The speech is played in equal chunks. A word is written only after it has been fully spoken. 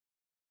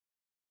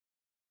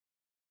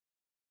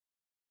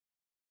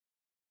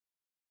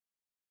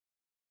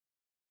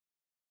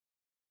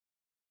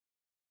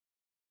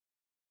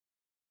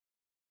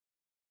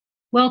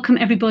Welcome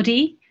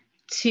everybody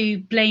to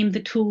Blame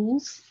the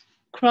Tools,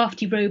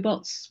 Crafty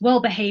Robots,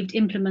 Well-Behaved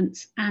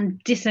Implements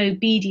and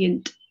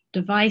Disobedient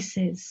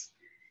Devices.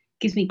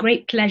 It gives me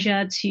great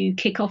pleasure to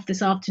kick off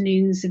this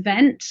afternoon's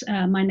event.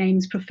 My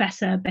name's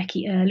Professor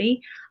Becky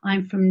EARLEY.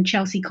 I'm from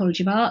Chelsea College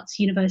of Arts,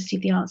 University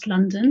of the Arts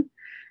London.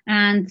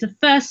 And the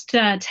first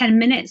 10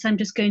 minutes, I'm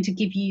just going to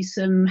give you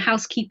some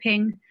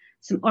housekeeping,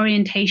 some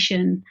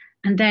orientation,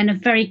 and then a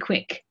very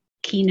quick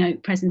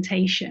keynote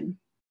presentation.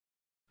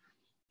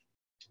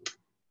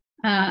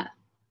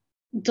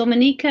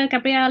 Dominica,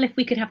 Gabrielle, if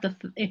we could have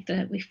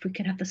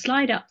the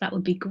slide up, that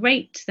would be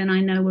great. Then I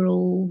know we're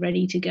all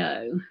ready to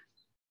go.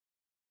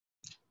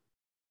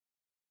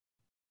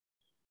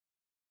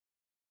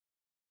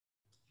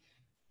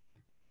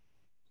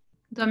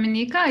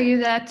 Dominica, are you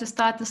there to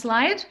start the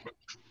slide?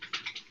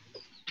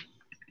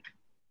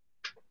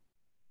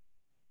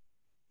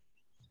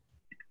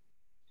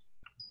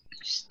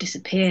 She's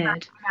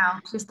disappeared.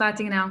 She's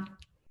starting now.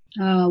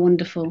 Oh,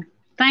 wonderful.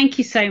 Thank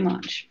you so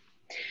much.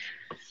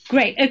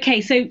 Great.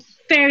 Okay, so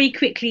very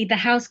quickly, the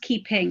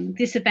housekeeping.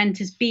 This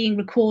event is being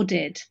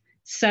recorded.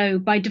 So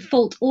by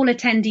default, all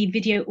attendee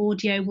video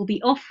audio will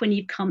be off when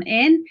you come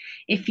in.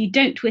 If you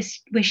don't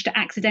wish to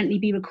accidentally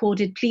be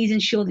recorded, please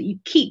ensure that you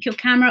keep your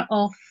camera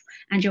off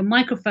and your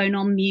microphone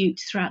on mute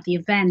throughout the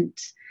event.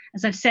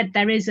 As I've said,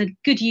 there is a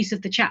good use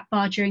of the chat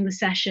bar during the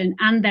session,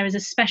 and there is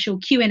a special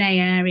Q&A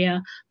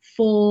area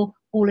for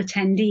all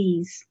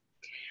attendees.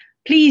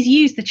 Please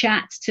use the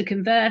chat to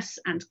converse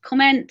and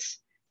comment,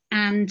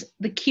 and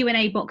the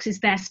Q&A box is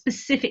there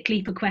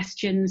specifically for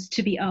questions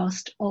to be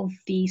asked of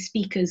the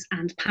speakers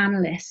and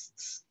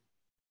panelists.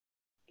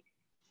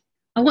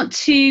 I want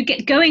to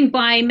get going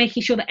by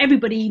making sure that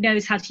everybody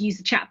knows how to use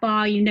the chat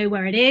bar. You know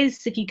where it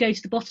is. If you go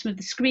to the bottom of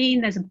the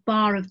screen, there's a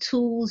bar of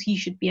tools. You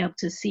should be able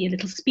to see a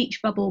little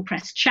speech bubble,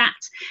 press chat.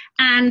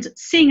 And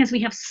seeing as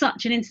we have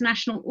such an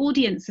international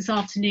audience this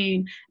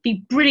afternoon, it'd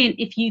be brilliant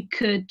if you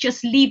could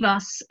just leave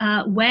us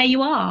where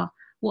you are,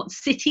 what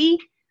city,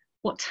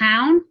 what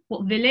town,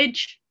 what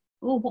village,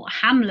 or what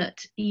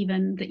hamlet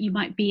even that you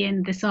might be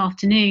in this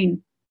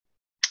afternoon.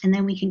 And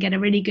then we can get a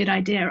really good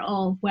idea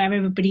of where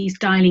everybody's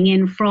dialing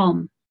in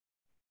from.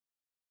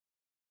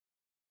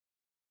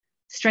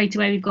 Straight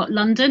away, we've got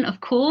London, of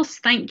course,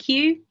 thank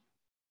you.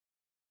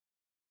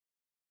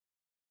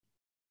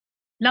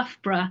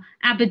 Loughborough,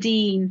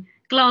 Aberdeen,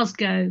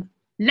 Glasgow,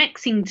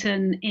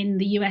 Lexington in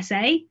the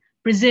USA,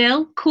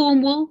 Brazil,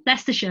 Cornwall,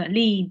 Leicestershire,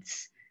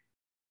 Leeds,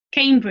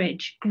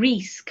 Cambridge,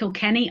 Greece,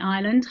 Kilkenny,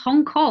 Ireland,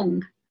 Hong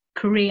Kong,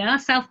 Korea,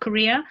 South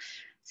Korea,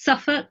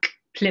 Suffolk,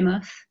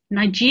 Plymouth,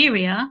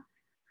 Nigeria,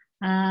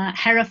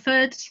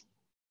 Hereford,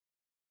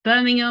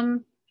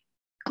 Birmingham,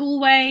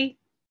 Galway.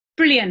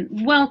 Brilliant.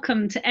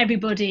 Welcome to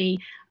everybody.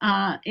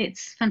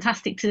 It's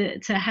fantastic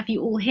to have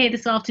you all here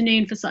this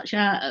afternoon for such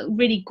a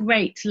really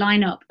great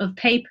lineup of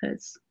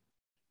papers.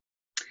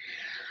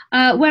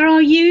 Where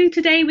are you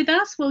today with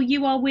us? Well,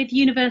 you are with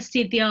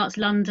University of the Arts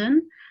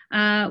London.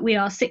 We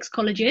are 6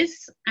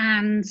 colleges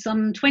and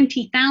some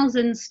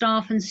 20,000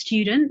 staff and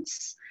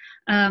students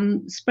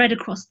spread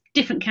across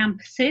different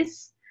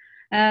campuses.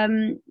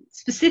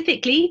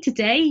 Specifically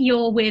today,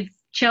 you're with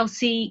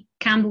Chelsea,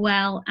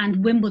 Camberwell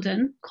and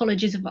Wimbledon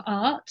Colleges of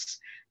Art.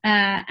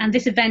 And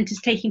this event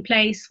is taking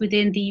place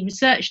within the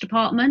research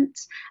department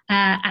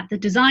at the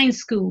design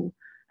school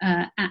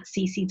at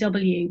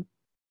CCW.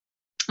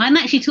 I'm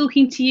actually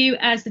talking to you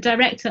as the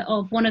director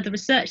of one of the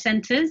research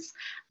centres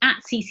at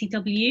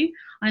CCW.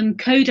 I'm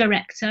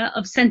co-director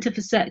of Centre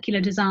for Circular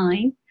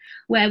Design,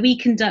 where we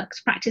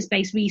conduct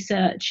practice-based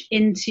research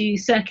into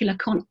circular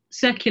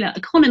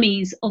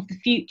economies of the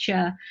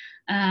future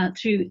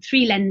through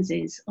 3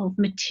 lenses of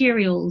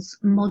materials,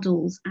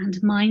 models and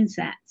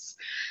mindsets.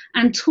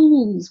 And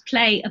tools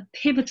play a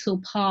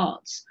pivotal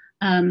part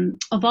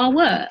of our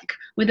work,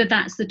 whether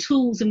that's the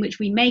tools in which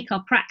we make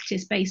our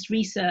practice-based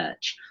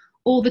research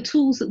or the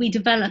tools that we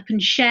develop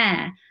and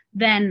share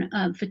then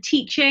for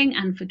teaching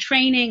and for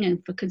training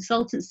and for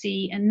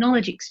consultancy and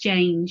knowledge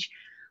exchange.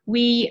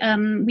 We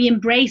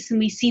embrace and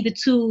we see the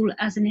tool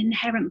as an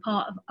inherent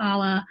part of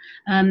our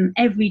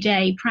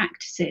everyday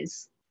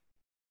practices.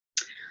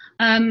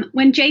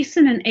 When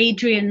Jason and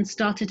Adrian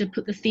started to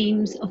put the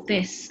themes of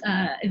this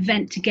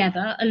event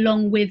together,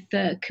 along with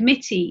the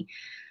committee,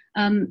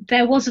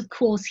 there was, of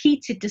course,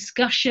 heated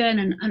discussion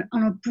and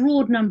on a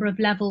broad number of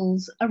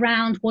levels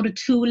around what a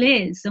tool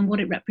is and what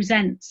it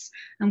represents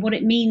and what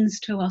it means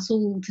to us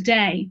all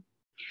today.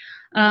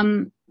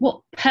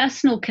 What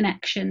personal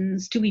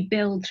connections do we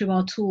build through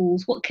our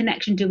tools? What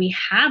connection do we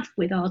have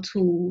with our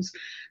tools?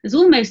 There's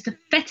almost a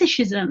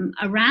fetishism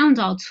around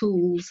our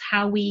tools,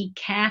 how we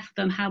care for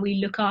them, how we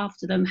look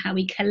after them, how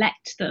we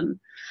collect them.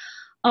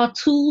 Are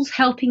tools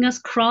helping us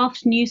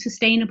craft new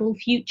sustainable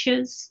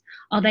futures?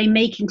 Are they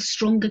making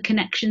stronger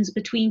connections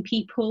between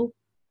people?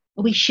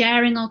 Are we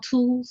sharing our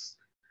tools?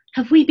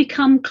 Have we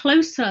become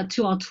closer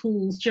to our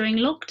tools during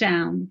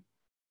lockdown?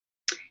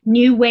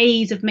 New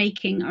ways of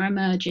making are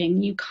emerging,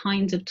 new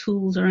kinds of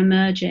tools are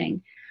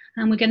emerging.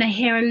 And we're going to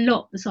hear a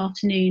lot this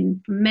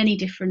afternoon from many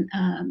different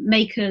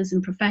makers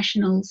and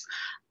professionals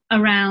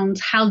around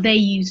how they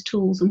use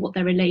tools and what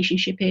their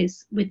relationship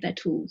is with their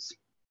tools.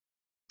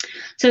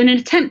 So in an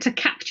attempt to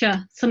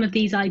capture some of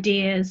these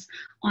ideas,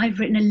 I've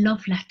written a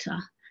love letter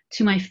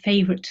to my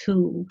favourite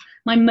tool,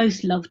 my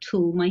most loved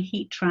tool, my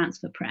heat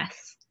transfer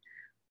press.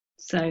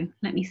 So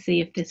let me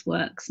see if this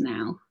works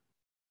now.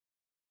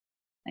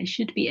 I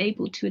should be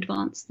able to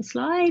advance the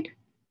slide.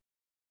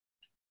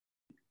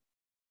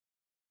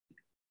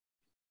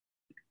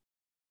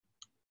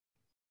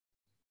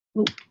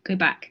 Oh, go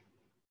back.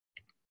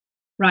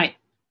 Right,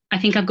 I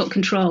think I've got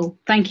control.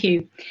 Thank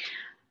you.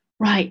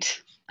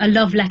 Right, a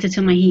love letter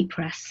to my heat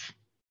press.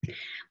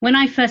 When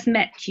I first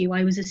met you,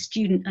 I was a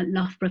student at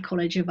Loughborough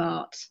College of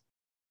Art.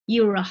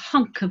 You were a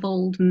hunk of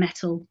old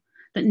metal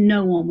that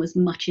no one was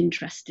much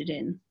interested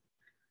in.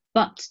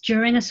 But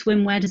during a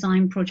swimwear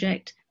design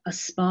project, a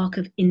spark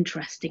of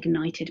interest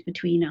ignited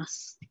between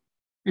us.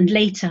 And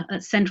later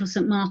at Central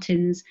St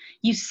Martin's,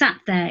 you sat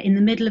there in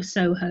the middle of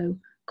Soho,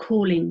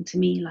 calling to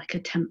me like a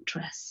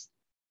temptress.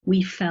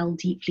 We fell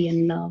deeply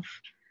in love.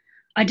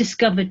 I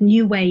discovered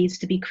new ways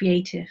to be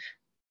creative,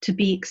 to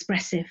be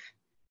expressive,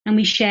 and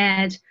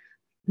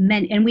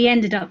we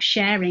ended up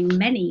sharing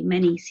many,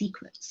 many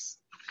secrets.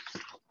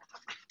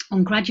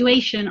 On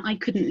graduation, I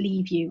couldn't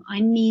leave you. I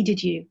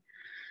needed you,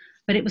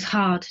 but it was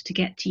hard to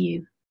get to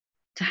you,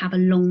 to have a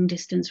long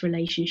distance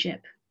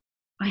relationship.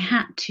 I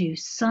had to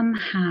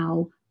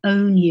somehow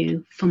own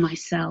you for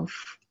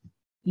myself.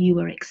 You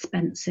were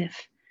expensive.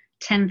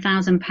 £10,000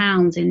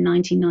 in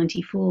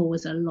 1994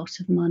 was a lot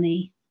of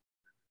money.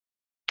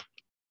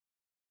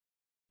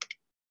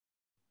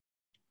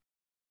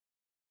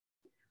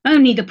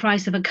 Only the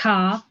price of a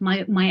car,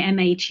 my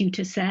MA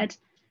tutor said.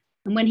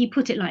 And when he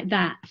put it like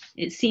that,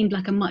 it seemed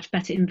like a much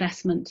better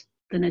investment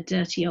than a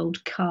dirty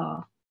old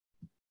car.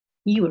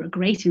 You were a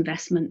great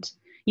investment.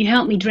 You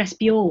helped me dress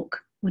Bjork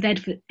with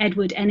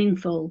Edward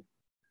Enningful.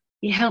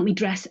 You helped me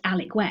dress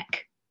Alec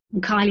Weck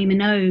and Kylie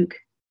Minogue.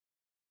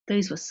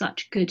 Those were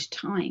such good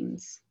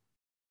times.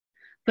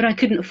 But I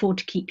couldn't afford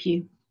to keep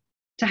you,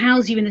 to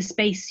house you in the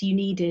space you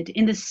needed,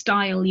 in the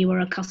style you were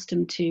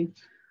accustomed to.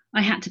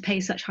 I had to pay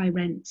such high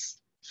rents.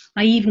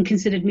 I even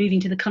considered moving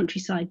to the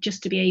countryside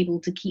just to be able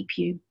to keep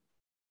you.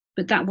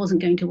 But that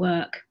wasn't going to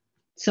work.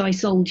 So I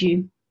sold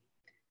you.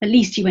 At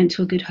least you went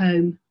to a good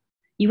home.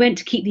 You went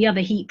to keep the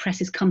other heat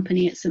presses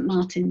company at St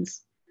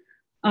Martin's.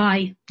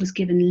 I was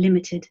given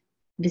limited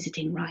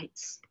visiting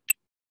rights.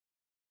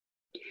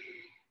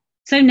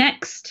 So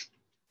next,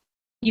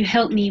 you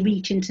helped me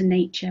reach into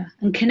nature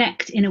and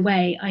connect in a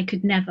way I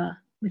could never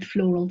with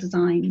floral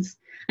designs.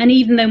 And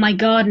even though my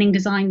gardening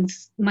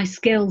designs, my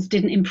skills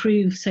didn't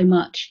improve so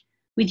much,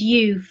 with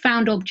you,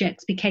 found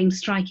objects became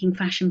striking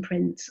fashion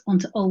prints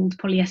onto old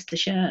polyester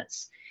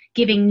shirts,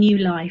 giving new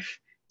life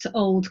to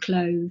old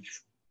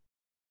clothes.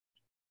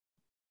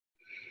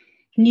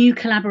 New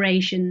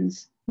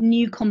collaborations,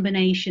 new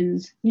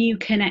combinations, new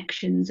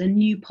connections, and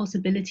new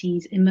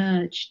possibilities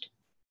emerged.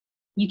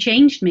 You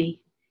changed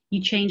me.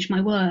 You changed my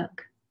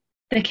work.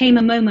 There came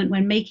a moment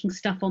when making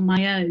stuff on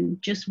my own,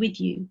 just with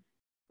you,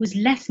 was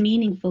less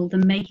meaningful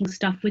than making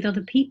stuff with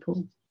other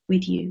people,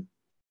 with you.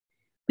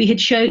 You had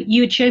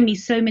shown me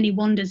so many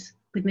wonders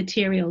with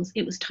materials.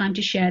 It was time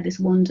to share this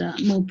wonder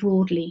more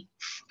broadly,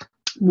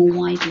 more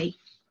widely.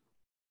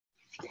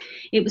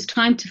 It was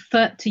time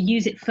to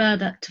use it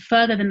further, to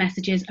further the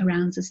messages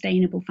around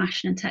sustainable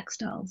fashion and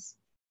textiles.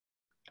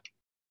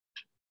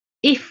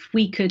 If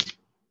we could,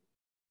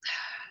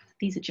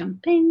 these are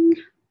jumping.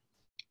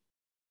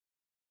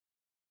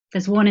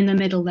 There's one in the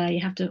middle there,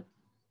 you have to,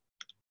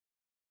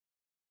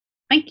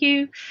 thank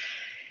you.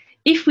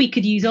 If we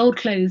could use old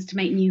clothes to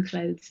make new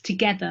clothes,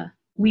 together,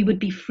 we would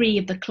be free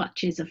of the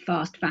clutches of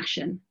fast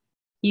fashion.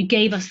 You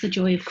gave us the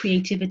joy of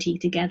creativity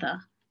together,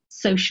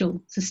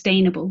 social,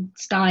 sustainable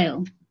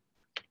style.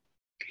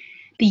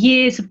 The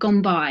years have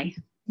gone by.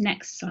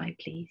 Next slide,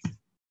 please.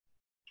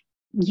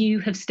 You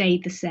have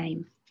stayed the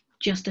same,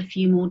 just a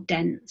few more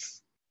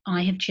dents.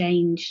 I have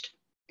changed.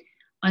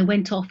 I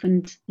went off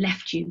and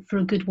left you for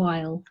a good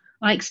while.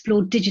 I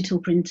explored digital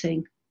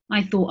printing.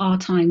 I thought our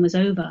time was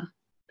over,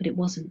 but it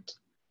wasn't.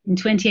 In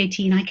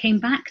 2018, I came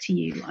back to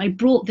you. I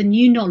brought the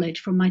new knowledge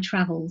from my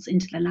travels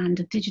into the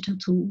land of digital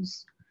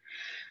tools.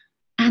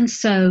 And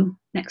so,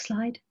 next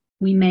slide,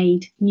 we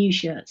made new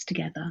shirts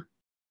together.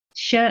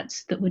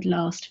 Shirts that would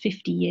last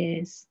 50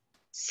 years.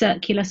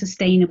 Circular,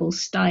 sustainable,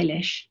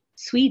 stylish,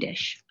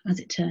 Swedish, as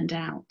it turned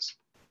out.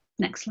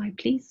 Next slide,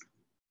 please.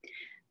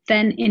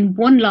 Then, in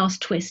one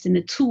last twist in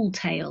the tool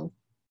tale,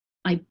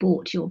 I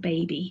bought your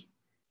baby.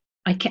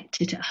 I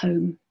kept it at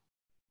home,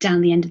 down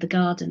the end of the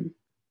garden.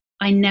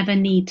 I never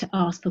need to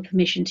ask for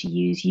permission to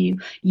use you.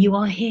 You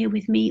are here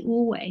with me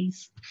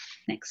always.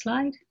 Next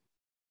slide.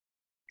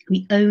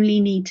 We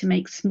only need to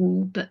make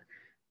small but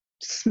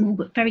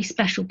very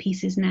special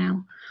pieces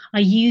now. I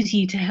use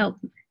you to help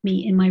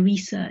me in my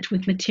research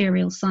with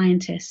material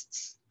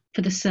scientists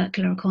for the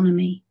circular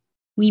economy.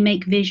 We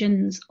make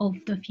visions of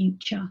the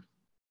future.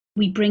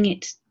 We bring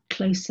it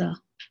closer,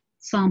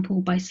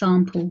 sample by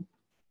sample.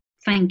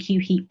 Thank you,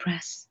 Heat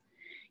Press.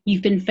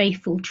 You've been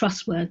faithful,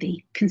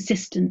 trustworthy,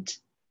 consistent,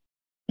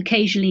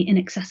 occasionally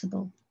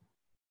inaccessible,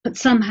 but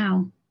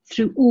somehow,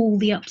 through all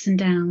the ups and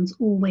downs,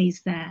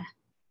 always there,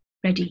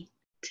 ready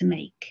to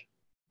make.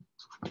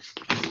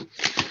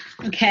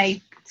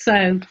 Okay,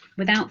 so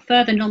without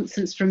further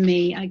nonsense from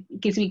me,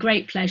 it gives me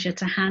great pleasure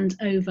to hand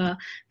over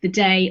the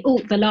day. Oh,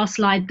 the last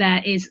slide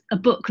there is a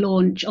book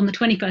launch on the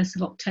 21st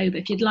of October.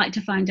 If you'd like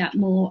to find out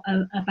more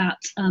about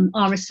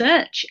our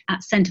research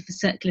at Centre for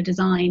Circular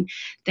Design,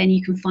 then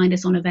you can find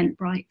us on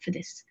Eventbrite for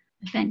this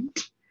event.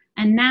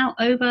 And now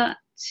over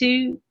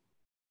to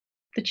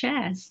the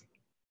chairs.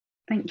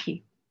 Thank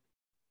you.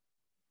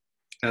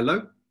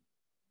 Hello.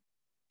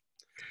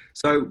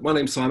 So my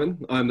name's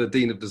Simon. I'm the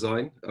Dean of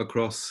Design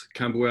across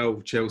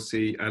Camberwell,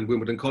 Chelsea and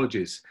Wimbledon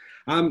colleges.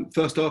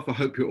 First off, I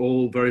hope you're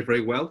all very,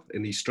 very well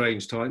in these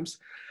strange times.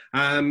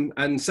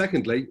 And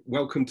secondly,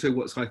 welcome to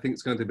what I think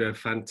is going to be a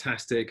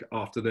fantastic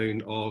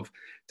afternoon of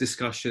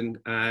discussion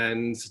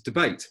and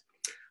debate.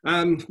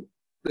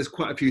 There's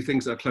quite a few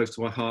things that are close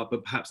to my heart,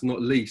 but perhaps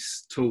not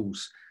least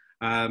tools.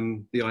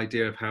 The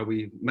idea of how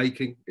we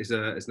making is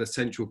an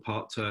essential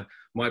part to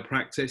my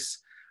practice.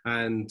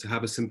 And to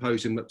have a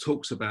symposium that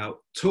talks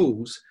about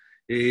tools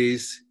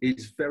is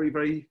very,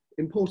 very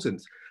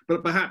important.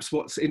 But perhaps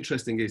what's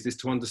interesting is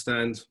to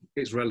understand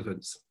its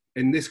relevance.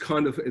 In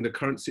the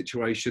current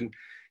situation,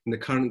 in the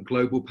current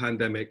global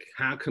pandemic,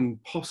 how can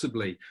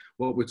possibly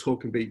what we're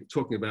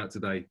talking about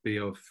today be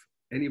of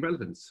any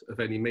relevance,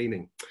 of any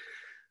meaning?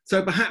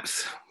 So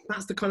perhaps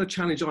that's the kind of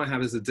challenge I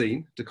have as a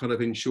dean, to kind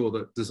of ensure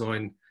that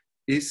design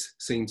is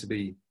seen to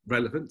be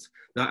relevant,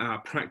 that our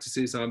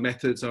practices, our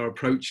methods, our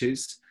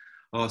approaches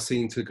are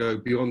seen to go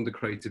beyond the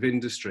creative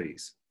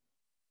industries.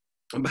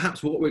 And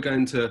perhaps what we're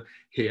going to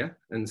hear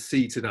and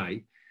see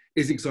today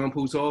is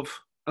examples of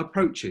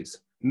approaches,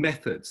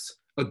 methods,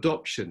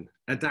 adoption,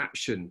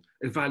 adaptation,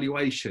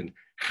 evaluation,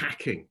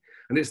 hacking.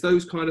 And it's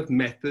those kind of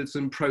methods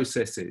and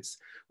processes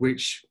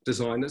which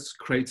designers,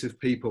 creative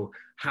people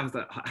have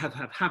at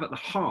the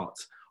heart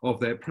of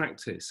their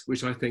practice,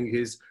 which I think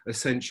is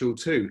essential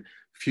to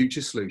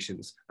future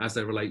solutions as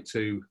they relate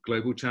to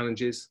global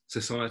challenges,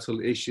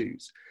 societal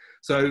issues.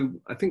 So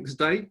I think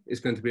today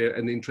is going to be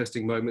an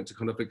interesting moment to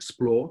kind of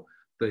explore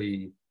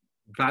the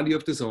value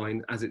of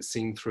design as it's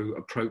seen through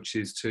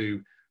approaches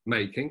to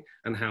making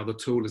and how the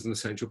tool is an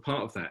essential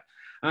part of that.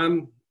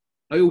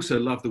 I also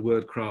love the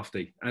word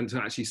crafty, and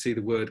to actually see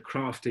the word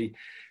crafty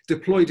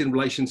deployed in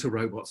relation to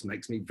robots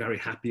makes me very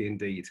happy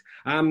indeed.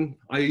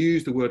 I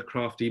use the word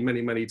crafty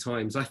many, many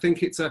times. I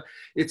think it's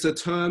a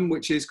term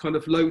which is kind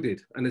of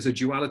loaded and there's a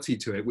duality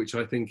to it, which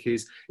I think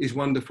is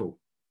wonderful.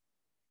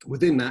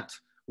 Within that,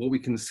 what we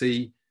can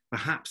see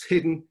perhaps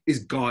hidden is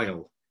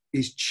guile,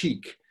 is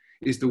cheek,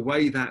 is the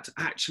way that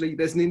actually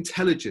there's an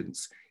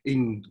intelligence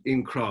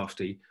in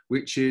crafty,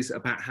 which is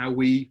about how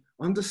we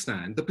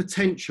understand the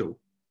potential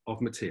of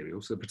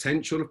materials, the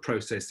potential of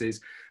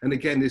processes. And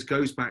again, this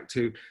goes back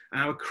to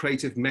our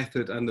creative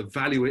method and the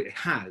value it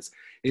has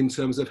in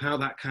terms of how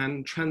that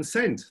can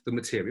transcend the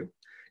material,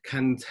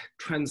 can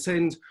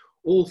transcend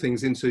all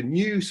things into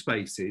new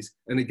spaces.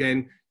 And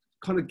again,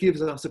 kind of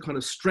gives us a kind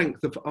of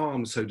strength of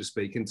arm, so to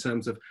speak, in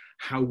terms of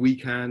how we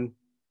can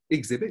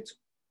exhibit,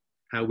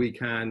 how we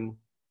can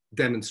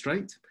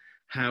demonstrate,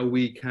 how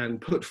we can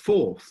put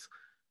forth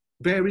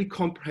very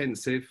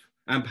comprehensive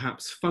and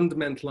perhaps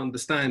fundamental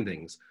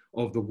understandings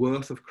of the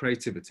worth of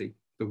creativity,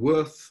 the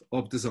worth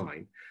of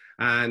design.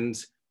 And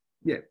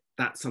yeah,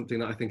 that's something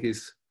that I think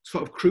is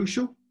sort of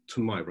crucial to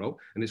my role,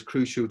 and it's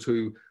crucial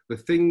to the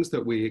things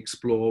that we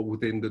explore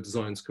within the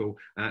design school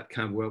at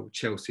Camberwell,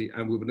 Chelsea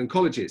and Wimbledon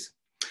colleges.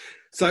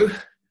 So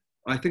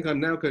I think I'm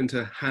now going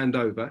to hand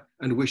over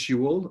and wish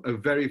you all a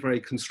very, very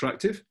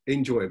constructive,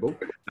 enjoyable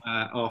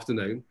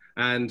afternoon,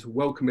 and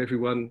welcome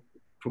everyone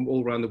from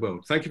all around the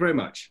world. Thank you very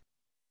much.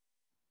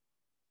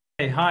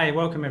 Hey, hi,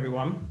 welcome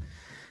everyone.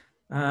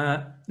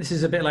 This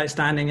is a bit like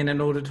standing in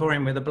an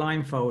auditorium with a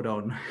blindfold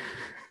on.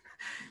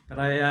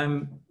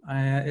 But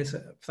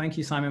thank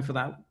you, Simon, for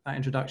that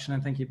introduction,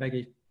 and thank you,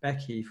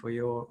 Becky, for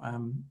your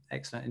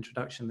excellent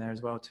introduction there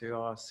as well to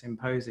our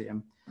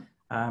symposium.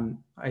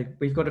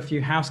 We've got a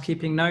few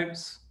housekeeping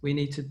notes we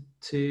need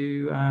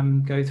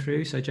to go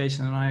through. So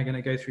Jason and I are going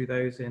to go through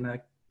those in a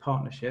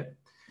partnership.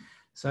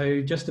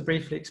 So just to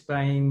briefly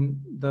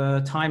explain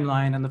the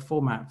timeline and the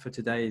format for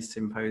today's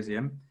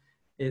symposium,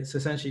 it's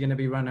essentially going to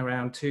be run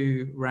around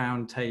 2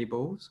 round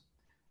tables,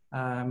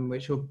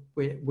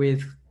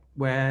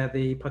 where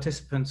the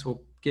participants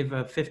will give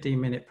a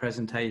 15-minute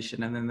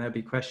presentation, and then there'll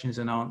be questions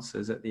and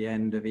answers at the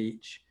end of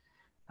each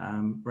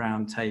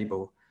round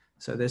table.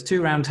 So there's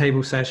 2 round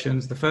table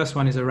sessions. The first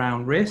one is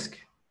around risk,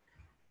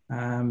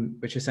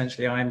 which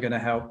essentially I'm going to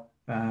help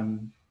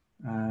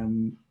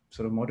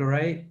sort of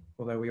moderate,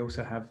 although we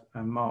also have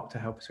Mark to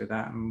help us with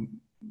that, and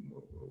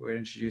we'll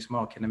introduce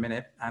Mark in a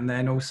minute. And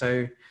then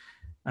also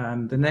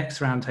the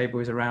next round table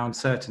is around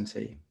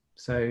certainty.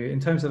 So in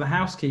terms of the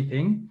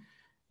housekeeping,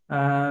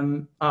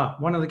 one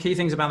of the key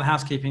things about the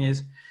housekeeping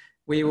is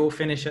we will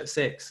finish at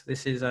 6.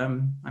 This is,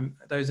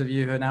 those of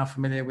you who are now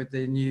familiar with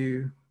the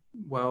new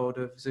world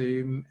of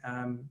Zoom,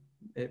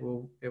 it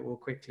will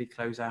quickly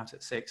close out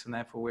at 6, and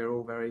therefore we're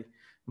all very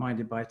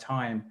minded by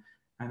time.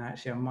 And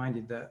actually I'm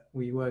minded that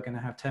we were going to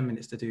have 10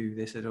 minutes to do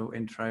this little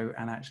intro,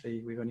 and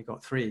actually we've only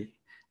got 3.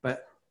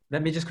 But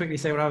let me just quickly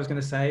say what I was going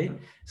to say.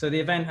 So the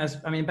event,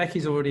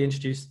 Becky's already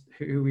introduced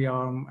who we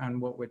are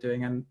and what we're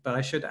doing, but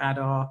I should add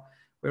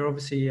we're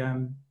obviously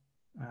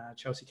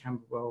Chelsea,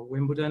 Camberwell,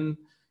 Wimbledon,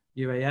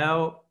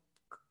 UAL,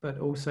 but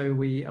also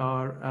we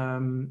are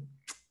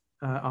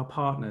our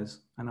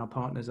partners, and our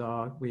partners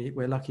are,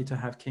 we're lucky to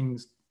have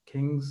King's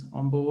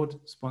on board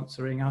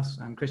sponsoring us,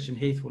 and Christian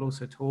Heath will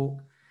also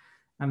talk.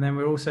 And then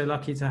we're also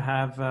lucky to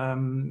have,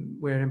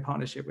 we're in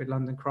partnership with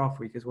London Craft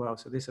Week as well.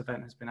 So this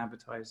event has been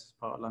advertised as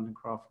part of London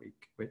Craft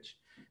Week, which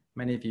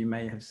many of you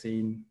may have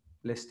seen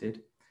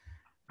listed.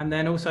 And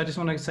then also I just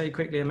want to say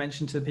quickly a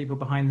mention to the people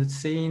behind the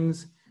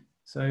scenes.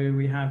 So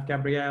we have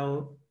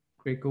Gabrielle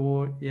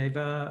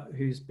Grigorieva,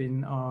 who's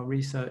been our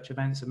research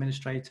events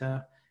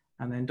administrator,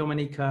 and then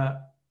Dominika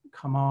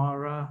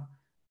Kamara,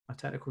 our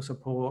technical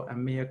support,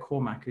 and Mia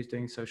Cormack, who's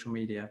doing social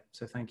media.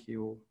 So thank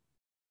you all.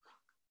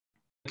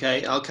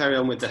 Okay, I'll carry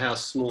on with the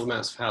small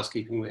amounts of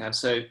housekeeping we have.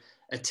 So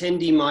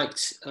attendee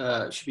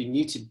mics should be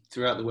muted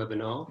throughout the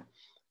webinar.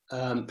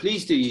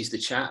 Please do use the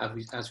chat,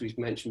 as we've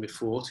mentioned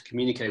before, to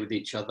communicate with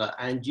each other,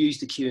 and use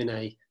the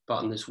Q&A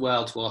button as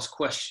well to ask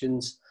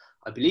questions.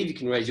 I believe you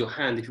can raise your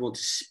hand if you want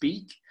to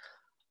speak.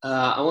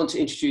 I want to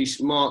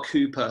introduce Mark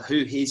Hooper,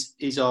 who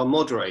is our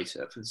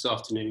moderator for this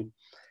afternoon.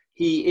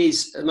 He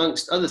is,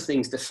 amongst other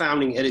things, the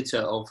founding editor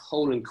of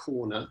Hole and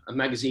Corner, a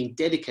magazine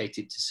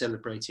dedicated to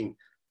celebrating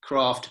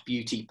craft,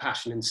 beauty,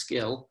 passion and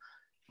skill,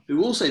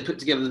 who also put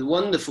together the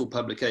wonderful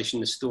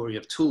publication, The Story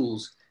of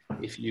Tools.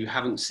 If you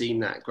haven't seen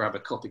that, grab a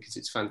copy because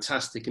it's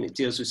fantastic, and it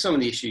deals with some of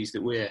the issues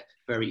that we're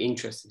very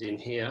interested in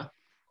here.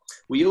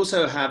 We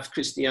also have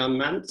Christiane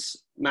Matz,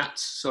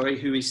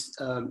 who is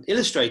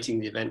illustrating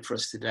the event for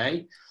us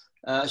today.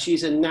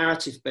 She's a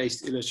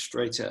narrative-based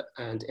illustrator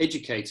and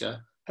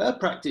educator. Her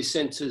practice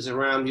centers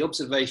around the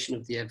observation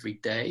of the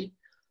everyday.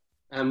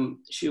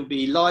 She'll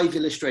be live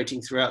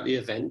illustrating throughout the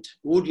event.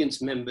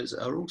 Audience members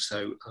are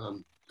also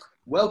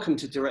welcome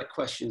to direct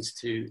questions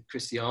to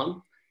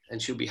Christiane,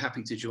 and she'll be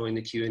happy to join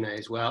the Q&A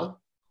as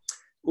well.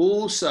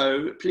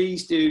 Also,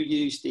 please do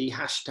use the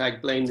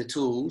hashtag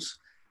 #BlameTheTools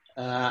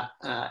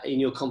in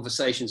your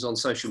conversations on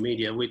social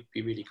media. We'd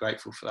be really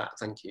grateful for that.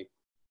 Thank you.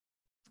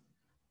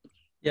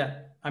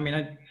 Yeah,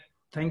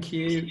 thank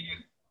you.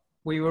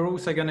 We were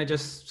also going to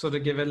just sort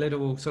of give a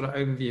little sort of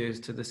overview as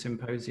to the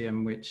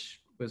symposium, which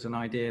was an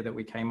idea that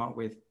we came up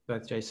with,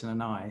 both Jason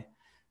and I,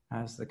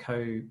 as the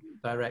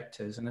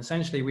co-directors. And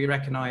essentially we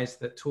recognize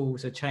that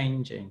tools are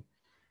changing,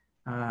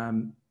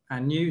 and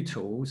new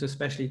tools,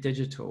 especially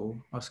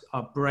digital,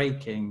 are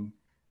breaking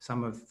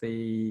some of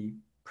the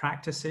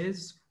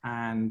practices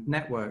and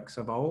networks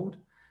of old,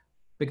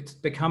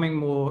 becoming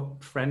more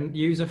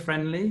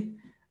user-friendly,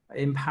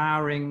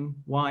 empowering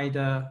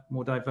wider,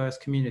 more diverse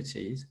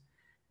communities.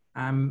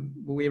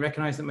 We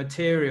recognize that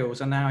materials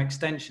are now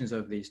extensions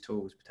of these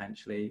tools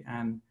potentially,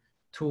 and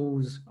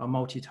tools are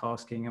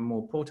multitasking and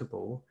more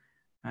portable.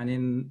 And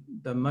in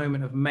the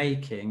moment of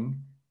making,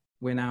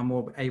 we're now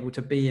more able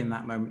to be in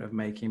that moment of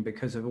making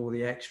because of all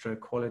the extra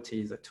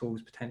qualities that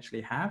tools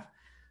potentially have.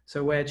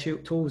 So where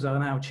tools are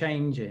now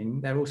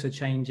changing, they're also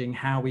changing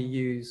how we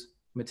use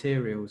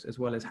materials as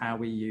well as how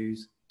we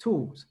use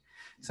tools.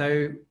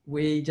 So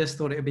we just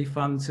thought it would be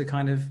fun to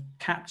kind of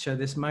capture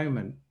this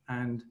moment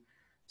and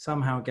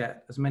somehow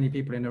get as many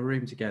people in a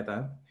room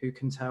together who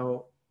can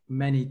tell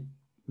many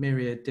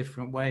myriad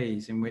different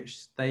ways in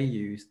which they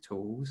use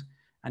tools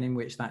and in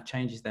which that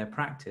changes their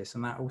practice.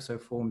 And that also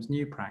forms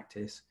new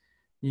practice,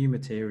 new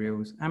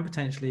materials, and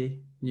potentially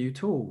new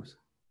tools.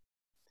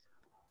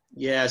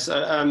 Yeah,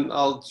 so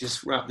I'll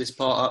just wrap this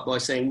part up by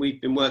saying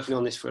we've been working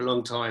on this for a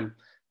long time,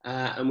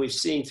 and we've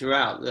seen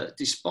throughout that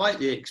despite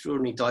the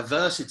extraordinary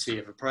diversity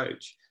of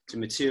approach to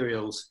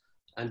materials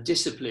and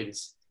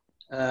disciplines,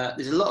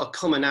 there's a lot of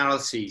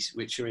commonalities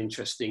which are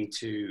interesting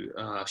to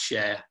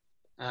share,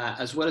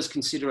 as well as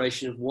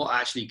consideration of what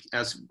actually,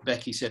 as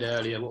Becky said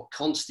earlier, what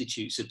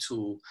constitutes a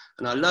tool.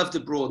 And I love the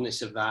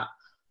broadness of that,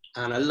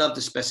 and I love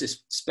the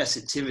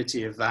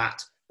specificity of that.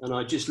 And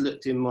I just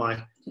looked in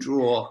my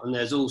drawer, and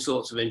there's all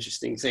sorts of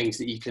interesting things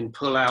that you can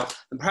pull out.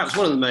 And perhaps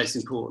one of the most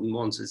important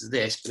ones is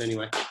this, but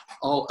anyway,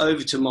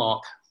 over to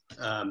Mark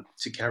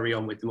to carry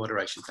on with the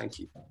moderation. Thank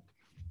you.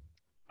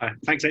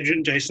 Thanks,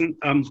 Adrian. Jason.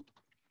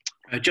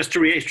 Just to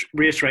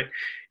reiterate,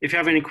 if you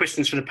have any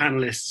questions for the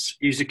panelists,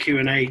 use the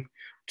Q&A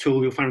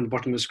tool you'll find on the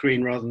bottom of the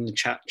screen rather than the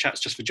chat. Chat's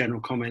just for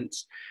general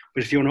comments.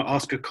 But if you want to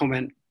ask a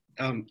comment,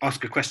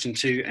 ask a question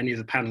to any of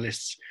the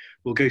panelists,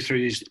 we'll go through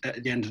these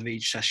at the end of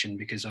each session,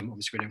 because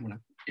obviously we don't want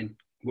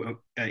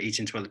to eat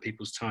into other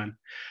people's time.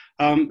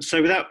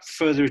 So without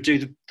further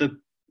ado, the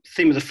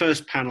theme of the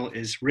first panel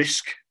is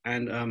risk,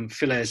 and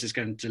Phil Ayres is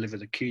going to deliver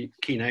the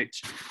keynote,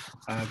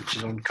 which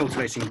is on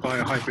cultivating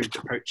biohybrid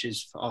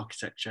approaches for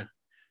architecture.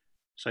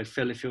 So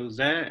Phil, if you're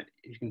there,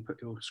 you can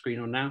put your screen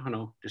on now and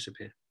I'll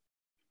disappear.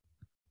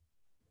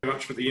 Thank you very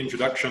much for the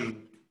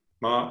introduction,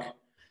 Mark.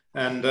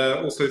 And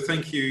also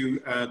thank you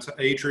to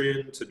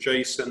Adrian, to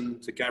Jason,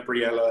 to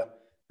Gabriella,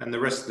 and the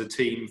rest of the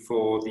team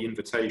for the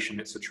invitation.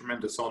 It's a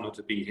tremendous honor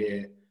to be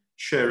here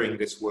sharing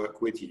this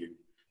work with you.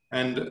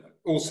 And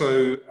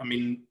also, I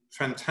mean,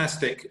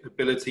 fantastic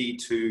ability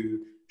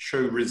to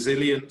show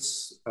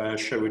resilience,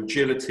 show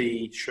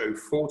agility, show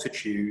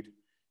fortitude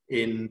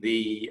in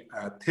the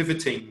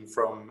pivoting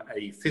from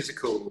a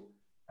physical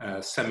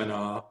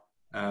seminar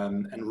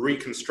and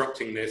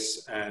reconstructing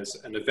this as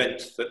an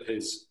event that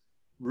has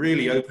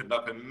really opened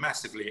up a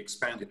massively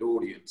expanded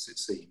audience, it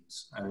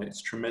seems.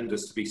 It's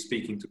tremendous to be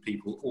speaking to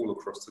people all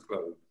across the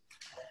globe.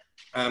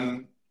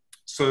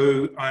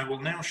 So I will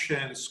now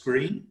share the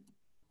screen.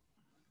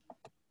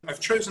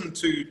 I've chosen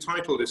to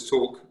title this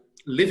talk,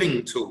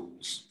 Living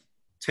Tools,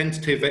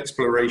 Tentative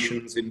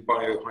Explorations in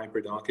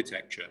Biohybrid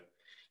Architecture.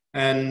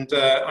 And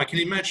I can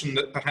imagine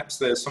that perhaps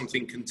there's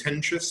something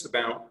contentious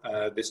about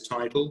this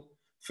title.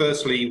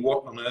 Firstly,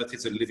 what on earth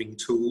is a living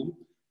tool?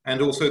 And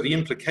also the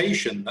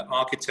implication that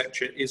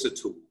architecture is a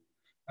tool.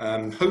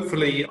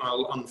 Hopefully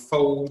I'll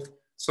unfold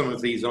some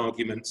of these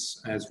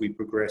arguments as we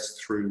progress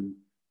through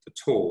the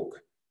talk.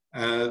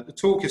 The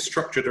talk is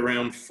structured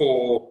around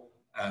 4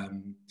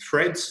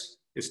 threads: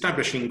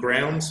 establishing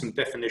grounds and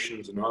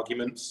definitions and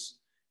arguments,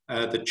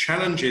 the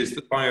challenges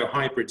that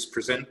biohybrids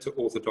present to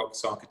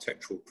orthodox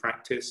architectural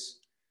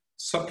practice,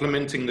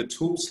 supplementing the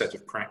tool set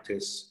of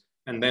practice,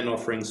 and then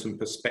offering some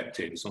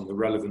perspectives on the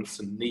relevance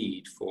and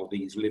need for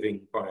these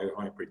living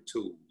biohybrid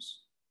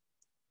tools.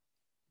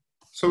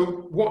 So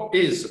what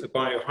is a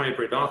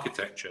biohybrid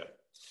architecture?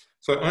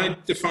 So I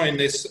define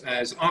this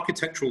as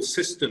architectural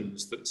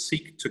systems that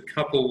seek to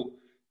couple,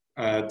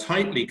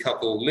 tightly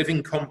couple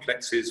living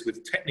complexes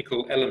with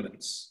technical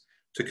elements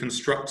to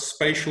construct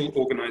spatial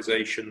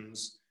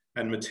organizations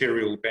and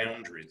material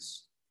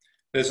boundaries.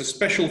 There's a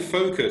special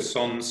focus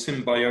on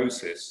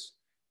symbiosis,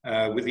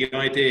 with the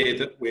idea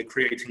that we're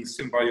creating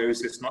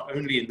symbiosis not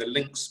only in the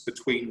links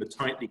between the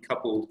tightly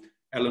coupled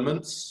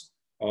elements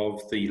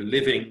of the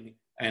living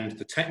and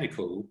the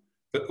technical,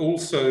 but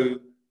also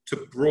to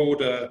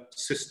broader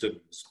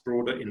systems,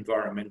 broader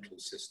environmental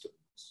systems.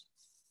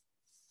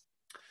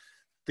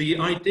 The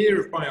idea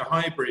of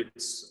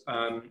biohybrids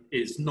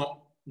is not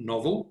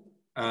novel.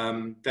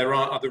 There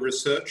are other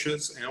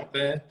researchers out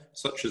there,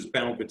 such as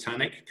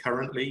Botanic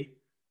currently,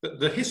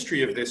 but the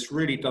history of this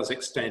really does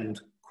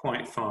extend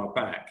quite far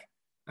back.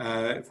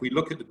 If we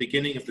look at the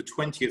beginning of the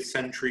 20th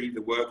century,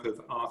 the work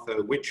of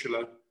Arthur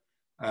Witchler,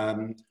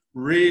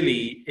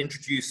 really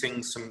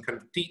introducing some kind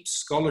of deep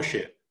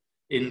scholarship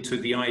into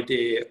the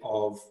idea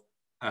of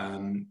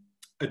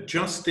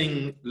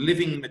adjusting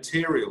living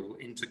material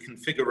into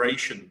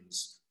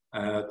configurations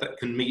that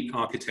can meet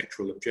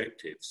architectural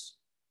objectives.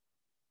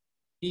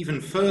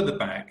 Even further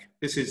back,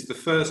 this is the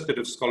first bit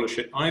of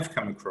scholarship I've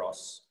come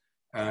across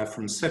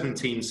from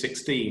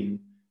 1716,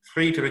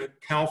 Friedrich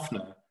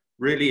Kaufner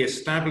really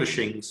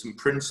establishing some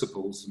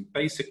principles, some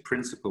basic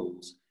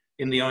principles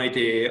in the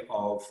idea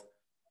of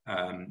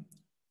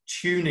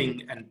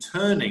tuning and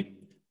turning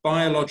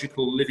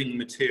biological living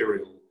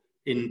material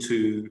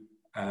into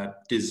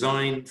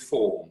design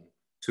form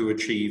to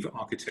achieve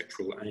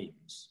architectural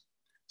aims.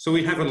 So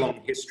we have a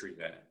long history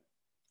there.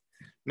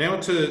 Now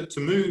to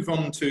move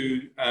on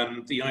to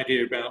the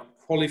idea about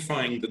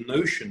qualifying the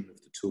notion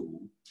of the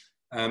tool,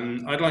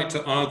 I'd like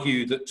to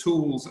argue that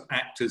tools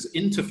act as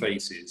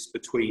interfaces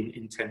between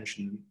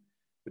intentions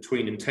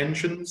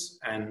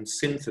and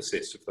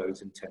synthesis of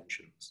those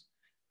intentions.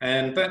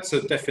 And that's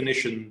a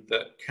definition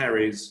that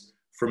carries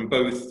from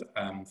both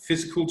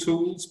physical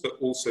tools, but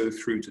also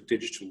through to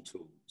digital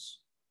tools.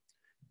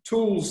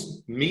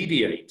 Tools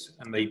mediate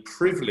and they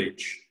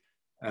privilege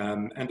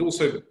and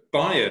also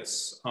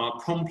bias our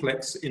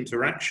complex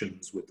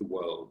interactions with the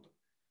world.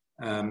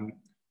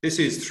 This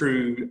is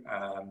through,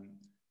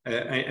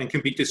 and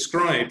can be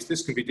described,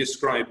 this can be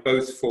described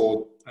both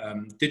for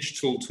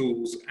digital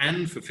tools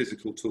and for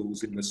physical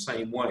tools in the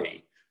same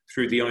way,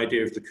 through the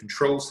idea of the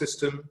control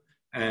system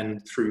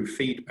and through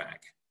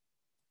feedback.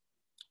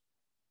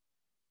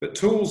 But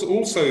tools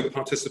also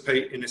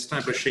participate in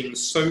establishing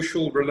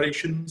social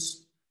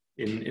relations,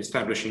 in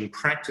establishing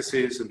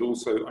practices and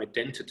also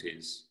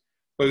identities,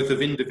 both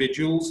of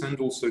individuals and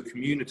also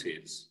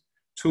communities.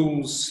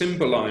 Tools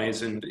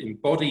symbolize and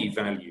embody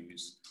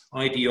values,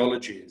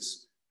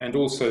 ideologies, and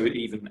also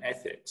even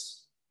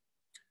ethics.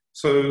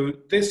 So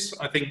this,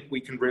 I think,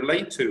 we can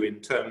relate to in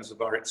terms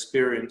of our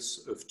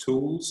experience of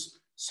tools,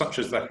 such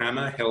as the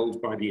hammer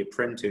held by the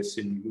apprentice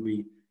in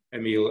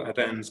Louis-Émile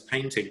Adin's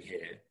painting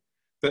here.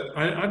 But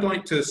I'd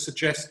like to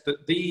suggest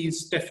that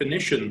these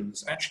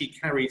definitions actually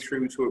carry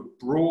through to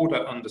a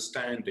broader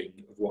understanding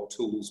of what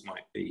tools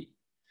might be.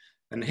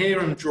 And here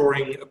I'm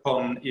drawing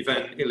upon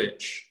Ivan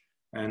Illich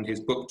and his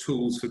book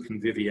Tools for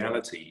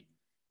Conviviality,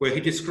 where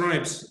he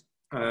describes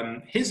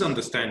his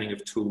understanding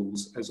of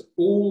tools as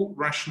all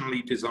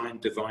rationally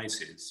designed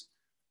devices,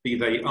 be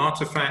they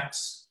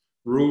artifacts,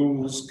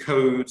 rules,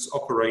 codes,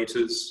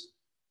 operators,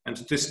 and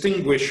to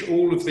distinguish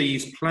all of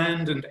these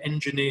planned and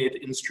engineered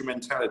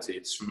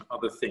instrumentalities from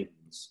other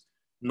things,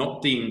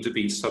 not deemed to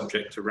be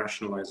subject to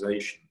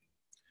rationalization.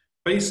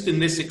 Based in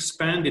this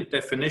expanded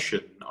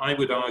definition, I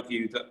would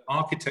argue that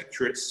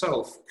architecture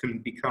itself can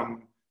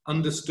become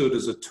understood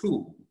as a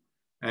tool,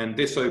 and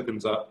this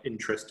opens up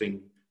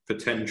interesting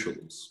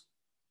potentials.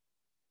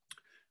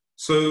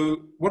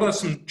 So what are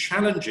some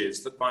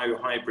challenges that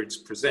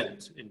biohybrids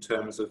present in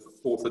terms of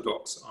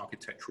orthodox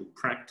architectural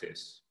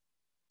practice?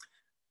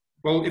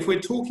 Well, if we're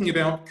talking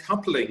about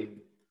coupling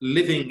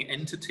living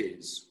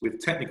entities with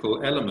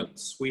technical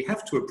elements, we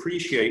have to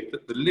appreciate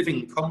that the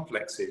living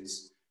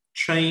complexes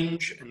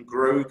change and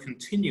grow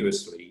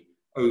continuously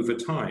over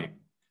time.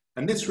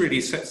 And this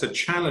really sets a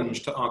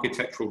challenge to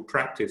architectural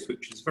practice,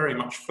 which is very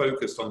much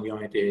focused on the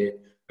idea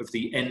of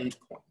the end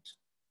point.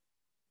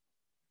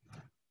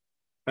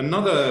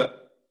 Another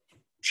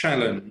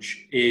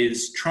challenge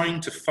is trying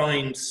to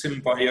find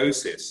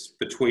symbiosis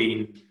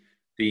between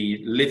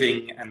the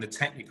living and the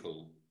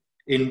technical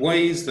in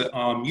ways that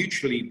are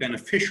mutually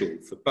beneficial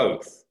for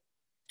both.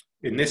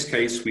 In this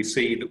case, we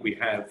see that we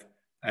have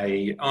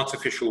an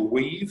artificial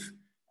weave,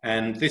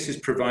 and this is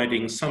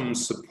providing some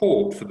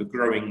support for the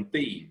growing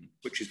beam,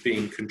 which is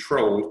being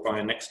controlled by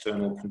an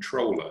external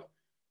controller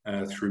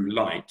through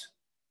light.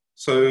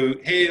 So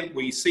here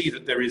we see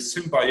that there is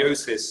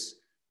symbiosis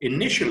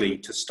initially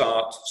to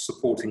start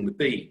supporting the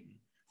beam,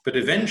 but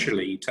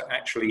eventually to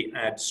actually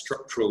add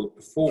structural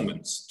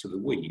performance to the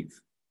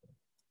weave.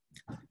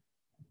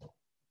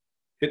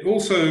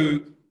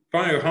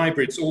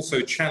 Biohybrids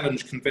also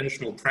challenge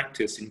conventional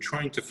practice in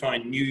trying to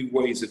find new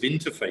ways of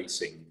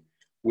interfacing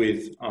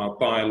with our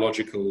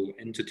biological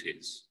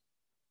entities.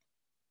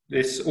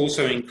 This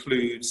also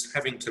includes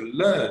having to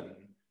learn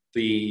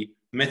the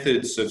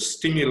methods of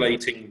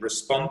stimulating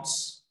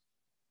response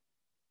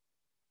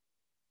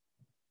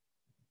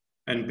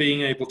and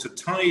being able to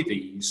tie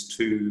these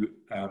to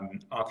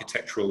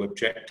architectural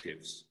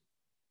objectives.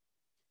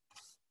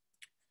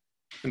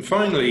 And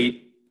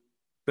finally,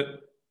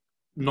 but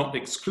not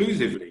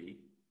exclusively,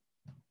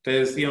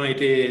 there's the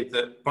idea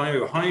that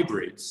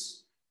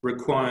biohybrids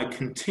require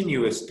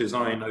continuous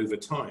design over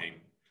time.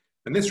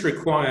 And this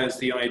requires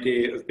the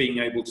idea of being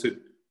able to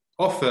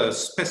offer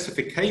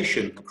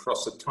specification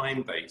across a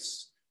time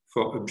base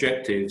for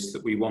objectives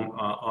that we want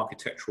our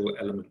architectural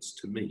elements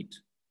to meet.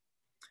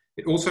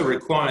 It also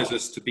requires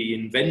us to be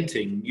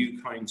inventing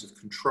new kinds of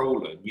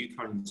controller, new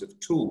kinds of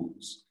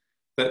tools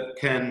that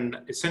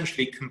can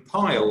essentially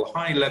compile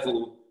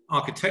high-level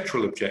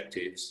architectural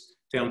objectives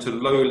down to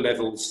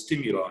low-level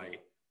stimuli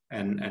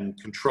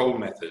and control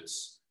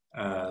methods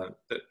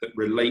that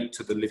relate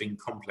to the living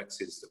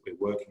complexes that we're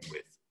working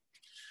with.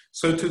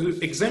 So to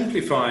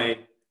exemplify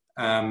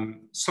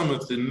some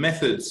of the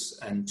methods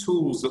and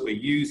tools that we're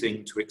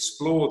using to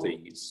explore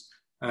these,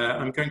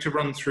 I'm going to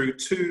run through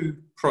two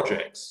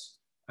projects,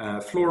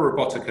 Flora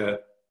Robotica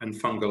and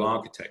fungal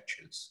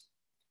architectures.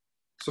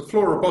 So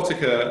Flora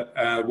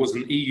Robotica was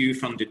an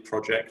EU-funded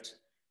project.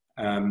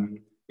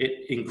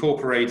 It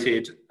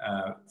incorporated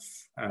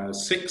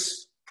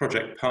 6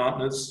 project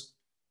partners.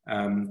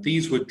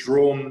 These were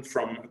drawn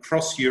from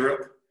across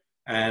Europe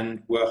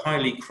and were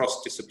highly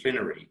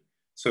cross-disciplinary.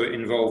 So it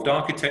involved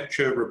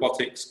architecture,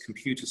 robotics,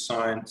 computer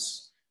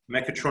science,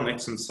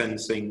 mechatronics and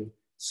sensing,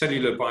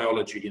 cellular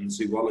biology and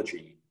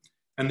zoology.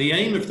 And the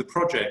aim of the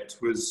project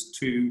was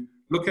to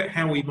look at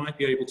how we might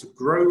be able to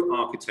grow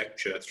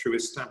architecture through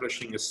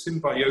establishing a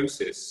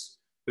symbiosis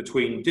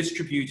between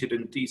distributed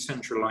and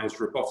decentralized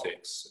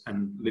robotics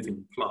and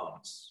living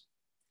plants.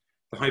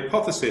 The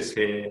hypothesis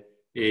here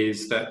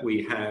is that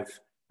we have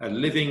a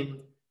living,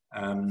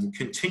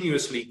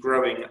 continuously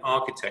growing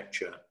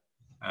architecture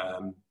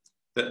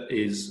that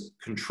is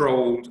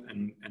controlled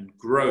and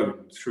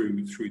grown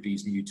through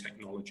these new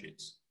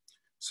technologies.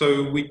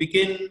 So we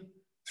begin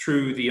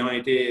through the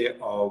idea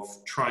of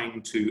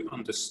trying to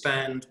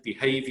understand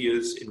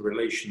behaviors in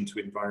relation to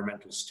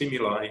environmental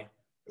stimuli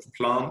of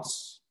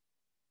plants.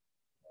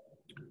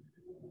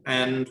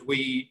 And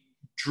we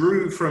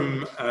drew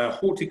from a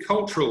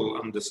horticultural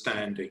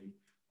understanding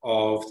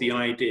of the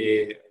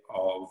idea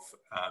of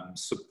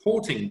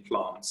supporting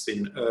plants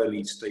in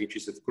early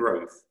stages of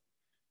growth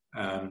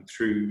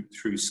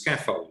through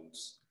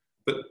scaffolds.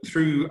 But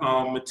through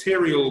our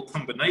material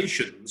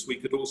combinations, we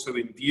could also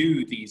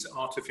imbue these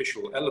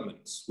artificial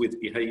elements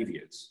with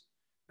behaviors.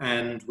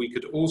 And we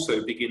could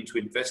also begin to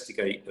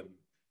investigate them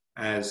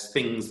as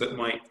things that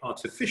might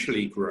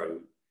artificially grow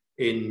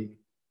in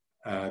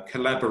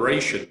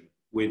collaboration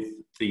with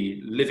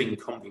the living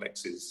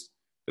complexes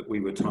that we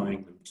were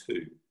tying them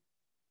to.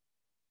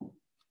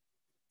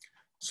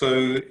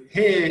 So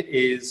here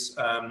is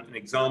an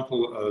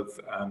example of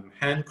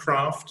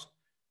handcraft,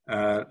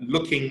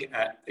 looking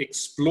at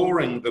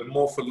exploring the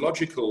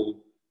morphological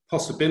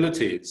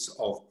possibilities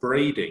of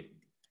braiding,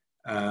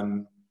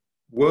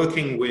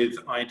 working with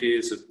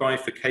ideas of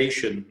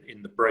bifurcation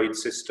in the braid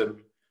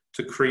system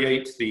to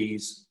create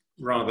these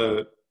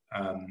rather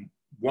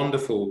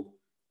wonderful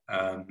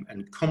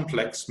and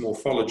complex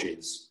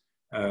morphologies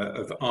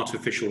of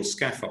artificial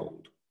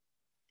scaffold.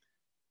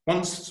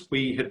 Once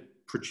we had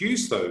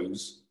produced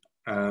those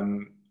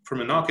from from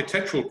an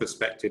architectural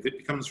perspective, it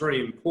becomes very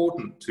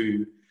important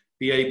to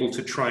be able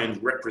to try and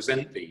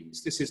represent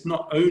these. This is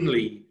not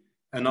only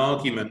an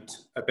argument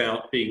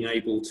about being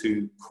able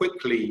to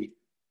quickly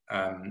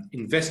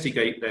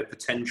investigate their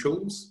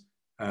potentials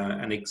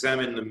and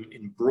examine them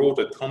in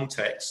broader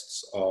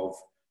contexts of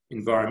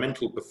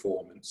environmental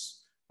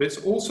performance, but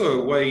it's also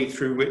a way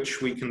through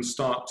which we can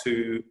start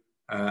to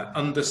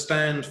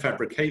understand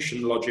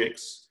fabrication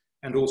logics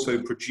and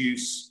also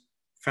produce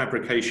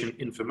fabrication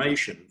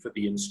information for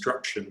the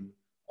instruction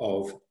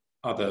of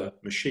other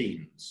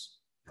machines.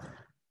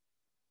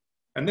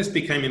 And this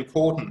became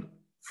important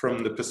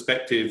from the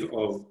perspective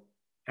of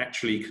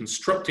actually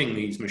constructing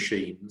these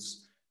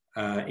machines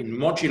in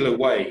modular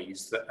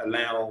ways that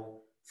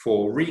allow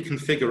for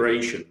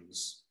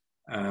reconfigurations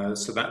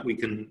so that we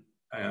can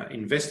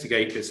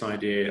investigate this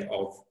idea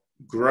of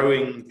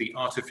growing the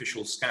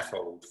artificial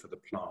scaffold for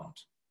the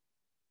plant.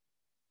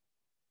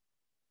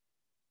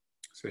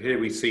 So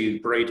here we see the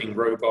braiding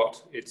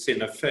robot. It's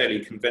in a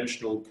fairly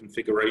conventional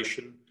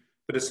configuration,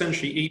 but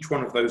essentially each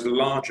one of those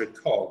larger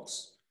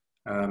cogs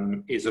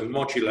is a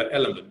modular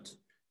element,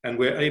 and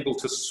we're able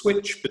to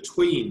switch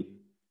between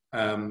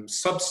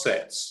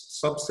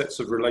subsets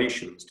of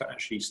relations to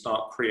actually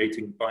start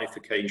creating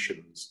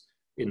bifurcations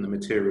in the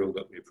material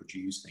that we're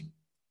producing.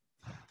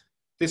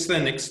 This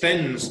then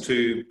extends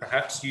to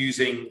perhaps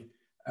using,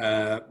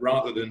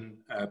 rather than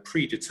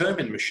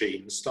predetermined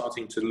machines,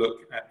 starting to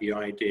look at the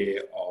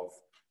idea of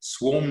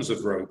swarms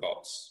of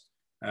robots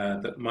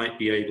that might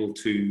be able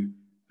to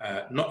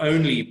not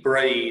only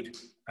braid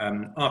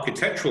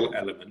architectural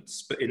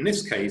elements, but in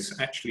this case,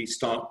 actually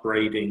start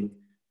braiding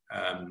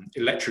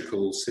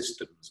electrical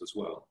systems as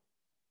well.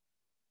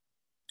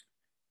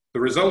 The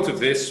result of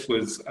this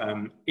was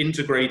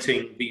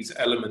integrating these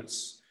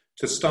elements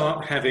to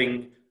start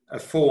having a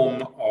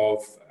form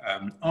of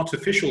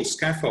artificial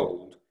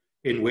scaffold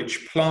in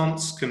which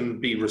plants can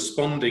be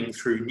responding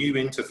through new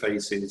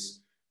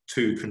interfaces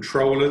to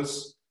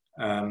controllers,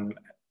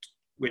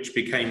 which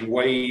became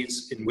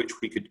ways in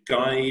which we could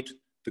guide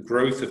the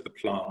growth of the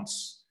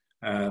plants,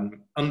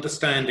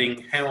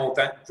 understanding how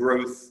that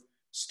growth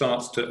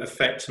starts to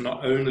affect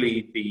not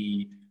only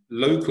the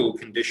local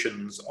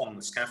conditions on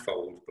the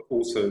scaffold, but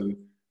also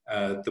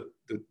the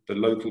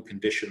local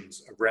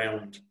conditions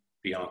around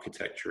the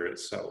architecture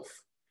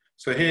itself.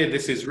 So here,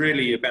 this is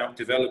really about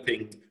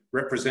developing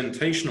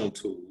representational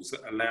tools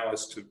that allow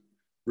us to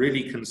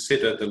really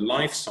consider the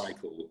life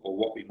cycle, or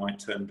what we might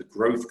term the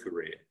growth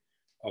career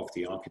of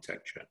the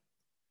architecture.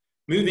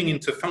 Moving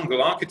into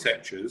fungal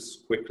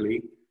architectures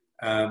quickly,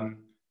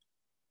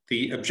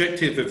 the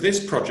objective of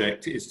this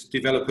project is to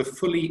develop a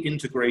fully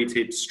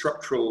integrated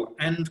structural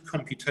and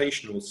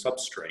computational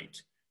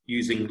substrate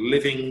using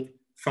living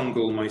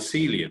fungal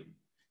mycelium.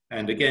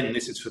 And again,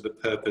 this is for the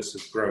purpose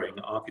of growing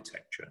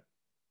architecture.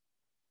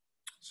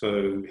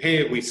 So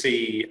here we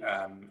see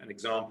an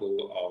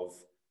example of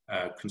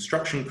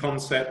construction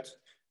concept.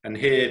 And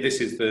here,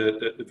 this is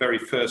the very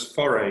first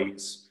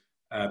forays,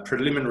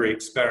 preliminary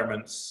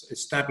experiments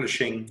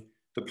establishing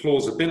the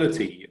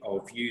plausibility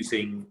of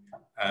using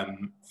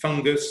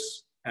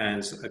fungus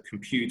as a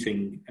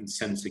computing and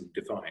sensing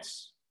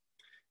device.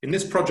 In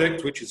this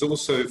project, which is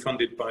also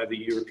funded by the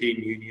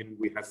European Union,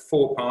 we have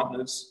 4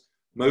 partners: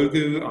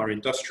 MOGU, our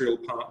industrial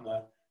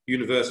partner,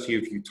 University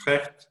of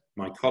Utrecht,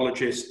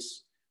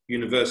 mycologists,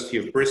 University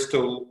of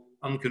Bristol,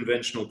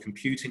 Unconventional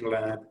Computing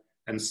Lab,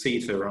 and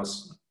CETA,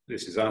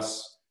 this is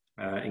us,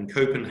 in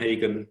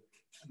Copenhagen,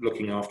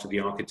 looking after the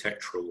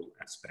architectural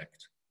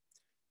aspect.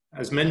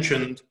 As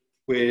mentioned,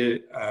 we're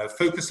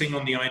focusing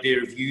on the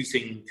idea of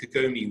using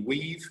Kagome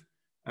weave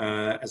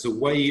as a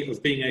way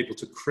of being able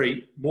to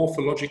create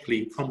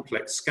morphologically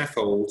complex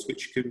scaffolds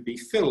which can be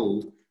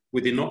filled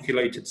with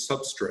inoculated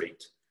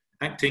substrate,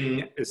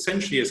 acting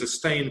essentially as a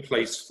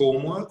stay-in-place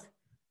formwork,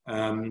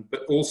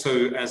 but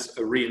also as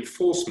a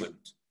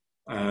reinforcement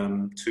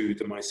to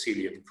the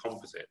mycelium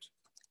composite.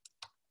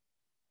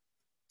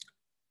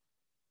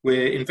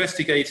 We're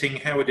investigating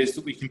how it is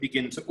that we can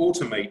begin to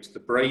automate the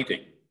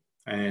braiding.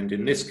 And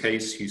in this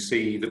case, you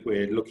see that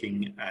we're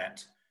looking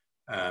at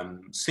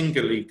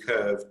singularly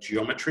curved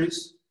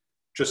geometries,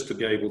 just to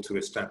be able to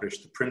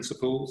establish the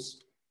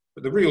principles.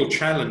 But the real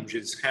challenge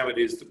is how it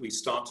is that we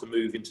start to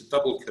move into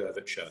double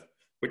curvature,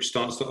 which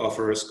starts to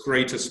offer us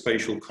greater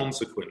spatial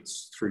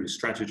consequence through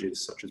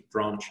strategies such as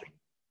branching.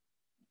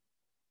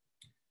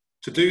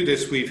 To do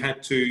this, we've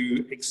had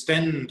to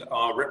extend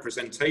our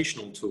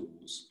representational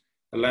tools,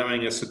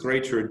 allowing us a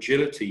greater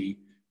agility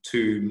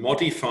to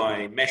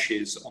modify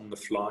meshes on the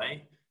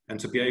fly and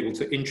to be able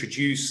to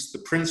introduce the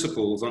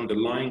principles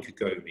underlying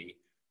Kagome,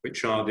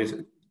 which are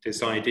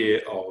this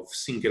idea of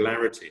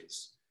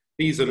singularities.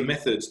 These are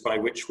methods by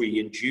which we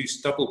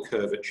induce double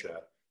curvature,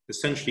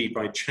 essentially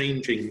by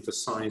changing the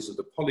size of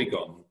the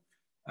polygon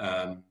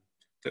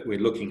that we're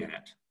looking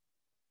at.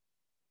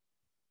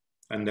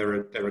 And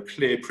there are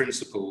clear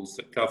principles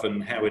that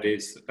govern how it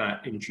is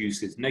that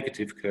induces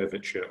negative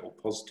curvature or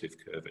positive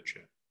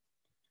curvature.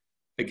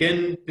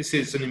 Again, this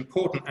is an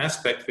important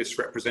aspect of this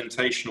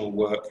representational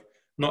work,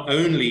 not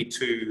only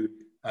to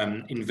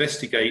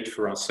investigate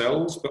for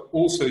ourselves, but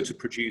also to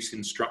produce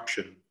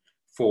instruction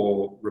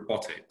for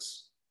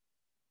robotics.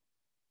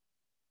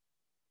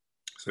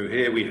 So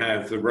here we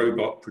have the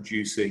robot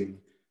producing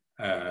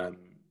a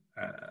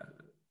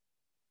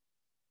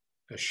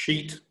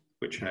sheet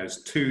which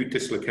has 2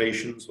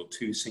 dislocations or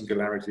 2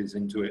 singularities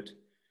into it.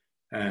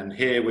 And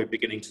here we're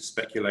beginning to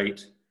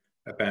speculate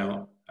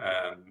about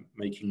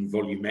making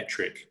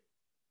volumetric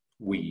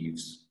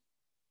weaves.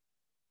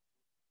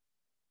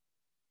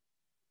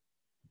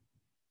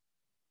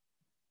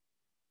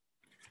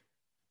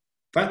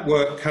 That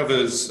work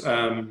covers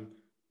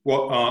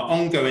what are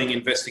ongoing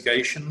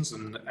investigations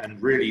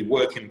and really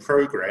work in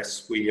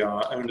progress. We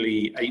are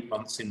only 8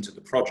 months into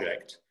the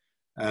project.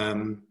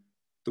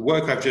 The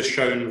work I've just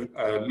shown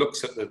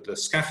looks at the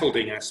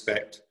scaffolding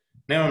aspect.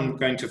 Now I'm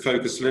going to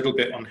focus a little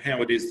bit on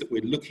how it is that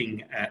we're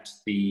looking at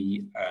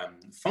the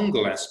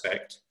fungal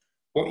aspect.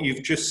 What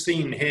you've just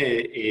seen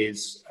here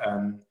is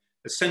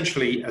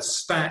essentially a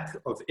stack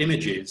of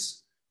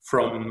images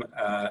from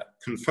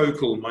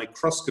confocal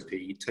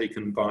microscopy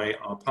taken by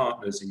our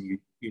partners in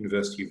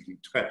University of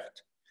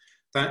Utrecht.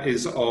 That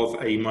is of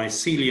a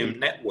mycelium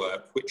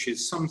network, which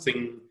is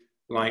something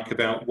like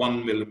about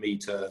 1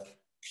 millimeter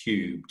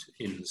cubed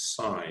in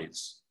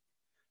size.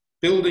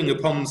 Building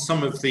upon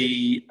some of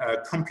the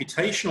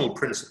computational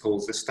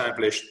principles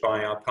established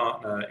by our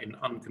partner in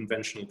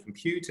unconventional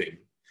computing,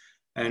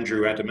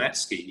 Andrew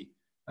Adamatsky,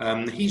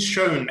 he's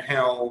shown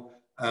how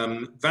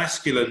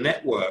vascular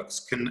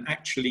networks can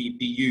actually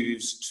be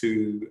used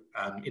to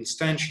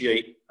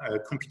instantiate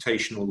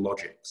computational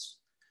logics.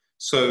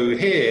 So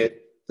here,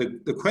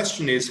 the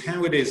question is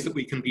how it is that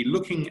we can be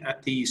looking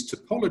at these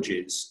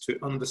topologies to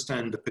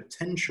understand the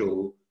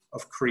potential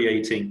of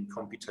creating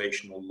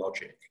computational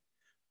logic.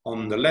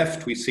 On the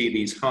left, we see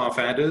these half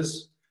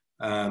adders.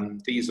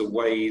 These are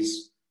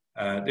ways,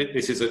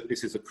 this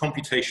is a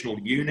computational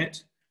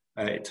unit.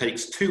 It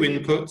takes 2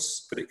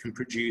 inputs, but it can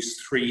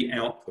produce 3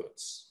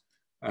 outputs.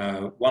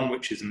 One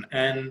which is an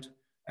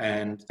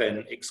and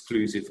then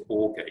exclusive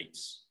OR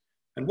gates.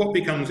 And what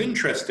becomes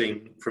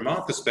interesting from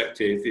our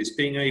perspective is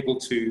being able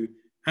to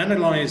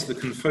analyze the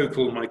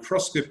confocal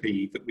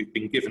microscopy that we've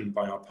been given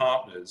by our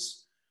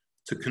partners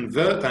to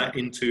convert that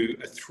into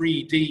a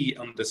 3D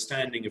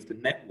understanding of the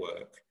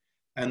network,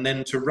 and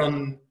then to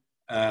run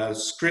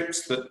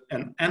scripts that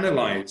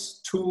analyze,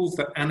 tools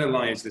that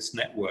analyze this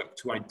network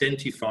to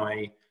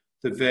identify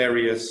the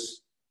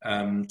various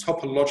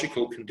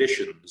topological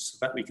conditions so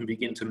that we can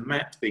begin to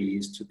map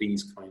these to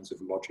these kinds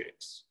of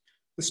logics.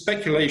 The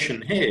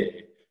speculation here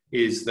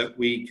is that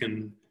we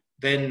can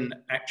then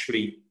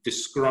actually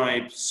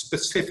describe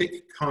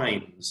specific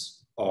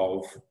kinds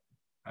of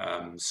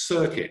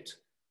circuit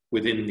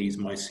within these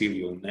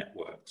mycelial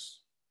networks.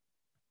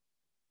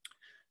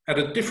 At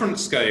a different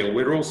scale,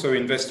 we're also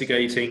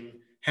investigating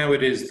how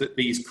it is that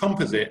these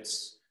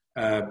composites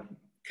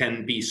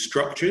can be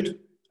structured.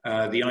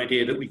 The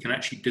idea that we can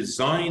actually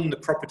design the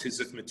properties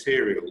of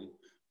material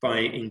by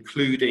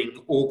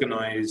including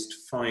organized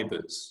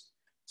fibers.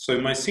 So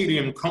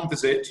mycelium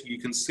composite, you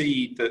can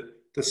see that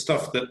the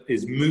stuff that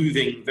is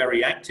moving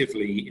very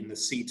actively in the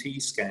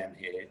CT scan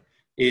here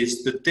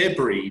is the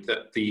debris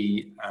that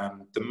the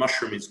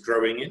mushroom is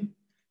growing in.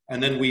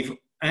 And then we've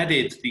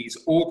added these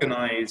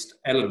organized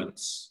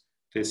elements,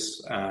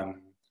 these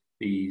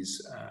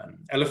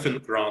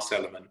elephant grass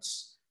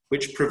elements,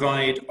 which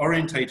provide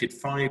orientated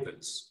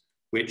fibers,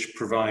 which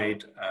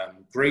provide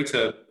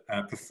greater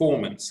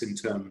performance in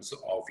terms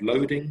of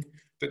loading,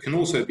 but can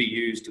also be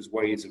used as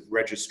ways of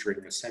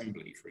registering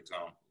assembly, for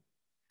example.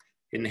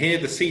 In here,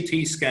 the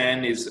CT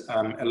scan is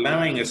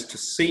allowing us to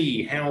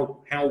see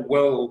how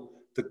well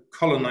the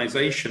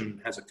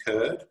colonization has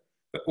occurred,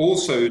 but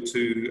also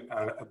to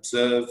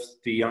observe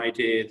the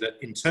idea that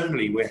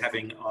internally we're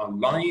having our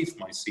live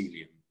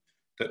mycelium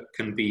that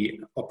can be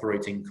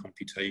operating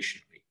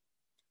computationally.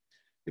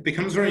 It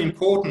becomes very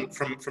important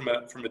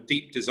from a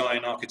deep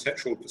design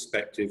architectural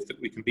perspective that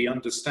we can be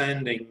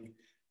understanding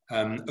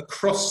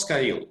across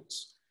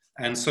scales.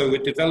 And so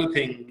we're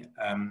developing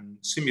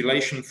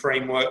simulation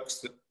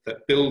frameworks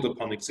that build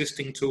upon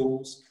existing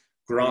tools,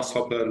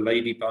 grasshopper,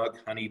 ladybug,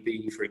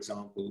 honeybee, for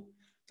example,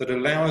 that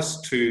allow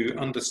us to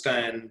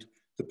understand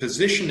the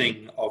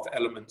positioning of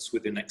elements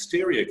within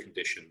exterior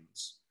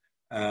conditions,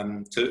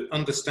 to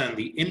understand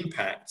the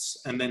impacts,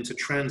 and then to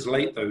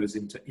translate those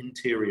into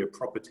interior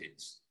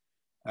properties.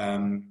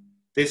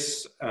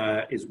 This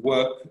is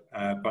work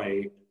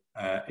by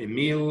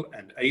Emile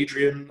and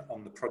Adrian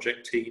on the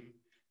project team.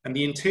 And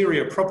the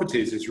interior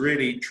properties is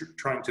really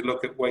trying to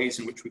look at ways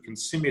in which we can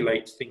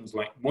simulate things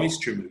like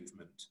moisture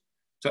movement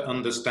to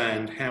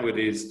understand how it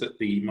is that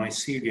the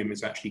mycelium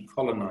is actually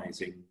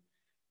colonizing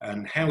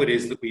and how it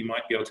is that we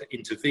might be able to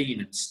intervene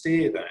and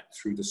steer that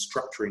through the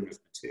structuring of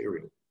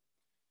material.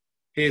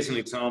 Here's an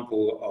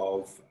example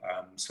of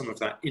some of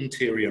that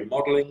interior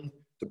modeling,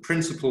 the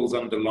principles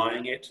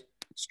underlying it,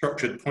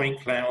 structured point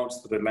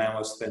clouds that allow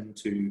us then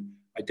to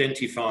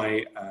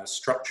identify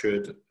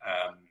structured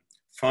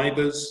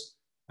fibers,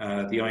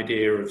 the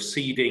idea of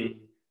seeding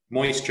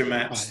moisture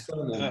maps.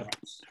 Have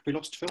we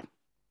lost Phil?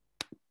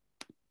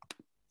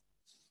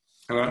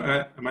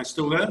 Hello, am I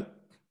still there?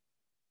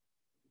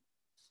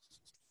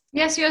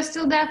 Yes, you're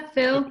still there,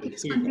 Phil. Okay,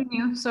 Please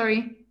continue.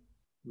 Sorry.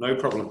 No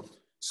problem.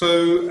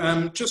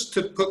 So just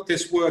to put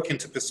this work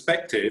into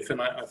perspective,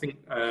 and I think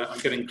I'm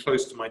getting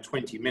close to my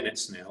 20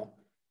 minutes now,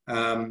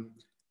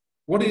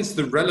 what is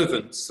the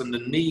relevance and the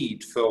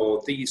need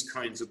for these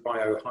kinds of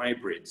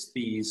biohybrids,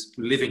 these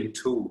living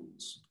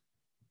tools?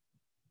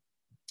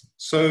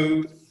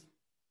 So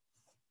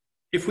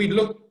if we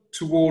look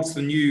towards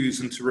the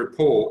news and to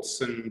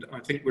reports, and I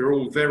think we're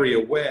all very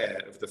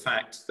aware of the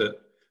fact that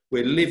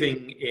we're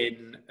living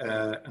in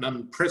an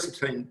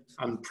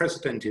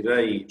unprecedented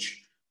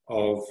age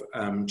of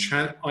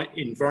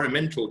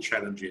environmental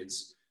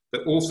challenges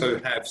that also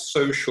have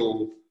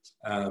social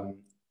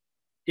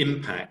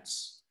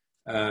impacts.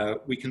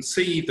 We can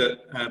see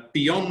that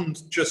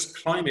beyond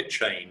just climate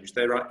change,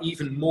 there are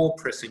even more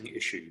pressing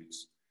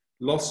issues.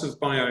 Loss of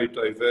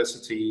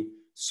biodiversity,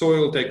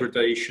 soil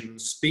degradation,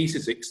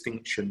 species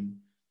extinction,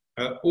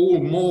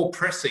 all more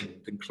pressing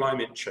than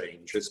climate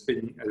change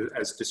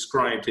as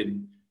described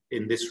in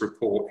this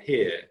report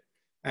here.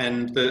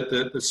 And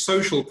the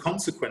social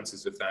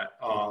consequences of that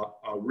are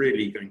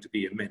really going to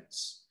be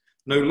immense.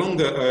 No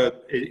longer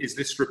is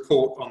this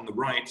report on the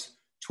right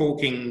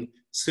talking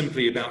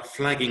simply about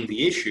flagging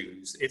the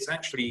issues. It's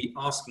actually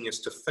asking us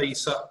to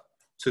face up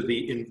to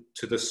the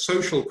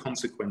social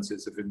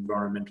consequences of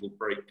environmental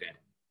breakdown.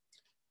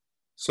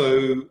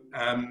 So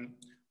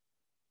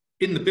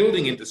in the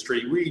building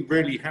industry, we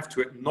really have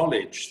to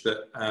acknowledge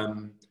that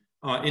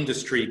our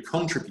industry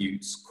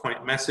contributes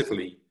quite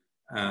massively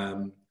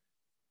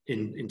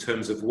in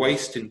terms of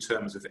waste, in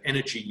terms of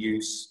energy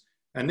use.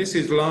 And this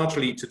is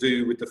largely to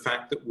do with the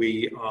fact that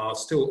we are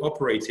still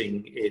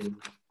operating in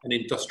an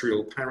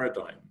industrial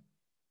paradigm.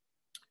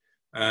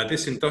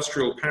 This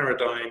industrial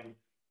paradigm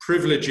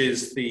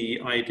privileges the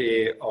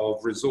idea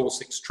of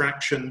resource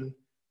extraction,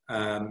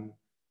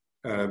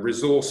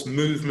 resource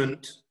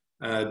movement,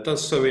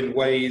 does so in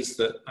ways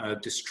that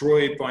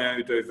destroy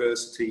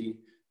biodiversity,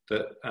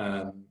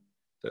 that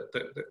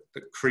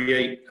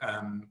create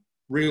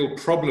real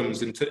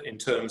problems in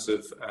terms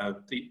of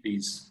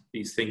these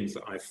things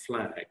that I've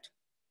flagged.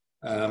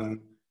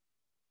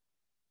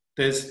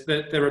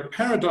 There are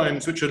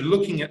paradigms which are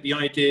looking at the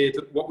idea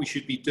that what we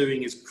should be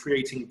doing is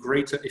creating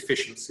greater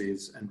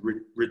efficiencies and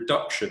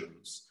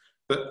reductions.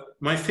 But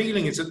my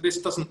feeling is that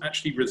this doesn't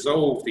actually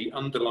resolve the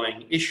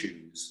underlying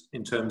issues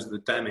in terms of the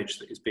damage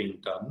that is being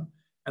done.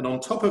 And on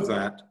top of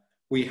that,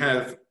 we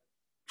have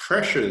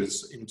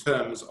pressures in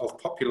terms of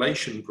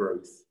population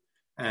growth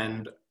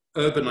and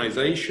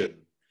urbanization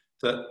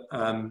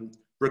that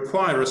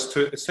require us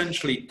to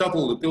essentially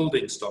double the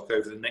building stock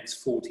over the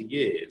next 40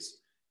 years.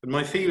 And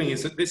my feeling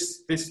is that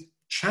this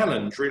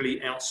challenge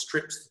really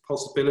outstrips the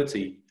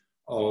possibility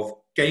of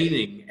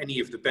gaining any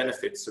of the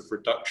benefits of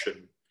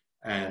reduction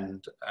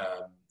and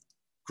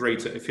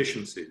greater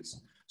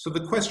efficiencies. So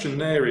the question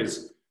there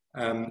is,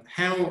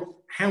 how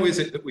is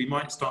it that we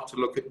might start to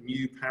look at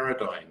new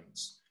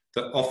paradigms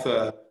that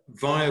offer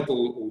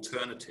viable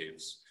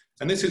alternatives?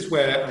 And this is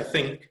where I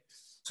think,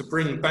 to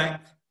bring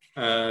back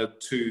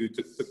to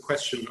the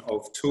question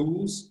of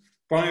tools,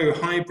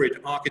 biohybrid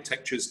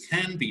architectures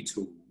can be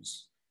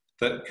tools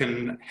that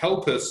can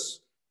help us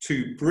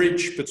to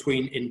bridge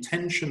between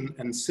intention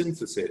and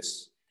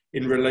synthesis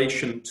in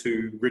relation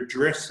to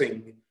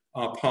redressing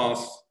our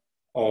path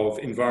of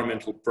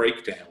environmental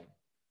breakdown.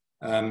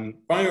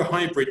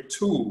 Biohybrid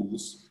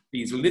tools,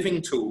 these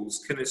living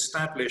tools, can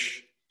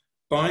establish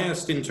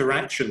biased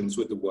interactions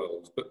with the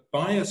world, but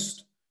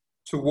biased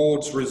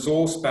towards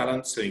resource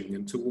balancing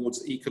and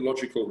towards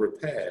ecological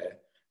repair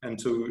and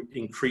to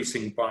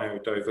increasing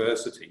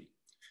biodiversity.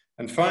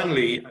 And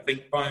finally, I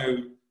think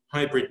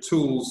biohybrid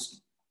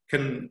tools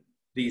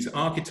these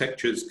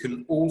architectures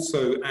can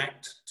also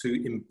act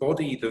to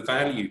embody the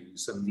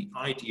values and the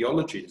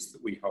ideologies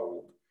that we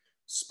hold,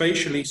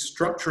 spatially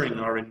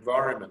structuring our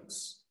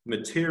environments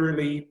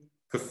materially,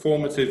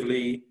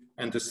 performatively,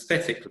 and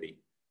aesthetically.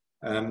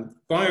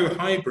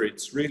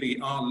 Biohybrids really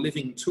are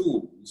living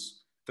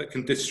tools that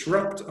can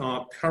disrupt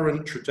our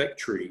current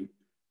trajectory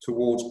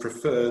towards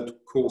preferred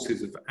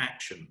courses of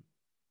action.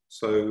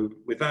 So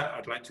with that,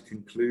 I'd like to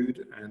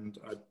conclude, and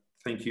I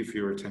thank you for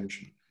your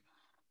attention.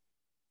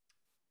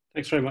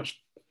 Thanks very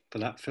much for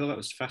that, Phil. That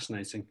was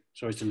fascinating.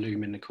 Sorry to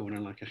loom in the corner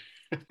like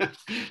a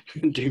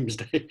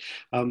doomsday.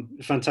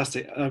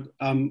 Fantastic.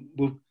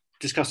 We'll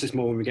discuss this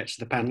more when we get to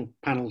the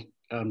panel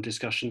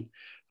discussion.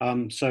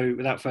 So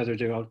without further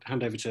ado, I'll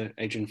hand over to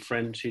Adrian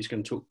Friend, who's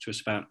going to talk to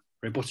us about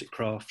robotic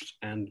craft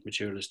and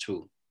material as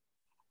tool.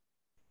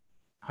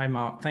 Hi,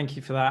 Mark. Thank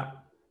you for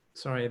that.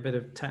 Sorry, a bit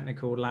of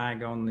technical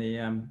lag on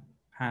the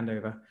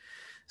handover.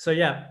 So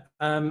yeah,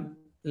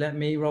 let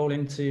me roll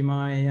into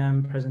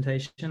my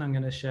presentation. I'm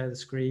going to share the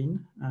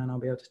screen and I'll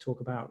be able to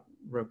talk about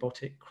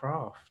robotic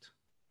craft.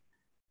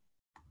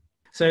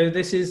 So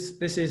this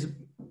is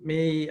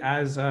me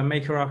as a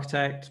maker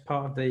architect,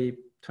 part of the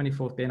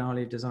 24th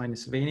Biennale of Design in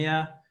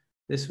Slovenia.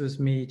 This was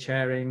me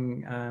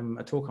chairing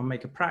a talk on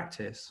maker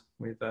practice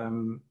with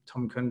Tom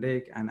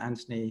Kundig and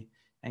Anthony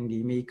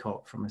Engi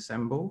Meekot from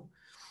Assemble.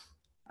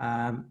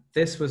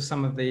 This was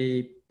some of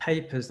the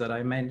papers that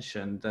I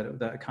mentioned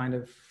that kind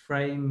of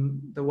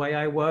frame the way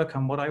I work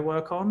and what I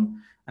work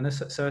on. And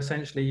so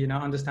essentially, you know,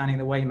 understanding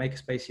the way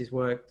makerspaces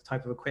work, the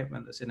type of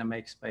equipment that's in a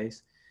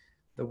makerspace,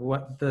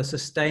 the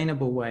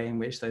sustainable way in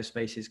which those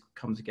spaces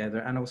come together,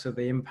 and also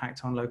the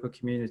impact on local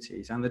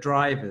communities and the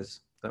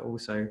drivers that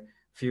also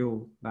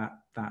fuel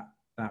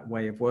that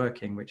way of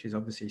working, which is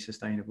obviously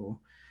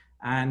sustainable.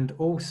 And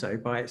also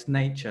by its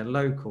nature,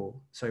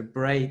 local, so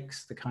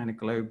breaks the kind of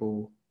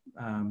global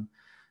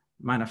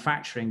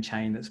manufacturing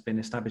chain that's been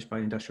established by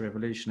the Industrial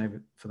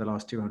Revolution for the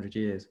last 200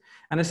 years.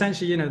 And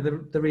essentially, you know,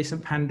 the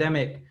recent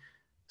pandemic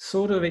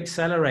sort of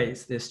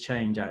accelerates this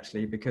change,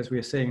 actually, because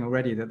we're seeing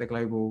already that the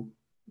global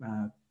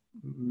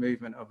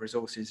movement of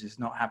resources is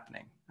not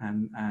happening,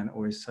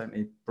 or is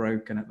certainly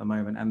broken at the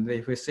moment. And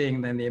we're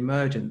seeing then the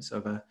emergence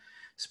of a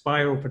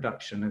spiral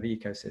production of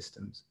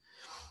ecosystems.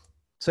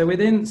 So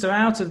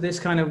out of this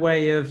kind of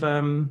way of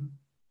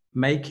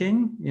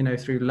making, you know,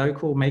 through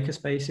local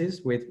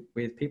makerspaces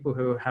with people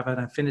who have an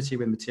affinity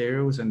with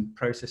materials and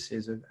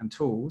processes and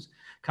tools,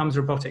 comes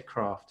robotic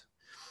craft.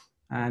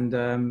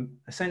 And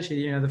essentially,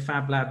 you know, the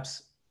Fab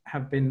Labs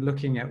have been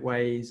looking at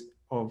ways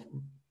of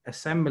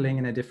assembling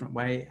in a different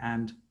way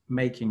and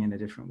making in a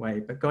different way,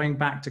 but going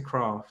back to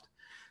craft.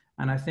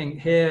 And I think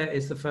here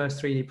is the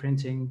first 3D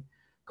printing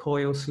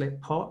coil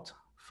slip pot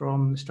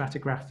from the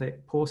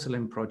stratigraphic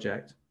porcelain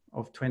project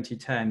of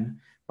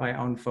 2010 by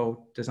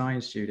Unfold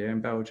Design Studio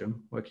in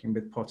Belgium, working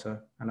with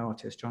potter and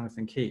artist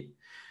Jonathan Keat.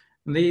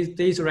 And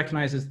these are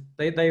recognized as,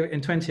 they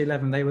in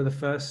 2011, they were the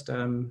first,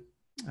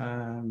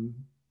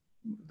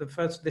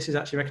 this is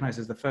actually recognized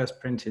as the first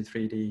printed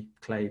 3D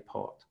clay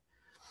pot.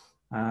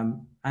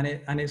 And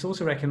it's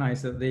also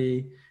recognized that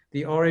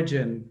the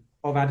origin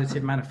of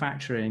additive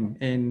manufacturing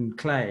in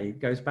clay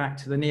goes back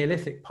to the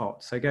Neolithic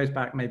pot. So it goes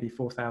back maybe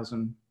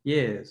 4,000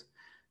 years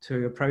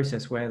to a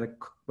process where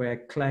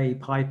clay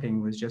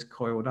piping was just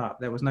coiled up.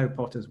 There was no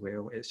potter's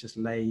wheel, it's just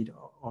laid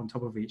on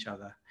top of each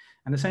other.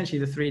 And essentially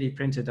the 3D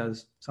printer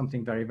does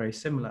something very, very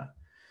similar.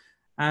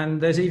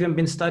 And there's even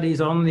been studies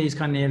on these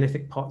kind of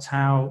Neolithic pots,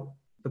 how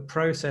the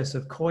process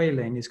of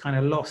coiling is kind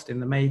of lost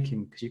in the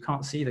making because you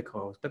can't see the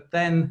coils, but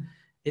then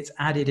it's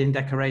added in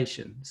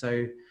decoration.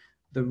 So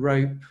the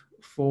rope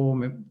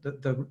form,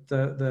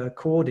 the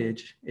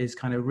cordage is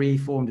kind of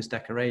reformed as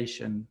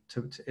decoration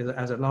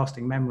as a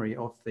lasting memory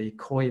of the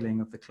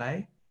coiling of the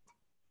clay.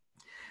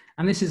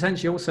 And this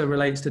essentially also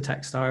relates to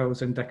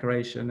textiles and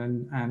decoration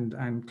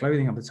and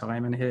clothing of the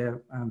time. And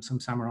here, some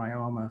samurai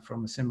armor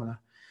from a similar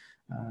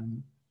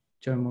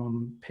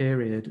Jomon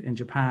period in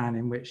Japan,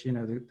 in which, you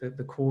know,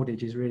 the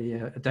cordage is really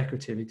a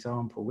decorative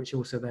example, which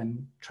also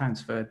then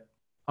transferred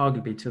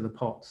arguably to the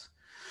pots.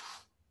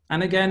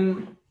 And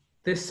again,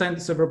 this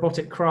sense of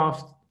robotic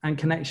craft and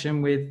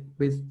connection with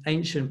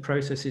ancient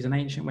processes and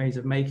ancient ways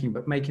of making,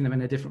 but making them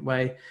in a different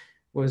way,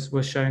 was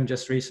shown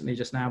just recently,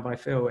 just now, by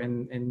Phil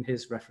in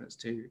his reference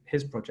to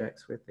his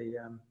projects with the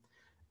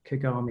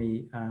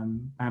Kagami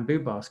bamboo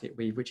basket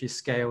weave, which is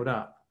scaled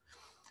up.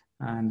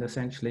 And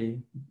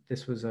essentially,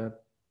 this was a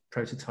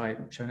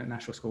prototype shown at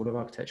National School of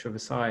Architecture of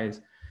Versailles.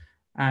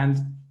 And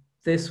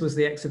this was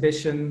the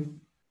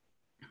exhibition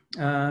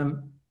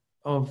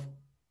of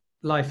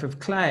Life of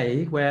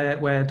Clay,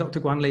 where Dr.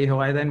 Guan Li, who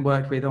I then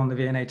worked with on the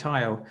V&A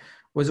tile,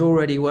 was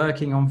already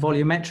working on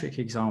volumetric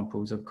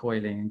examples of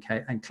coiling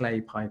and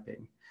clay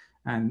piping,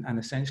 and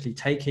essentially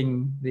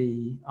taking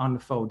the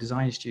Unfold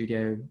Design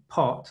Studio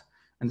pot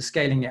and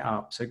scaling it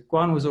up. So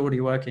Guan was already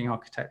working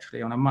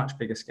architecturally on a much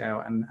bigger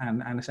scale,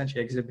 and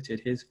essentially exhibited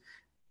his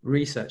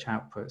research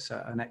outputs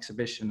at an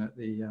exhibition at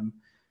the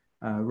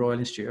Royal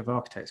Institute of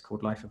Architects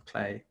called Life of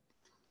Clay.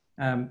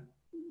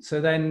 So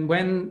then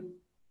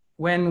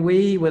when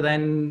we were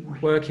then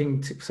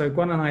working, so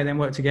Guan and I then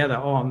worked together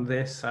on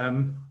this,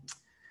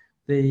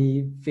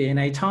 the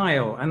V&A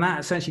tile, and that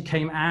essentially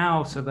came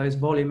out of those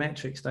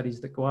volumetric studies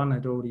that Guan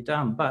had already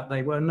done, but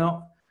they were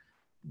not,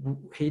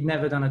 he'd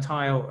never done a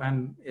tile,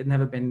 and it had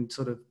never been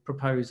sort of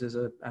proposed as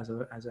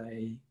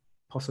a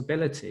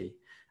possibility.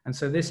 And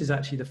so this is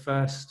actually the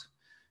first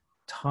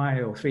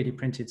tile, 3D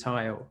printed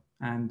tile,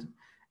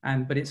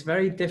 but it's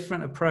very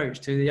different approach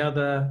to the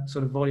other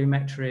sort of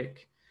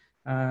volumetric,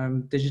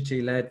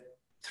 digitally led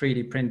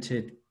 3D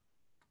printed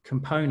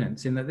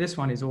components, in that this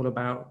one is all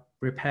about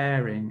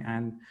repairing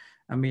and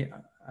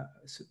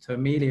to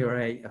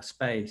ameliorate a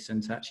space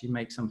and to actually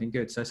make something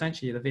good. So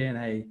essentially the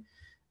V&A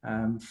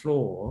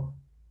floor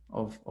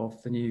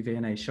of the new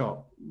V&A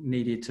shop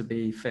needed to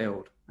be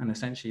filled, and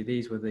essentially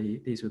these were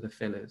the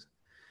fillers.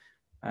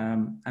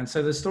 And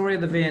so the story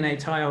of the V&A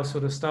tile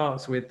sort of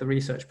starts with the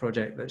research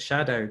project that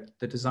shadowed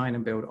the design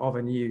and build of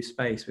a new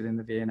space within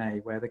the V&A,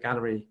 where the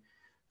Gallery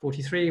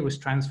 43 was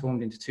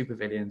transformed into 2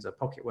 pavilions, a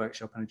pocket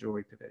workshop and a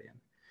jewelry pavilion.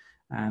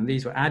 And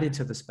these were added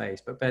to the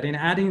space, but in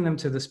adding them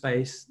to the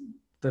space,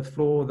 the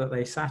floor that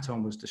they sat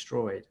on was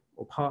destroyed,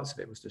 or parts of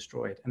it was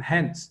destroyed. And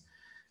hence,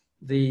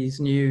 these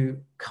new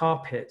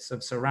carpets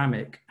of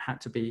ceramic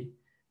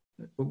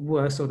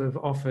were sort of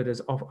offered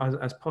as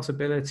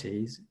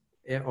possibilities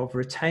of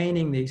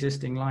retaining the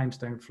existing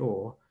limestone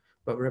floor,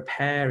 but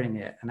repairing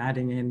it and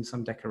adding in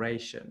some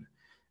decoration.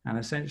 And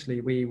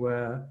essentially we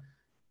were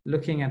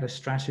looking at a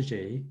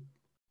strategy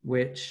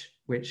which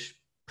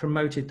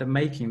promoted the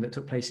making that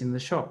took place in the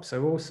shop.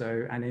 So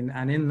also, and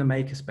in the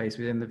makerspace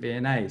within the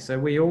V&A. So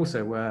we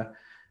also were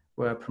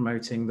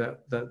promoting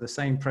that the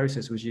same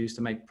process was used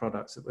to make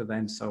products that were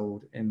then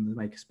sold in the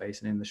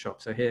makerspace and in the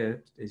shop. So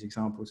here is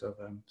examples of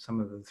some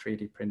of the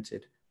 3D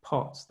printed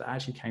pots that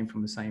actually came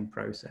from the same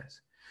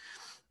process.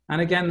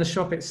 And again, the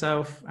shop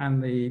itself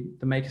and the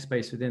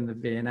makerspace within the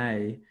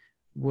V&A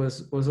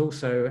was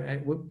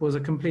a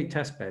complete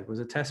test bed, was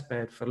a test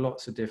bed for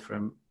lots of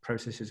different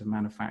processes of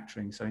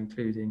manufacturing. So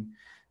including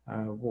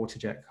water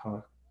jet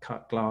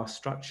cut glass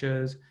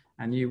structures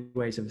and new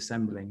ways of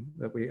assembling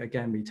that we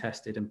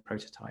tested and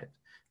prototyped.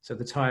 So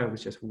the tile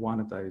was just one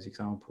of those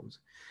examples.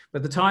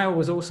 But the tile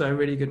was also a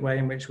really good way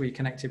in which we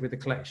connected with the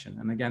collection.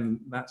 And again,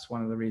 that's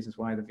one of the reasons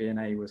why the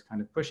V&A was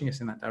kind of pushing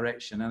us in that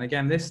direction. And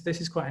again, this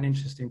is quite an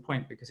interesting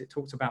point because it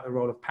talks about the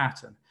role of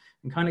pattern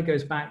and kind of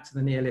goes back to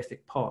the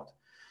Neolithic pot.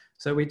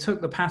 So we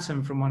took the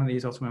pattern from one of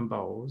these Ottoman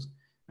bowls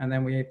and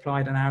then we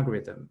applied an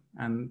algorithm,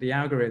 and the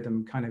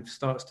algorithm kind of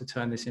starts to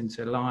turn this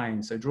into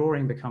line. So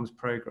drawing becomes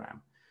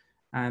program.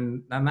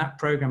 And that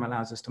program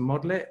allows us to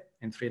model it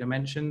in 3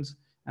 dimensions.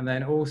 And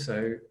then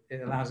also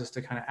it allows us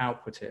to kind of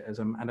output it as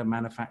a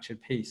manufactured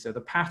piece. So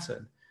the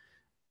pattern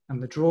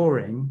and the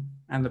drawing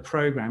and the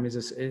program is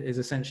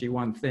essentially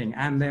one thing.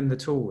 And then the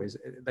tool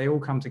they all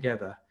come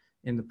together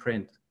in the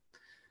print.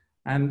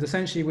 And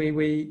essentially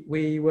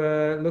we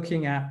were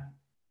looking at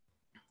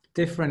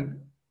different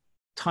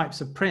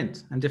types of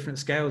print and different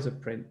scales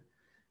of print.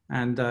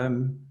 And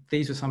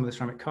these were some of the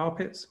ceramic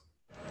carpets.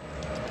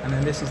 And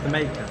then this is the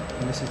maker,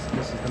 and this is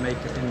the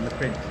maker in the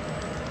print.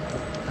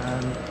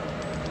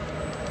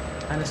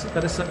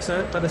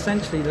 But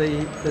essentially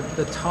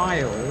the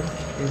tile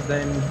is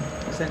then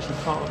essentially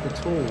part of the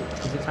tool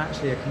because it's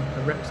actually a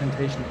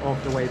representation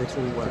of the way the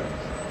tool works.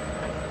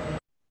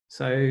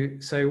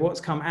 So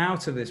what's come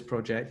out of this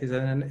project is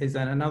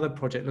then another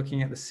project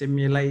looking at the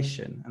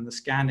simulation and the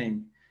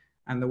scanning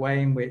and the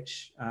way in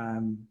which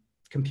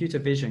computer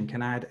vision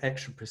can add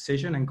extra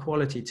precision and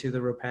quality to the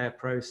repair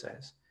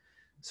process.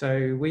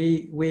 So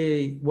we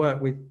work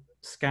with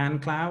scan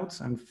clouds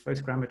and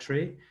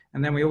photogrammetry,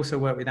 and then we also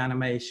work with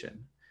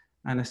animation.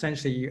 And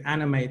essentially you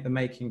animate the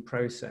making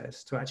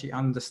process to actually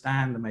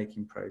understand the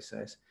making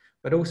process,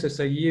 but also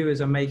so you as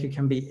a maker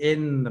can be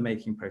in the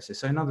making process.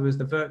 So in other words,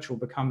 the virtual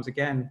becomes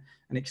again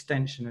an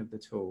extension of the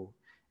tool.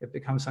 It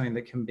becomes something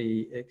that can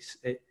be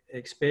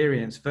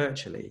experienced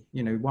virtually.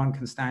 You know, one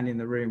can stand in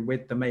the room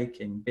with the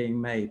making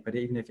being made, but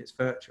even if it's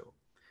virtual.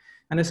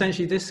 And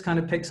essentially this kind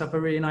of picks up a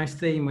really nice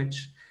theme,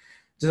 which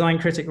design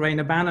critic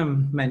Rainer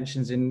Banham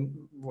mentions in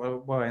the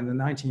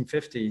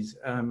 1950s,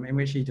 in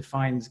which he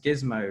defines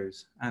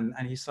gizmos. And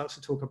he starts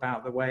to talk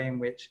about the way in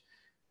which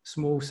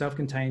small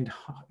self-contained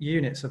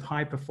units of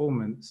high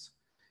performance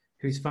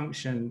whose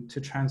function to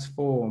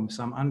transform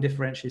some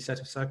undifferentiated set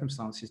of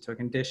circumstances to a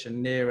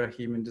condition nearer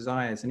human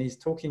desires. And he's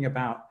talking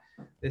about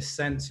this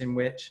sense in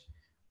which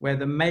where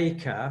the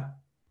maker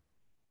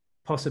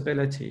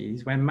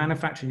possibilities, when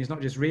manufacturing is not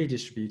just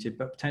redistributed,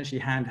 but potentially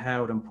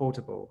handheld and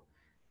portable.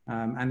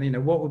 And you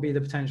know, what would be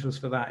the potentials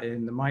for that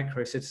in the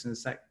micro citizen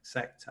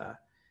sector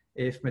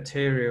if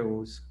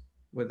materials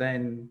were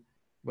then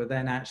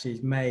actually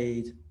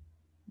made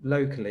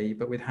locally,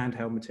 but with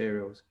handheld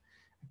materials?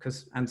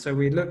 And so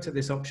we looked at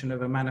this option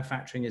of a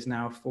manufacturing is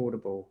now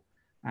affordable,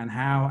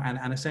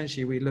 and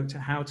essentially we looked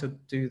at how to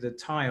do the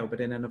tile,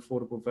 but in an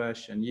affordable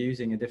version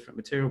using a different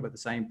material, but the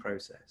same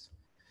process.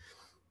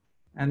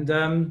 And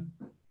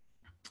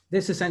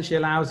this essentially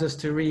allows us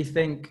to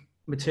rethink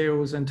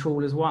materials and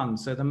tool as one.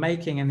 So the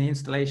making and the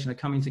installation are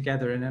coming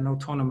together in an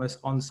autonomous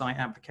on-site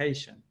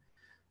application.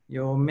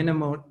 The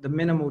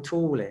minimal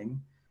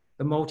tooling,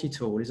 the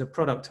multi-tool is a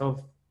product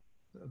of,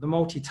 the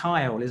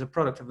multi-tile is a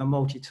product of the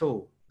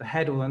multi-tool. The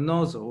head or the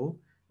nozzle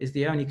is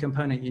the only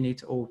component you need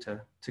to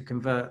alter to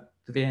convert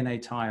the V&A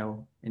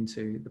tile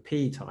into the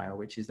P tile,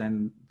 which is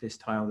then this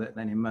tile that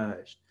then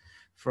emerged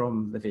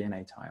from the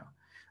V&A tile.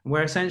 And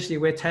where essentially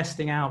we're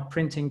testing out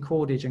printing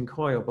cordage and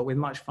coil, but with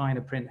much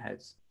finer print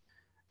heads.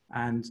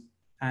 And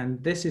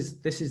this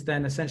is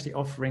then essentially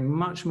offering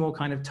much more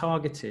kind of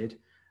targeted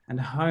and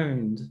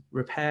honed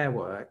repair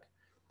work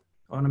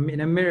in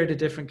a myriad of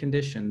different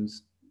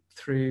conditions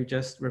through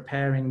just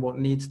repairing what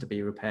needs to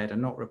be repaired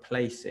and not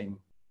replacing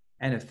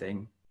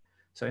anything.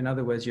 So in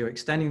other words, you're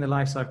extending the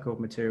life cycle of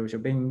materials,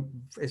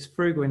 it's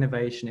frugal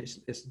innovation,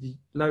 it's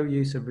low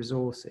use of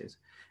resources.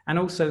 And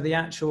also the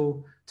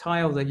actual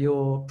tile that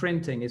you're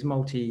printing is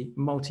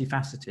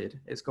multifaceted.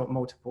 It's got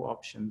multiple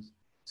options.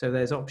 So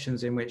there's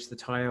options in which the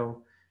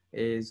tile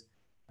is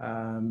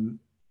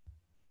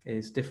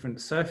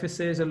different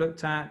surfaces are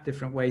looked at,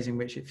 different ways in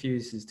which it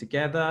fuses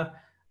together.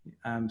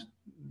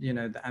 You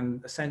know,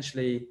 and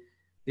essentially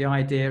the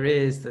idea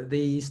is that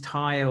these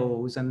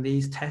tiles and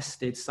these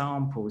tested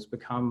samples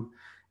become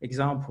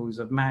examples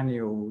of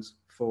manuals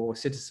for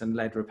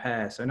citizen-led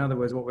repair. So in other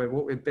words, what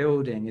we're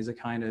building is a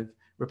kind of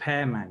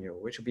repair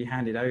manual, which will be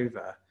handed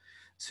over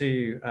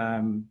to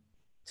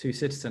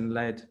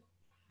citizen-led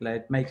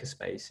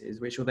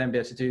makerspaces, which will then be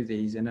able to do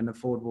these in an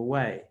affordable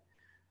way.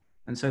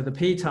 And so the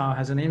p-tile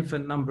has an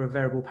infinite number of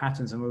variable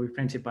patterns and will be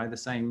printed by the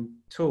same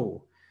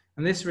tool.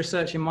 And this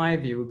research, in my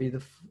view,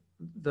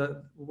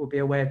 will be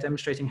a way of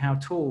demonstrating how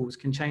tools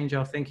can change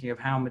our thinking of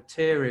how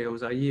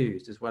materials are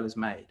used as well as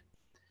made.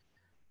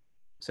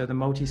 So the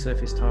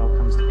multi-surface tile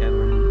comes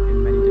together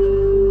in many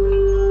different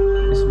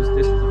forms.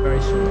 This was a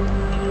very short.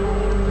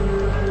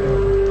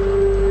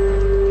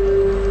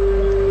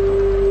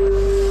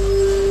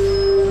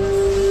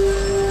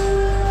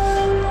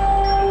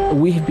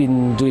 We've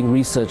been doing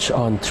research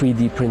on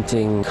 3D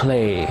printing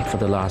clay for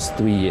the last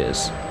 3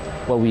 years.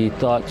 What we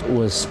thought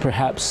was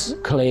perhaps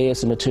clay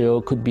as a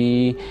material could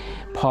be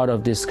part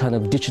of this kind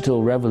of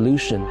digital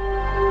revolution.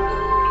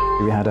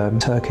 We had a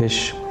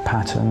Turkish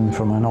pattern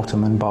from an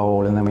Ottoman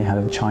bowl, and then we had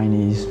a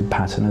Chinese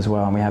pattern as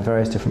well, and we had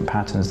various different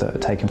patterns that are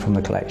taken from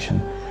the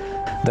collection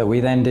that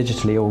we then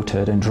digitally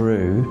altered and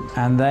drew,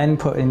 and then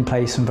put in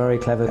place some very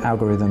clever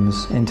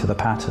algorithms into the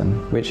pattern,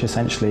 which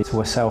essentially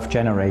were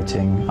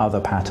self-generating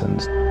other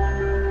patterns.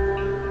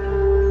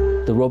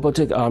 The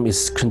robotic arm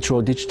is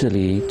controlled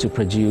digitally to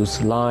produce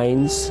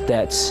lines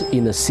that,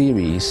 in a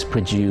series,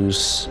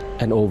 produce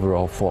an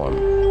overall form.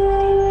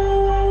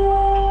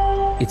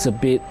 It's a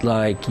bit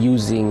like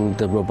using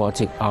the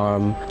robotic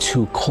arm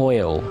to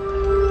coil.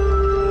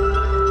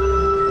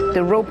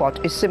 The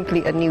robot is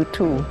simply a new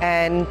tool,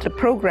 and the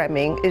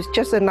programming is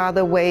just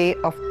another way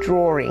of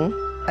drawing,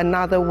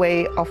 another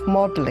way of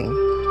modeling.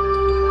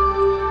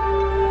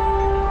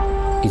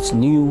 It's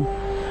new,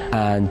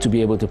 and to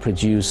be able to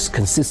produce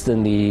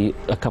consistently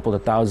a couple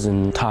of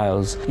thousand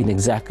tiles in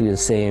exactly the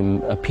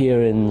same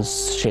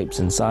appearance, shapes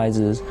and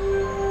sizes,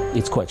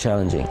 it's quite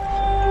challenging.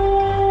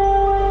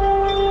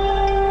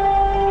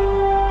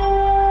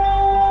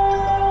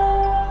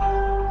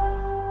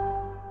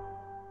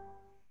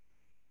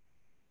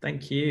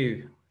 Thank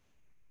you.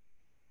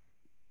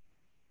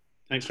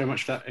 Thanks very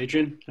much for that,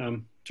 Adrian.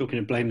 Talking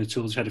of blame the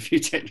tools, had a few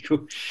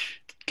technical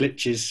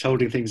glitches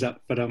holding things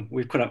up, but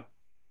we've cut up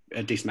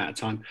a decent amount of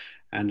time,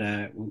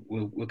 and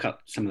we'll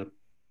cut some of the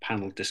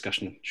panel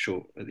discussion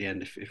short at the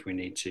end if we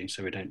need to,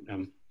 so we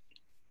don't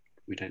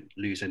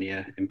lose any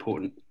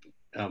important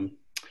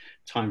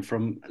time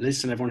from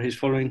Liz and everyone who's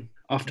following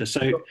after.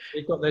 So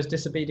we've got those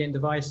disobedient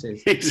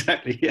devices.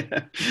 Exactly,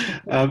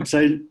 yeah.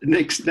 So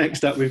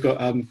next up we've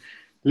got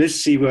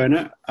Liz C.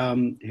 Werner,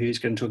 who's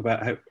going to talk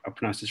about, I hope I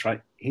pronounced this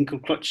right,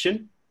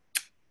 Hinkelklötzchen,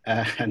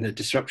 and the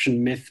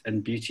disruption, myth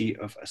and beauty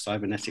of a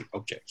cybernetic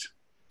object.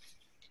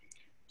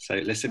 So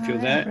Liz, if you're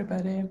there. Hi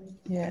everybody,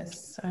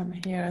 yes, I'm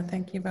here.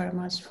 Thank you very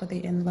much for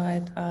the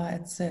invite.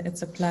 It's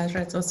a pleasure.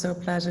 It's also a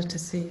pleasure to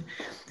see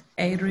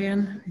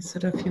Adrian. We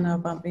sort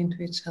of, bump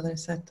into each other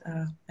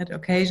at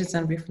occasions,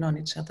 and we've known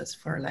each other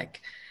for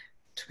like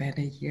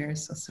 20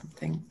 years or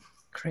something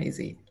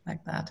crazy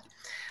like that.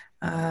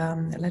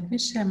 Let me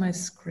share my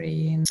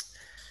screen.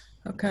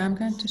 Okay, I'm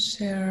going to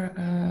share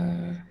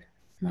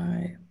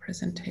my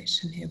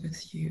presentation here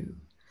with you.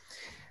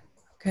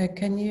 Okay,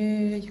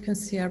 you can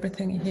see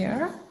everything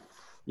here?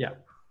 Yeah.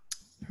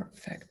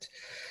 Perfect.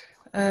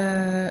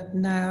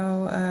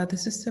 Now,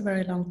 this is a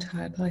very long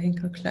title,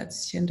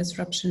 Hinkelklötzchen,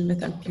 Disruption,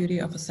 Myth and Beauty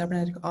of a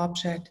Cybernetic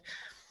Object,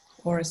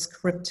 or a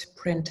Script,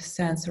 Print,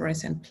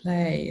 Sensorise and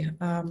Play.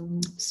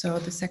 So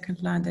the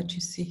second line that you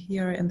see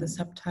here in the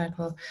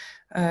subtitle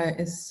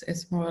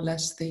is more or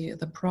less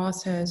the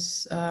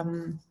process.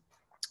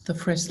 The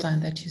first line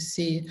that you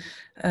see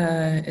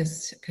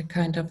is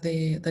kind of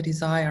the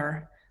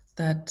desire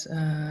that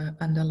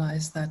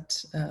underlies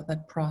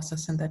that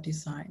process and that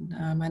design.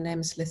 My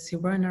name is Liz C.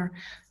 Werner,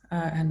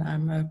 and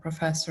I'm a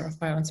professor of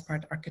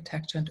bio-inspired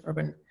architecture and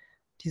urban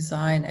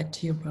design at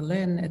TU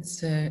Berlin.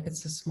 It's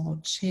a small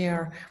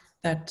chair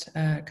that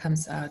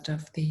comes out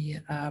of the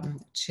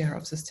chair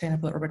of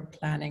sustainable urban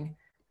planning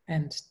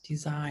and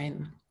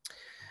design.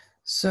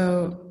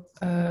 So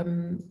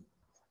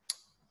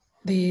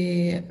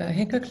the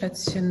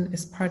Hinkelklötzchen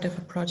is part of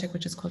a project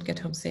which is called Get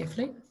Home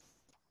Safely.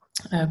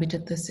 We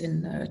did this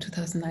in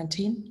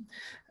 2019,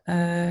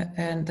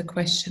 and the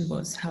question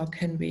was, how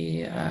can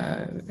we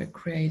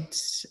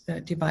create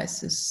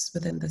devices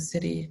within the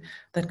city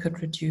that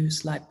could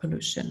reduce light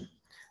pollution?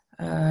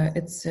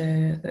 It's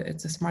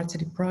a smart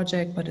city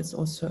project, but it's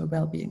also a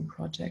well-being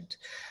project.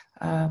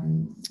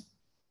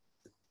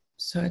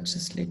 So I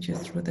just lead you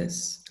through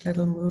this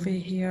little movie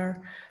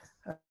here.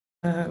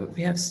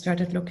 We have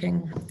started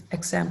looking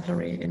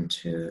exemplary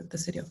into the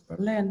city of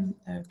Berlin,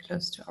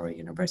 close to our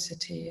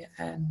university,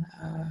 and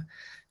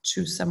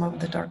choose some of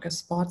the darkest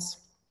spots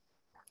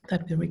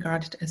that we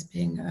regarded as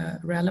being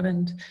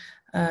relevant,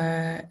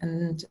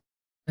 and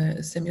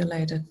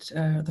simulated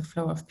the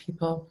flow of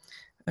people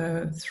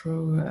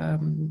through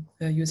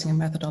using a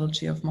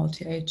methodology of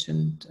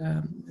multi-agent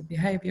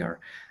behavior.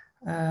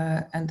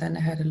 And then I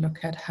had a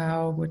look at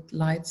how would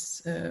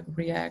lights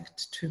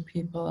react to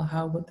people,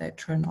 how would they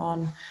turn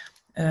on,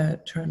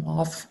 turn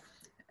off,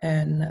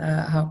 and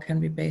how can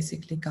we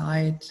basically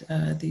guide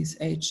these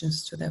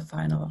agents to their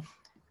final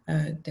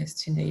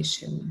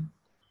destination.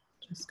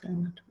 Just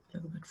going a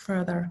little bit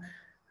further.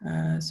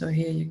 So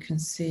here you can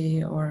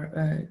see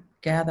or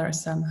gather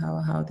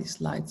somehow how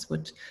these lights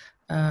would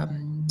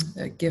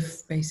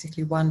give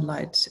basically one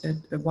light,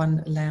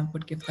 one lamp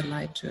would give the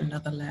light to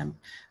another lamp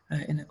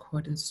in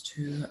accordance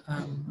to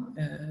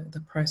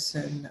the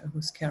person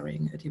who's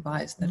carrying a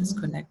device that is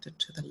connected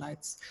to the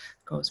lights,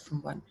 goes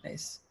from one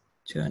place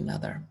to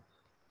another.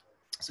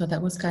 So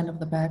that was kind of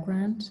the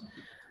background.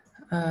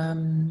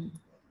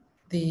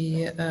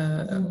 The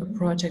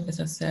project, as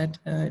I said,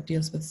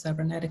 deals with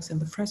cybernetics in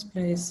the first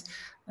place,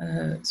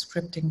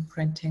 scripting,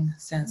 printing,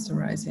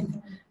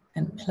 sensorizing,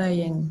 and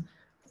playing.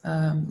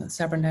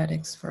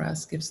 Cybernetics for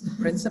us gives the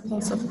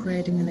principles of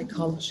creating an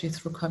ecology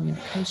through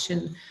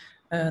communication.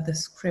 The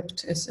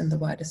script is, in the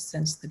widest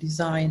sense, the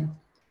design,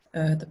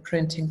 the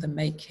printing, the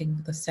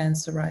making, the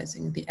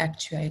sensorizing, the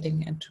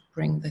actuating, and to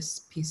bring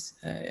this piece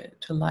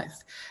to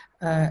life.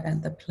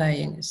 And the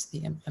playing is the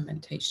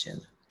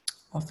implementation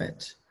of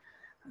it.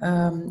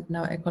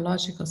 Now,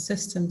 ecological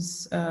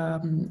systems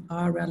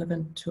are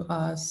relevant to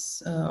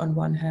us on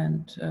one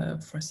hand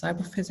for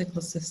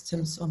cyber-physical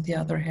systems, on the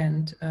other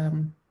hand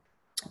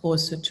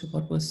also to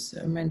what was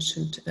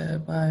mentioned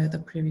by the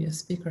previous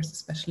speakers,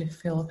 especially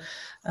Phil.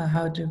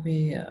 How can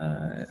we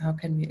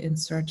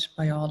insert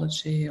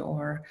biology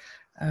or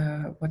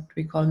what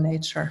we call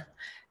nature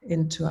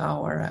into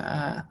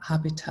our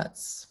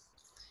habitats?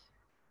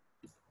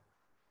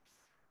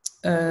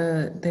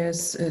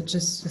 There's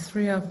just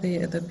three of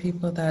the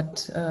people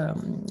that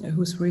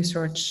whose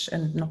research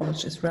and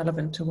knowledge is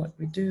relevant to what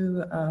we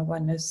do.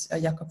 One is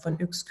Jakob von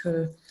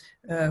Uexküll,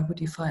 who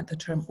defined the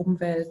term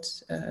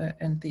Umwelt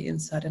and the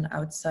inside and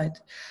outside.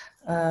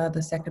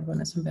 The second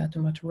one is Umberto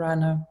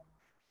Maturana,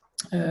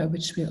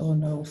 which we all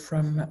know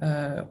from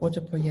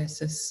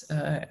autopoiesis.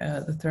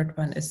 The third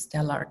one is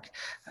Stellark,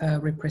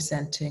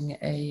 representing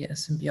a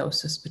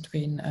symbiosis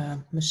between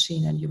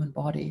machine and human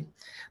body.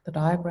 The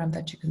diagram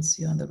that you can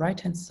see on the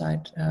right-hand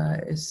side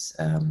is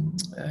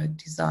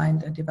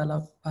designed and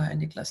developed by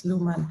Niklas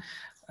Luhmann,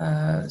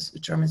 a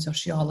German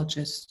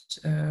sociologist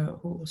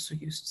who also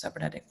used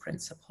cybernetic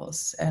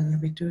principles. And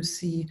we do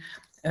see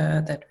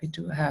that we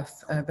do have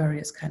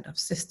various kind of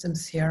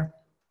systems here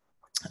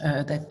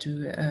that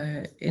do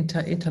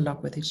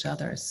interlock with each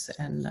other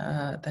and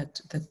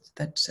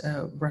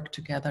that work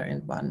together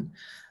in one.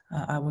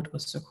 I would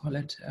also call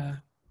it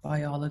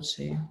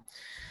biology.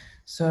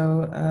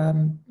 So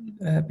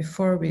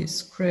before we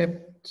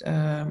script,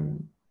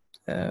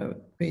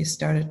 we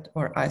started,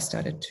 or I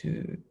started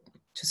to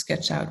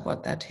sketch out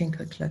what that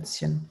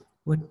Hinkelklötzchen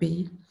would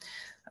be.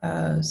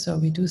 So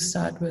we do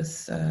start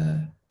with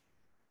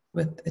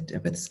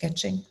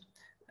sketching.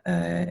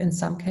 In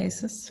some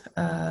cases,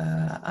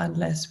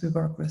 unless we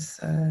work with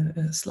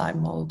slime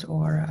mold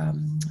or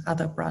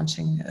other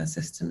branching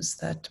systems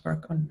that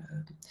work on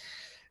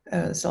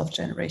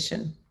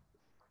self-generation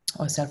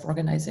or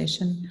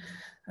self-organization.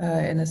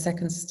 In a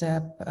second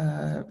step,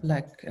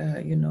 like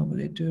you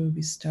normally do,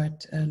 we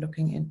start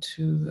looking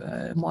into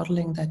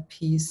modeling that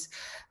piece.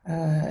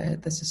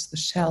 This is the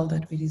shell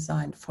that we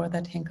designed for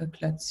that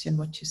Hinkelklötzchen.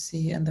 What you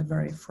see in the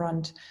very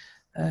front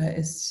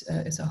is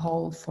a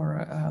hole for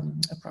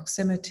a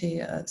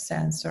proximity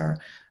sensor.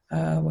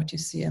 What you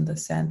see in the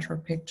center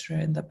picture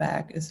in the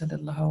back is a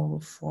little hole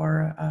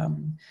for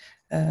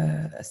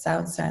a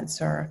sound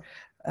sensor.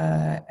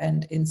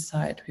 And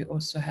inside we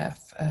also have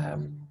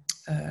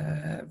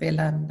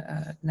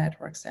WLAN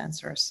network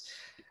sensors.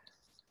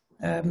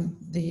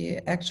 The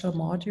actual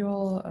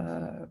module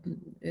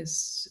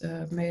is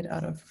made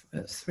out of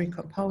three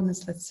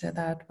components, let's say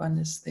that. One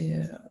is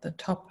the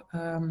top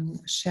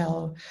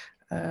shell,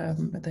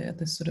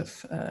 the sort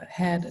of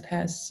head it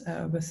has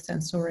with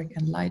sensoric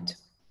and light.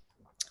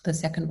 The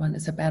second one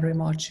is a battery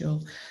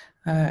module,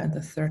 and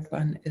the third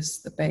one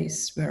is the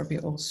base, where we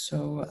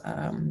also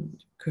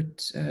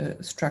could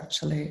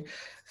structurally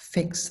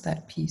fix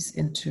that piece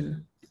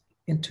into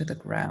the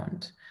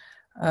ground.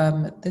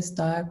 This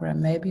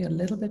diagram may be a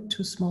little bit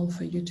too small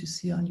for you to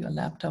see on your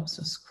laptops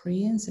or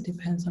screens. It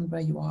depends on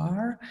where you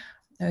are.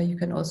 You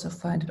can also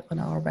find it on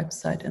our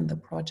website in the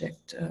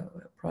project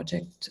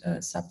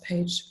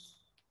subpage.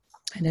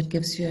 And it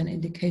gives you an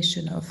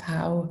indication of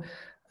how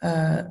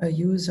a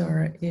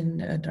user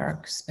in a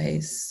dark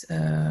space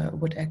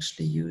would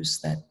actually use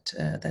that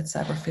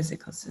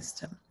cyber-physical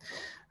system.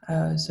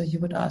 So you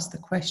would ask the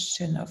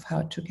question of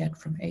how to get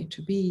from A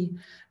to B.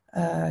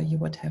 You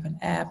would have an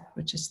app,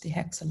 which is the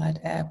Hexalite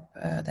app,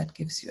 that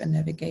gives you a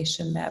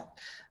navigation map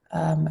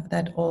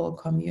that all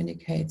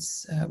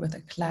communicates with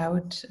a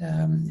cloud.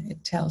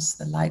 It tells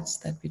the lights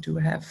that we do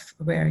have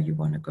where you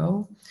want to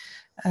go.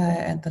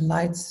 And the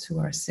lights who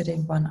are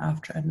sitting one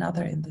after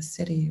another in the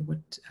city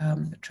would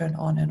turn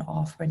on and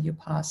off when you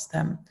pass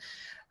them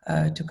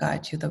to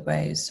guide you the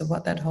way. So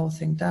what that whole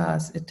thing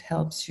does, it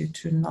helps you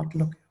to not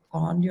look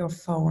on your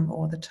phone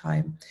all the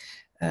time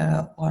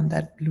on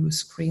that blue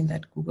screen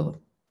that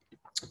Google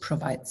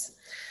provides.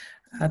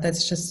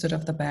 That's just sort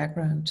of the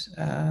background.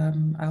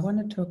 I want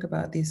to talk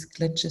about these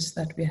glitches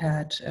that we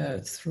had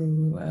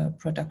through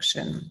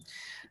production.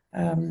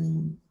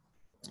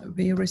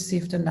 we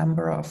received a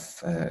number of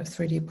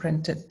 3D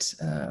printed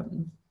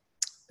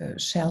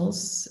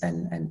shells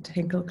and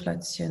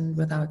Hinkelklötzchen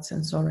without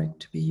sensoric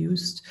to be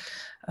used.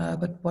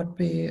 But what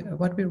we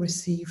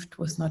received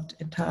was not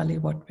entirely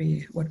what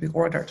we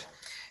ordered.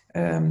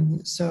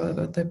 So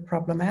the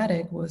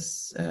problematic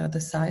was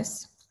the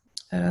size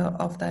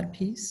of that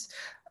piece.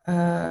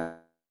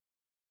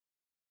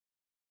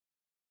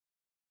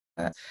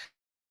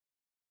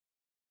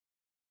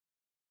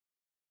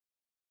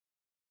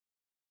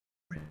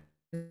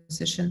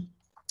 Precision,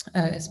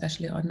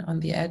 especially on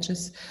the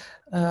edges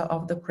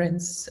of the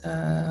prints.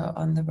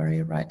 On the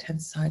very right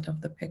hand side of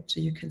the picture,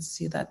 you can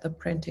see that the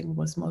printing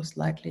was most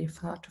likely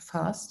far too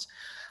fast,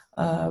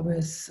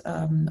 with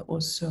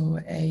also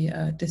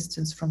a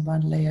distance from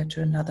one layer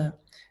to another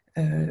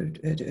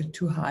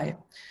too high.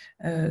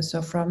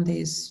 So from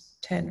these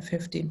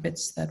 10-15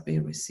 bits that we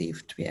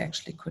received, we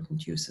actually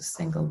couldn't use a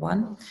single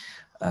one.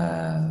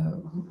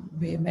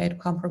 We made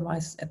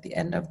compromise at the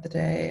end of the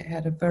day,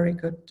 had a very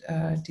good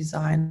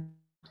design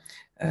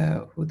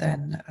who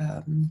then,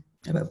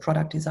 a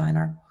product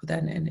designer, who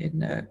then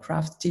in a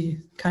crafty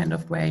kind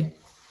of way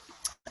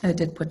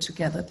did put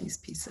together these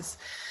pieces.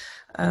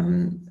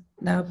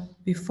 Now,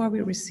 before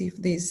we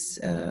received these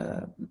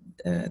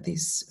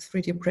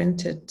 3D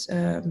printed,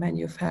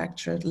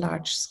 manufactured,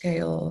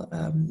 large-scale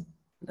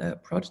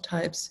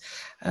prototypes,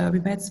 we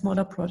made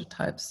smaller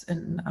prototypes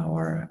in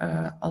our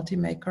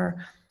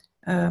Ultimaker,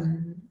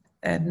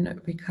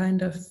 and we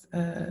kind of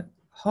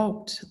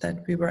hoped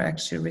that we were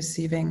actually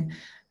receiving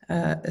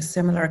a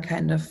similar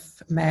kind of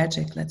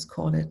magic, let's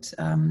call it,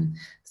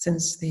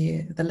 since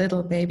the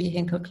little baby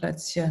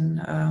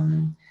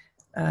Hinkelklötzchen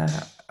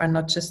are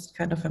not just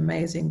kind of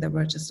amazing, they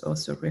were just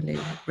also really,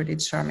 really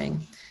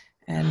charming.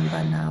 And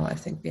by now, I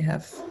think we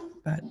have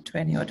about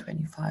 20 or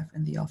 25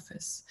 in the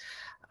office.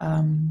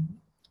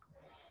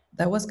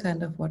 That was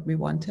kind of what we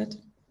wanted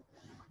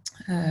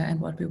and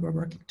what we were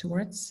working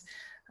towards.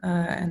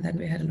 And then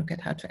we had a look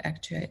at how to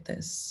actuate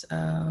this,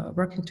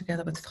 working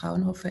together with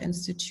Fraunhofer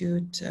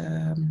Institute,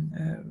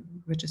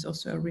 which is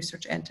also a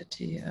research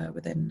entity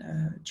within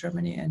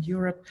Germany and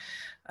Europe.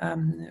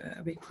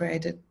 We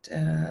created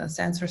a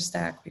sensor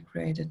stack. We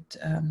created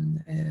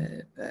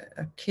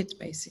a kit,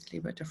 basically,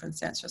 where different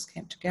sensors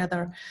came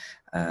together.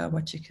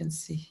 What you can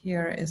see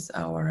here is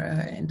our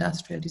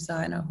industrial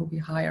designer who we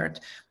hired,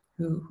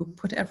 who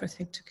put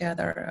everything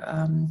together.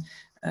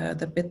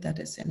 The bit that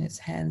is in his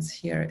hands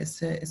here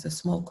is a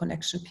small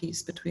connection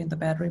piece between the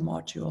battery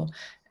module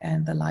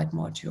and the light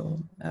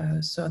module.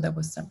 So there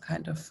was some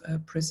kind of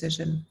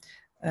precision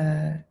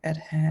at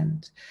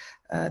hand.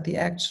 The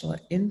actual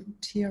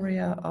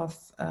interior of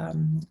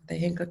the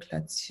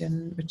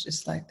Hinkelklötzchen, which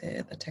is like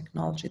the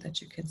technology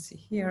that you can see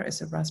here,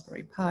 is a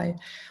Raspberry Pi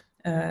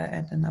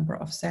and a number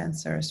of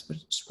sensors,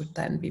 which would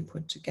then be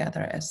put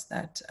together as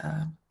that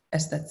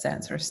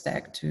sensor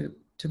stack to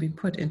be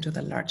put into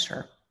the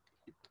larger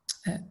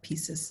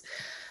pieces.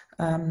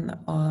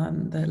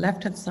 On the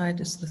left-hand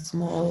side is the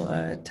small,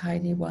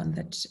 tiny one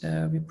that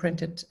we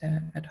printed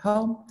at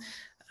home.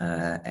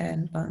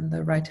 And on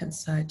the right-hand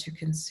side, you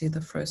can see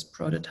the first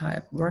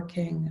prototype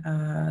working.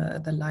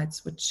 The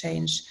lights would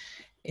change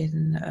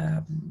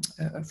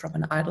from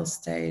an idle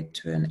state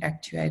to an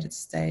actuated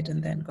state,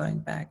 and then going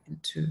back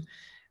into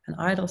an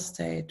idle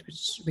state,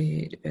 which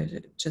we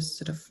just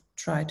sort of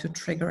try to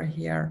trigger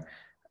here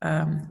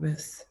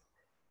with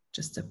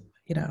just a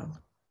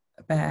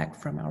bag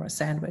from our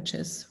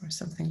sandwiches or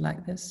something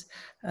like this,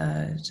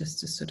 just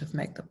to sort of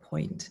make the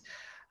point.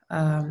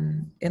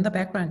 In the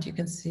background, you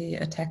can see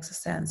a Texas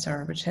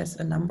sensor, which has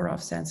a number of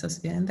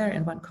sensors in there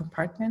in one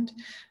compartment,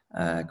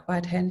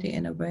 quite handy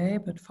in a way,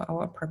 but for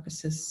our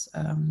purposes,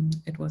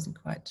 it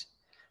wasn't quite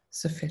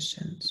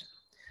sufficient.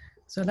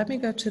 So let me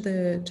go to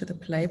the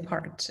play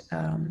part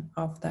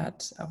of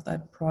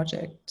that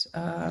project.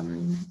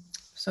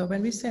 So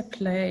when we say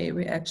play,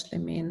 we actually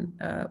mean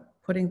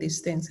putting these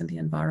things in the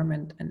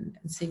environment and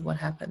see what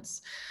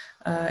happens.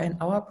 In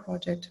our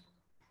project,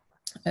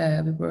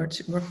 we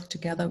worked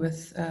together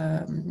with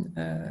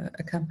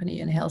a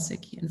company in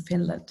Helsinki in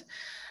Finland.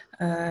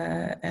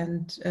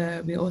 And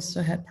we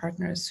also had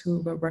partners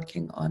who were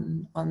working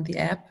on the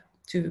app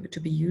to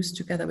be used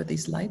together with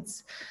these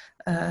lights.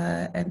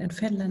 And in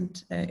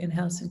Finland, in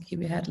Helsinki,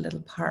 we had a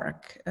little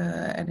park.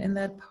 And in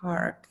that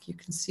park, you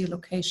can see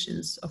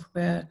locations of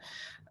where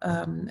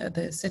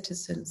the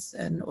citizens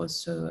and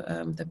also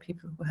the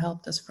people who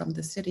helped us from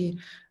the city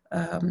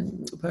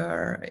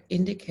were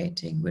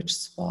indicating which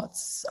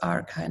spots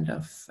are kind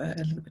of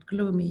a little bit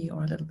gloomy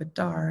or a little bit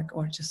dark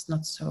or just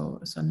not so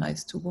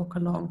nice to walk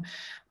along.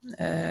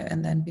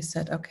 And then we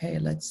said, okay,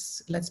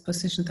 let's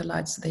position the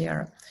lights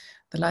there.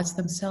 The lights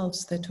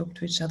themselves, they talk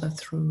to each other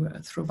through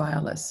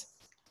wireless.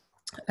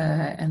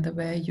 And the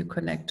way you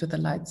connect to the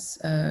lights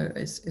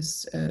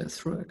is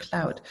through a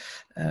cloud,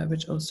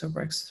 which also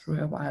works through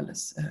a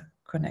wireless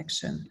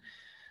connection.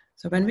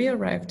 So when we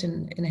arrived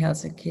in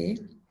Helsinki,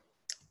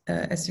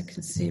 as you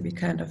can see, we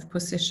kind of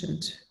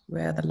positioned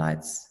where the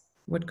lights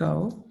would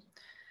go.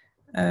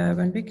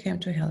 When we came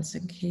to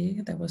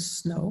Helsinki, there was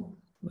snow,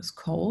 it was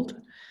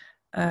cold,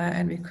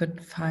 and we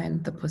could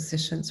find the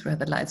positions where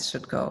the lights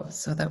should go.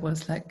 So that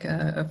was like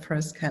a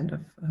first kind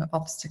of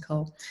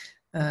obstacle,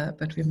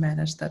 but we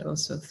managed that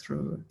also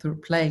through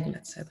playing,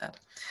 let's say that.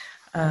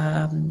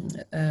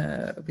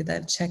 We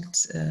then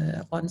checked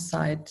on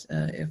site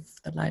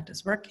if the light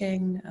is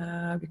working.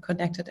 We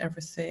connected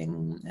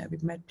everything. We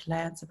made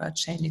plans about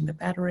changing the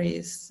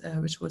batteries,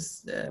 which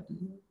was a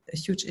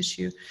huge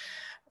issue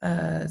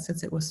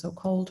since it was so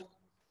cold.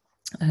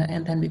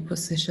 And then we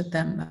positioned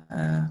them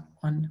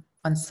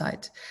on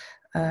site.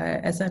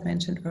 As I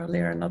mentioned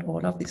earlier, not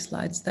all of these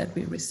lights that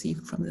we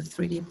received from the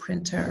 3D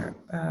printer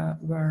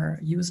were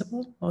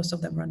usable. Most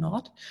of them were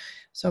not.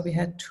 So we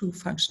had 2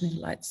 functioning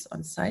lights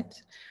on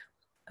site.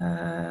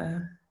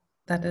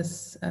 That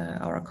is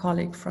our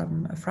colleague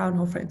from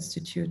Fraunhofer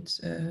Institute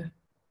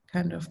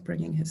kind of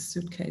bringing his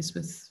suitcase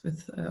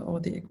with all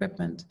the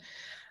equipment.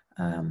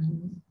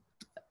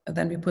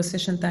 Then we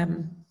positioned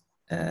them.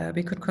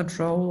 We could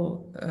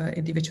control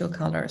individual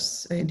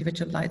colors,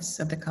 individual lights,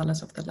 and the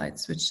colors of the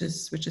lights, which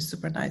is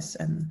super nice.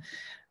 And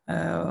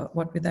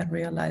what we then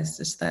realized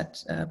is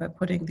that by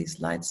putting these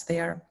lights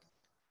there,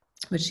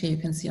 which here you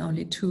can see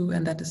only 2,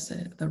 and that is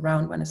the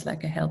round one is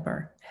like a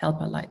helper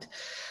light.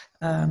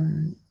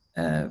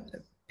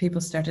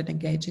 People started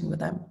engaging with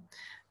them,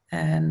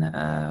 and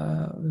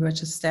we were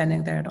just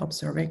standing there and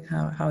observing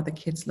how the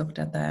kids looked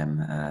at them,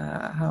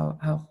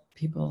 how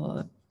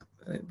people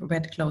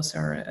went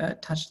closer,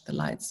 touched the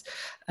lights,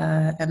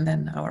 and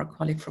then our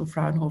colleague from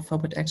Fraunhofer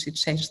would actually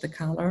change the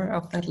color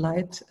of that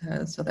light.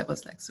 So that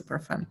was like super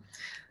fun.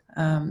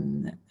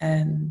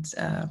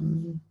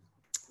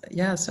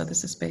 Yeah, so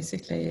this is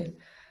basically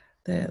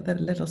the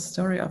little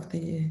story of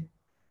the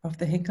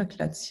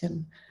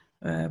Hinkelklötzchen,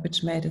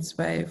 which made its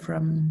way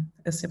from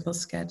a simple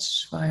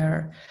sketch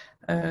via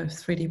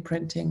 3D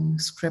printing,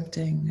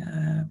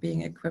 scripting,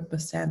 being equipped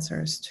with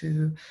sensors,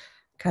 to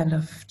kind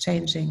of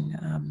changing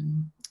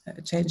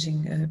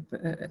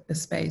a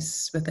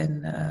space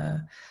within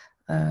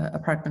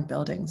apartment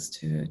buildings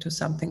to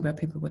something where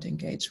people would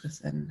engage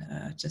with and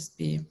just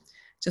be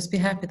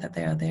happy that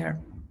they are there.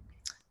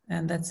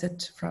 And that's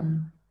it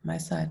from my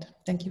side.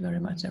 Thank you very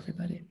much,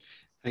 everybody.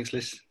 Thanks,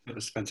 Liz. That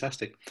was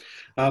fantastic.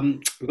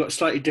 We've got a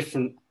slightly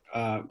different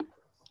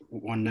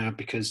one now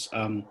because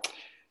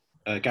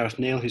Gareth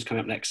Neal, who's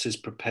coming up next, has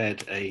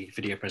prepared a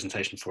video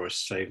presentation for us.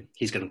 So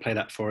he's going to play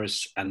that for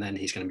us, and then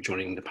he's going to be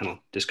joining the panel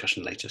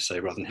discussion later. So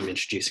rather than him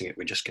introducing it,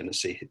 we're just going to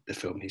see the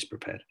film he's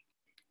prepared.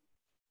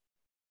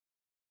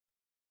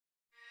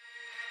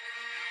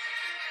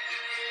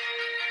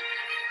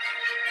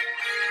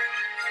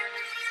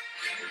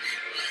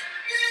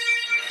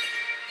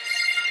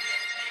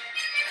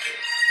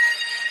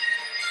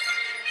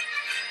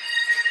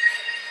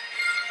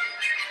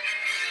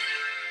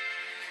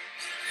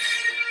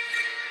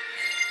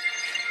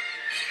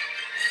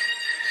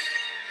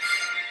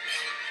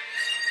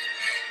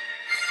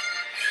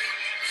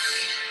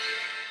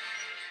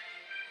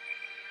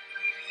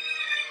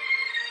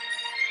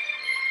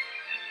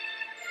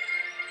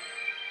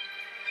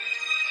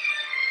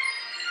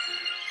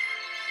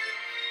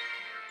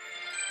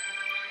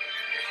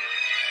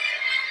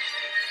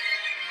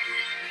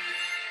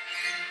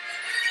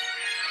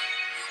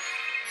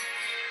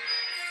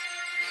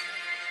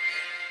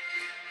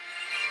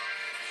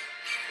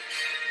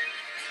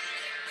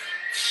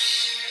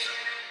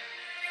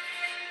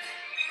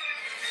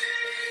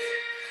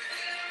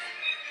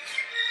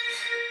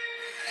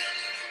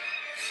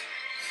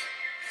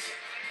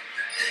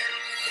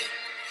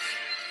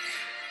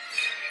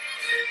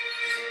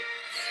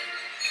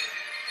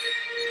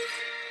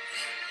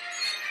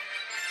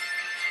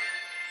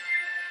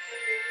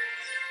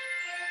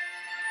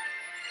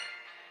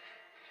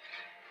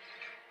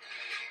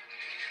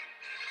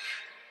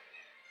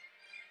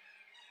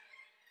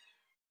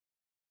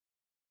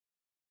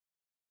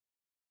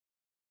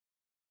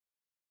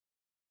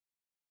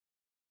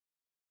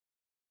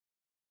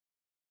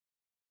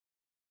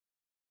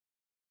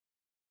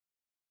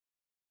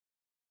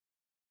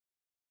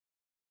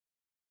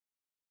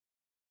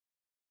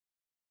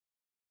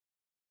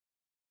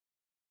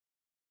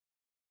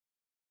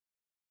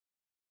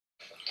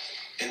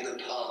 In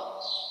the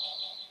past,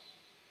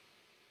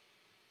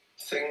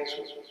 things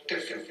were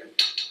different.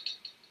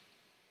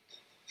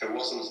 There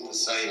wasn't the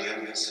same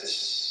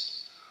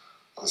emphasis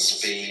on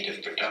speed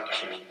of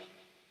production.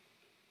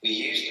 We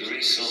used the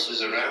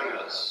resources around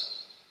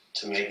us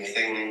to make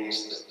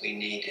things that we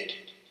needed,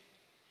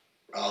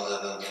 rather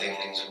than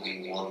things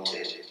we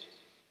wanted.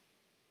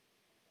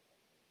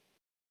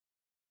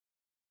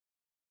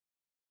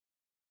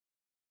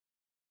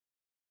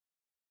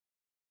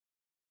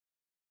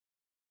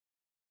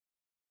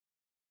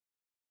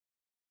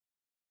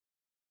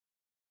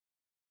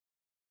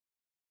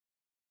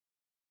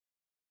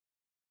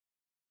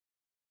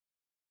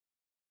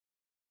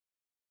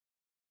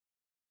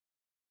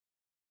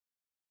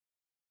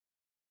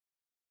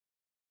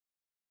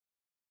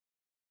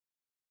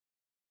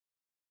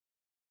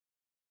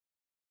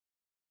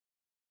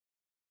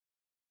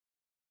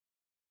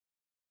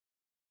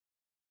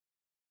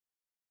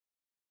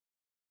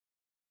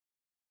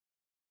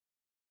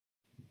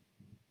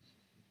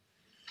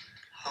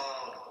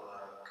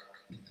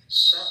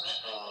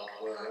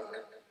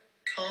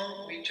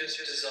 Can't we just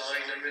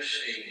design a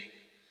machine?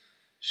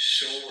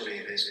 Surely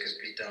this could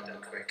be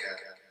done quicker.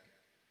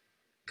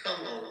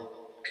 Come on,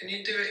 can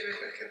you do it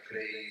quicker,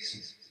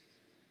 please?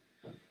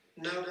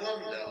 No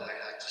wonder I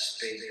had to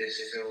speed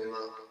this film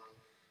up.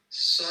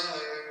 So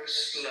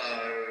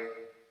slow.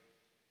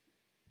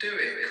 Do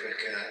it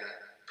quicker.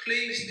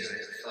 Please do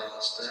it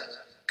faster.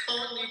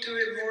 Can't you do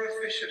it more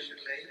efficiently?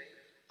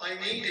 I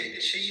need it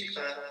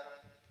cheaper.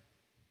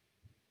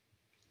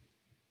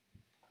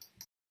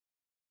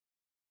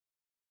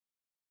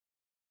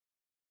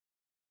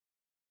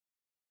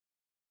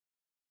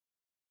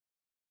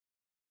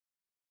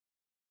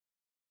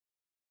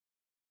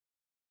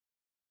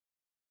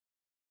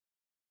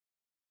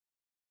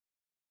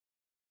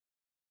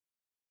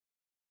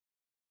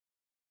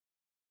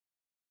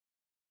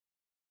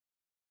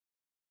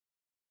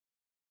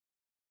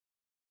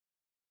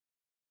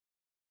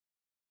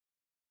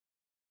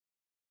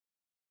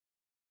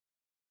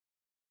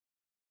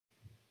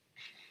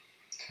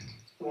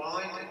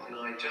 Why didn't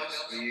I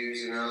just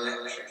use an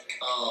electric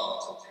car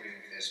to prove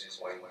this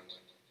point?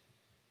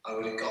 I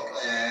would have got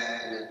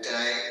there in a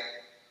day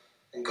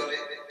and got it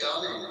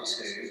done in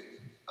 2.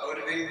 I would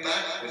have been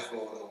back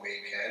before the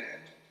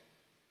weekend.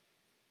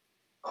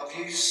 I've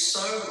used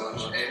so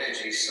much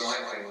energy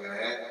cycling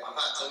there. I've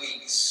had to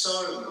eat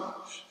so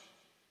much.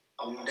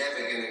 I'm never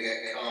going to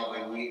get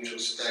carbon neutral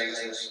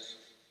status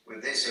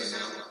with this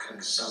amount of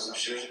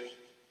consumption.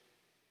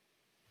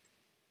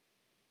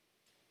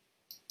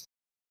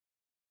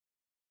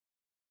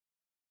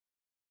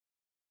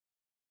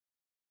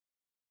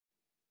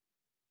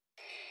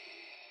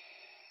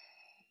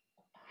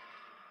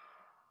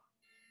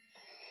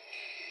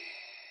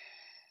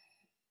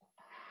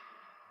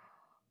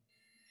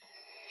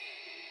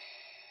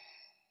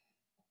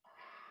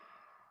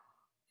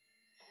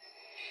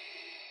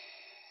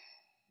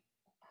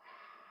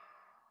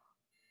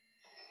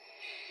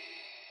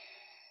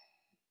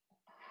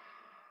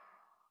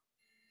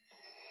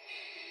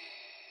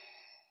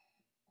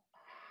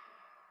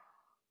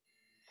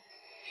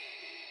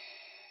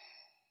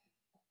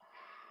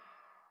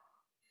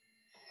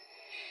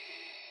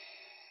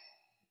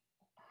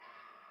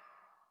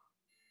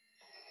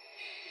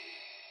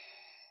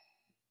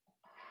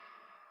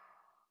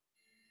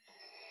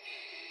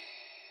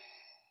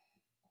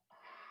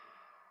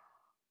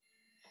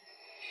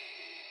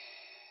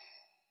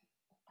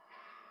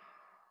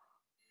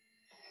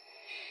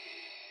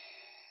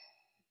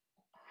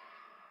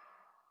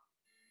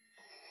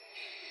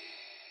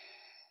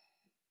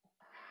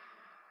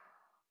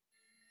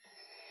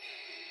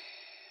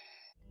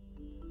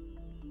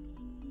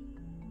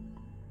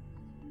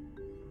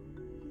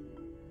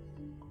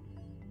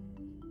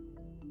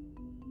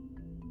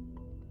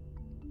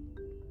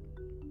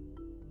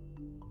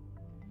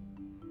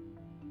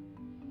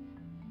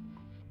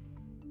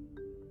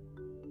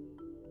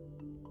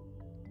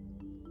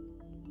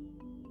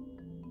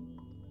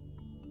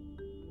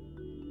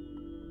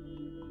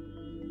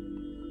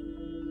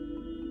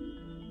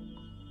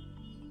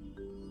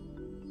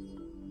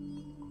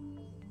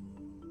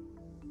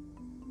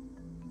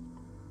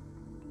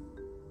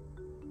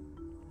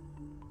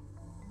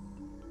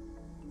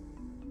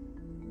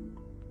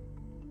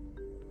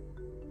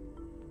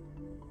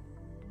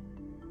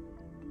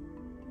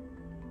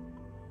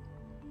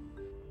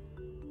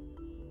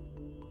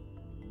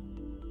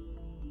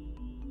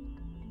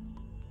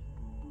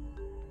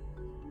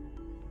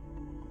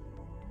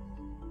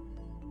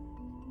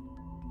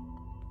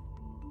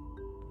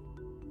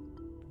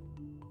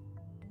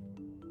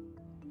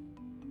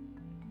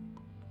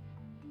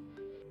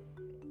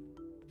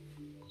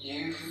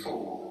 You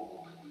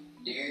fool,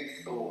 you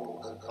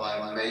thought that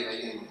by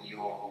making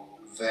your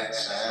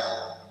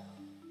vessel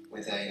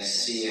with a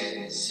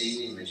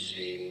CNC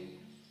machine,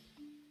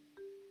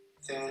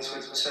 things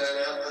would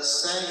turn out the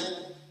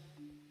same.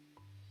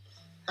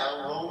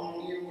 How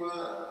wrong you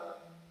were.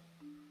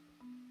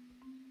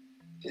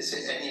 Is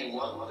it any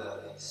wonder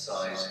these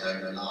sides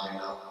don't line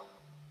up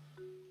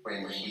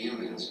when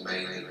humans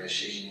made the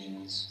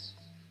machines?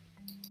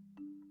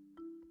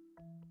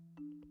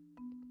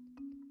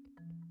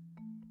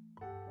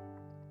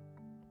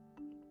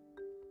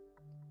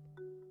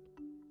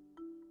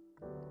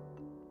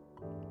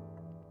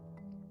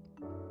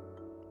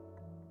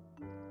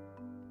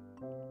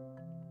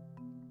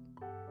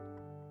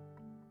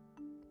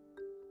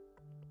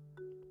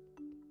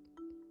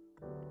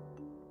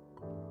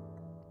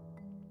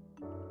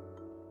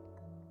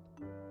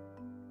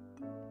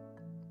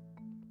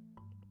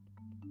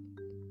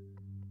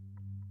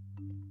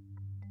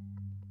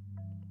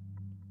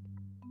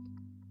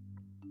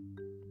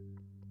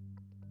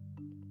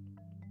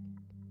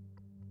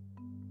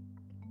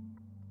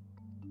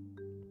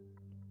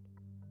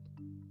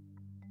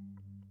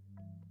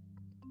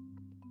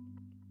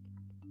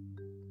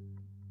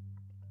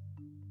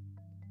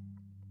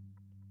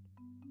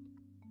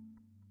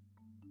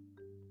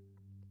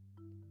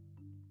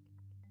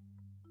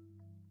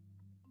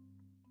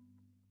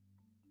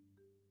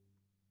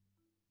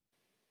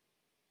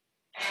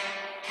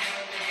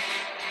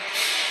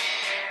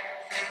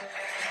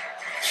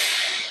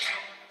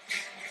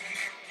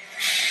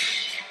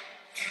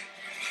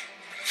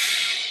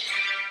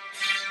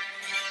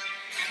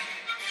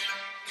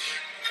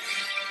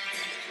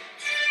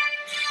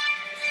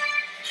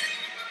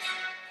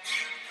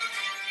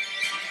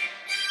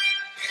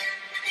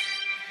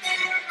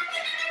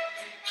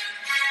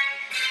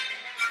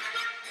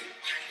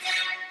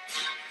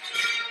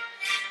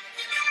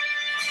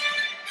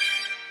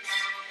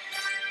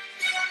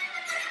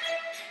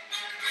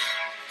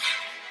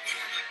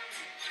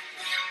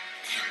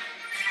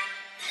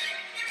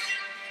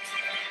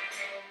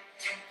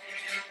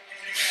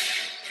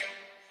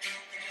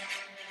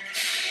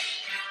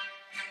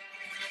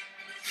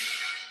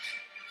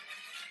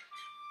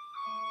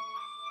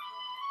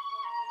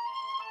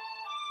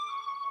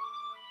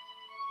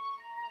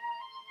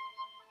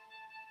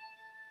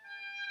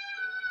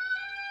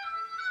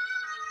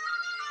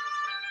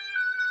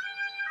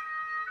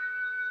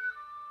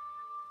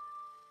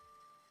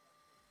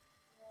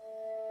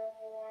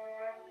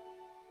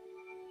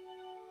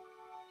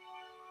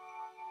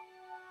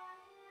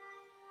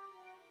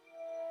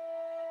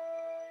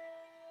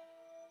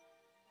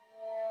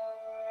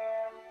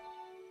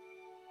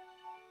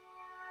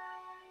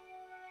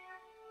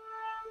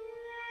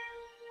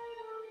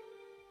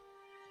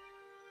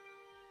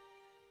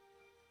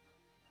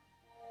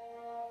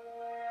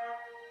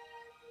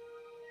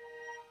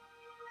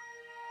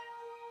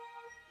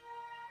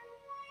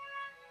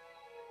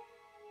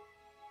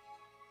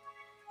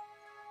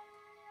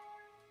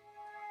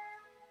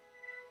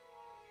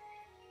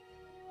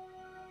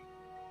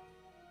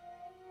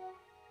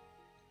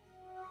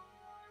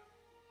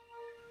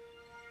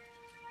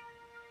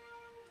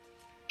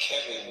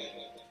 Kevin,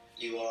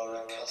 you are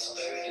a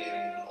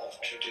custodian of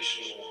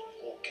traditional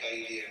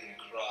Orcadian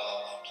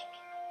craft.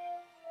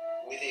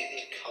 With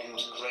it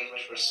comes great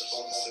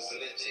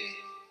responsibility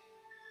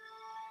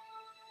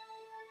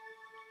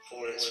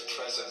for its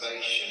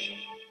preservation,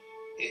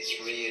 its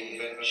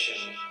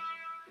reinvention,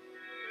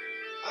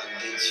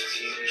 and its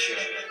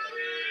future.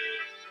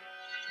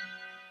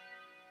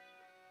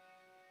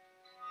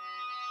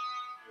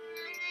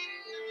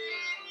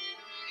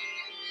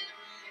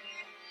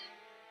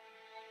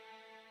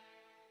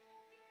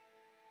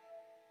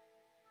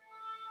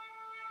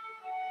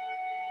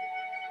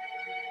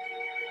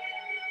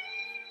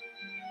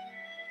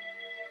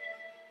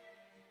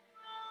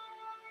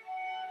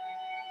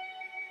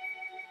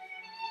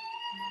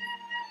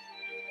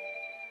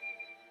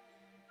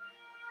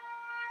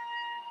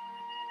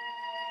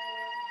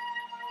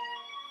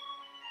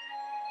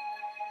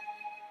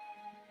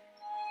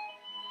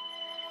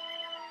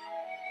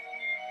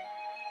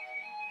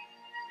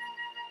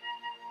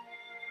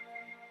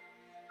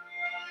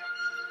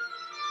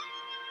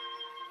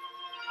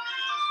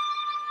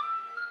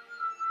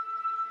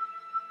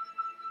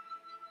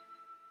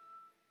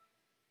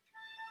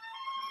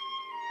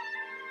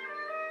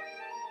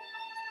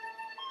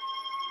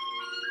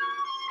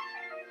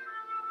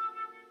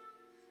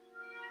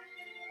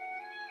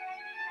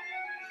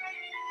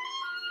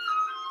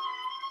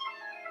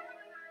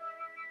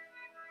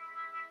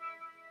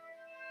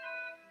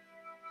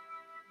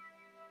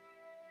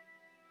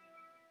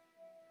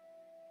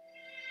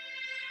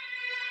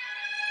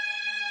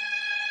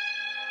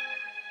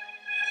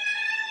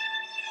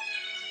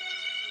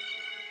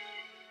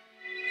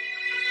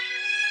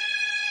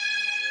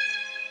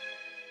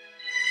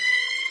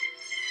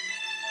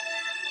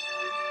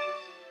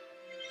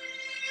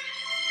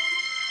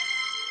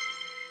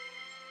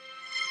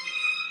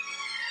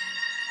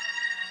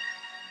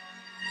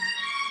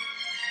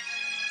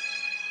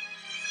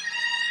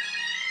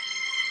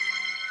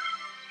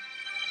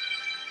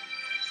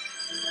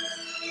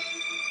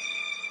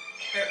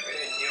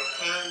 Kevin, your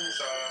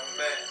hands are a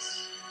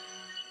mess.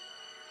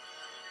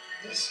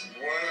 This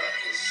work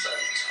is so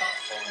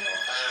tough on your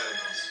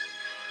hands.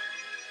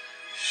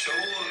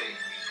 Surely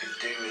you could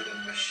do with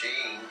a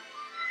machine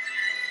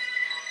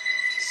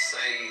to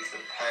save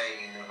the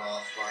pain of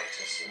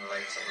arthritis in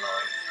later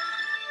life.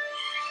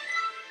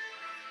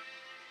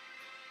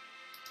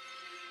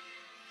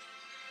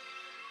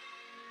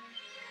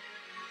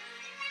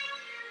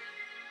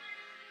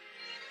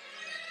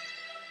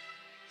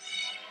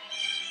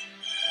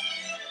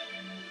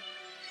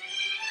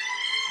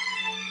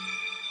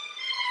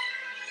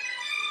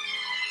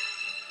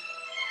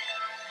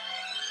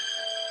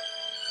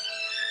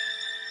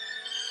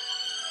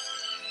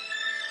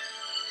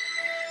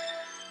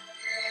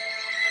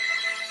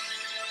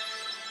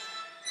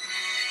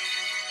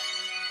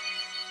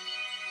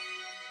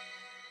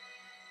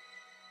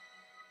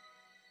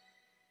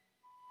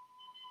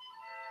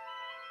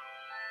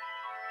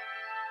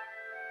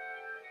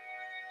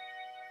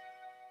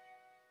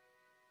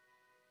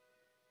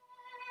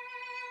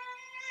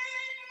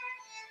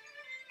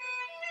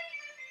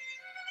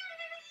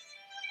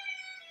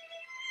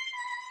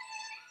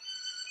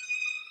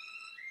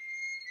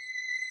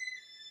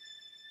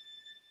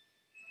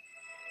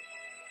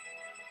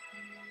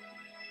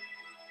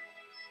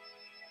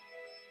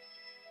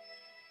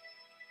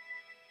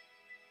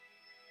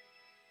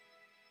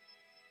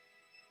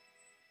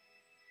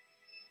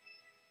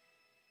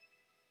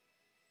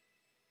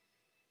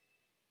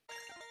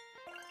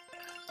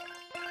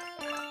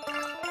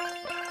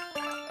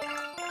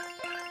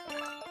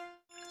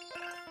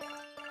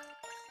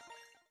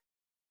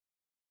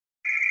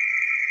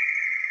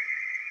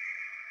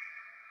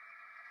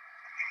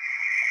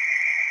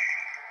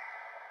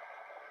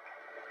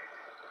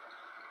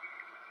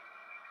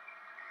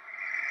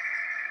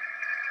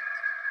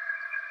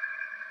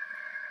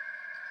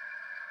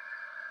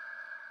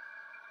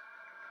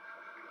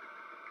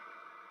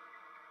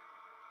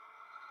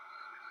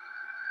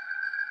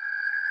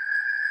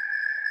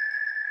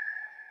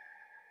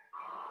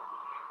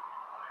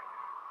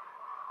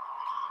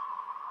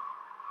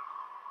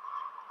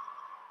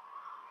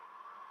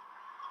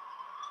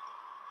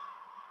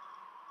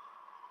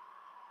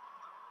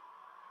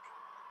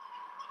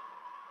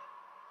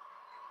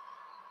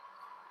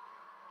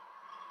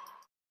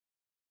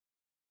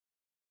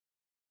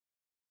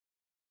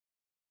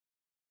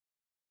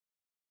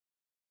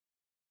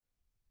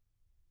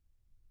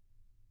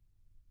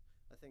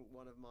 I think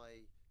one of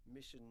my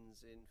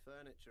missions in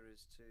furniture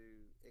is to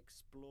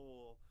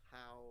explore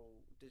how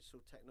digital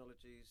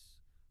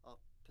technologies are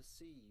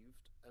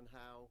perceived and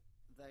how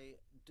they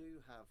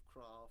do have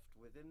craft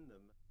within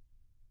them.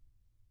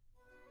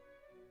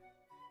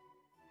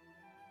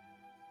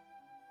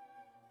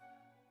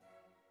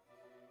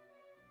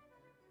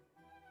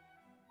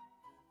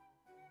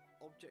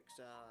 Objects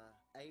are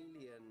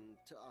alien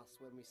to us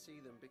when we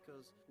see them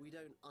because we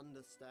don't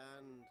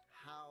understand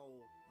how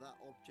that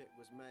object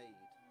was made.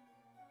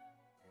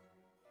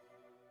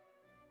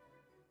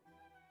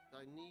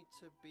 I need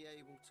to be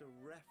able to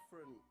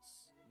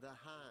reference the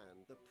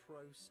hand, the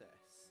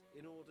process,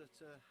 in order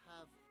to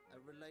have a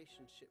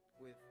relationship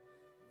with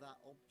that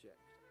object.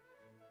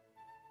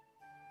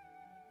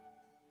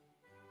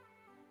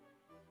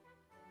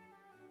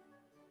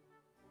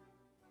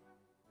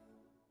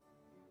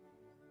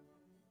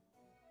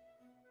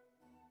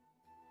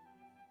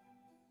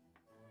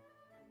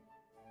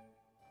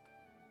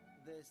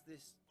 There's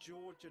this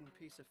Georgian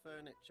piece of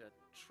furniture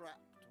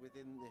trapped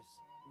within this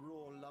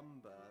raw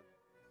lumber.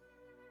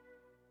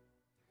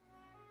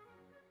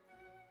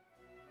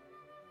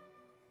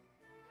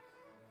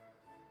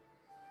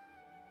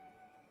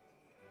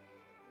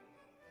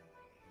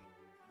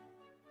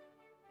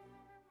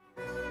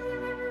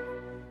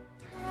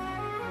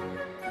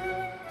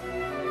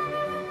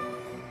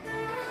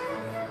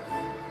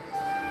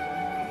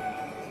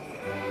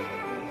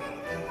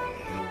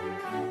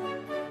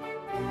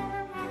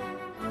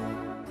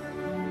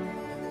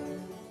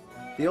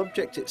 The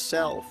object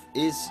itself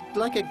is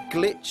like a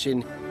glitch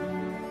in...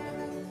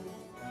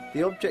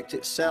 The object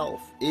itself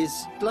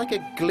is like a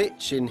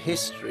glitch in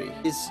history.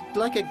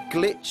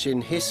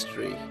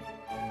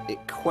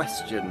 It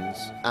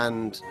questions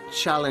and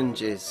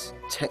challenges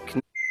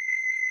technique.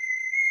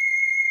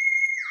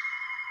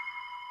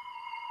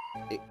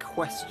 It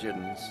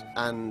questions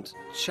and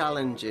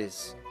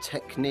challenges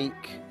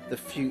technique, the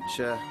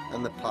future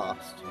and the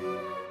past.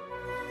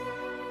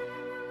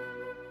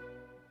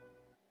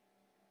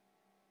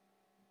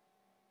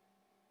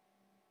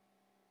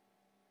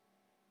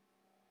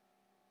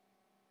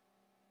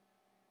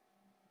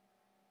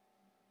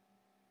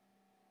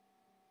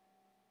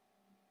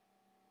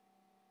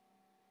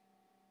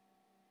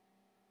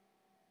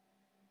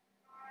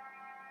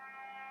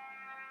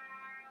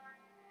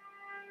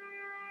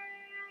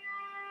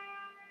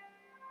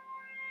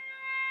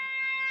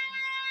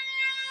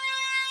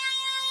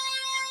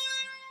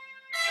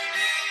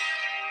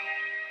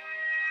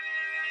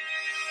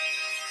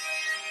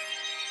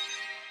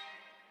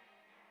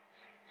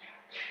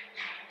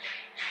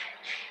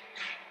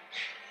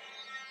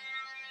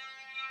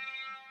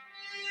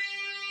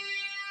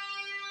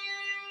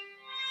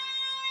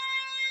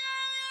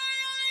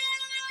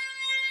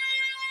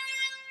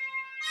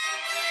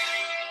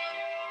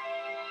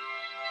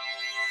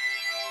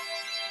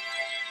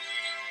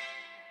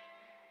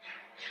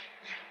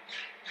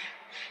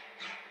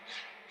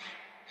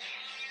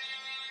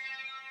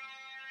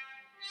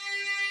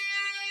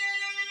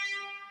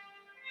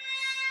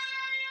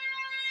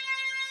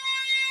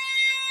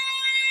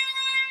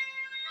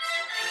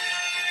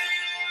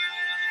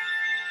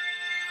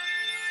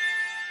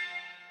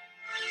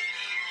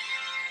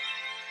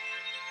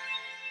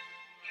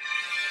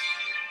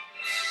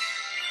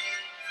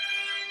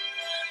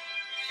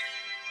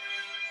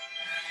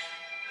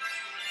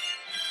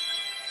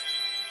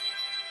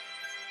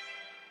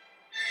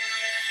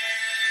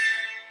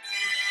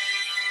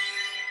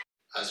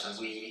 As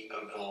we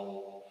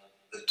evolve,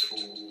 the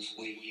tools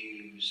we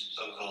use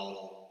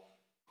evolve.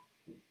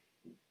 You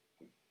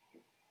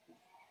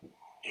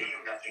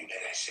know nothing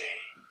that I say.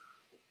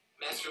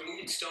 Master,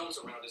 moving stones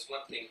around is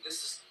one thing.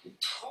 This is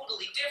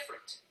totally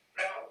different.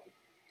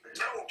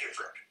 No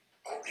different.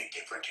 Only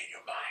different in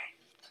your mind.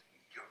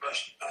 You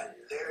must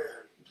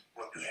unlearn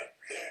what you have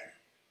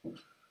learned.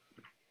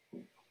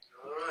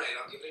 All right,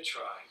 I'll give it a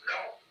try.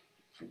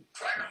 No,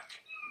 try not.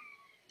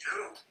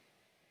 Do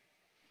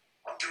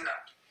or do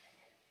not.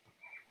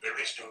 There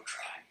is no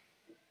try.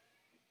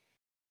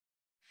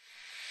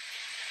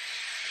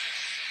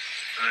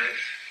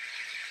 I've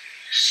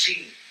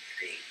seen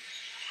things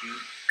you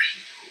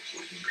people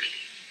wouldn't believe.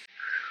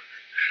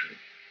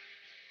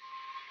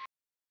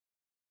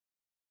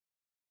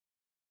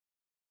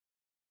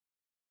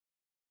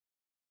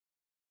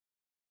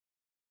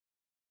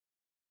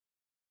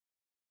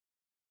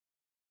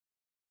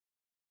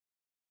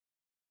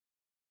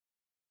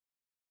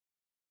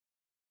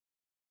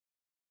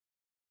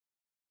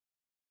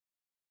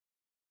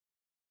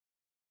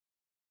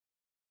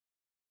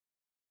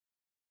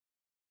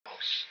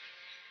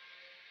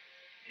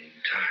 In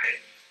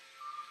time,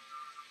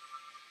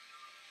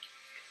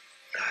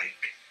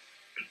 like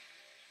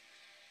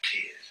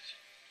tears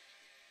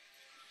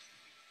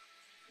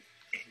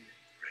in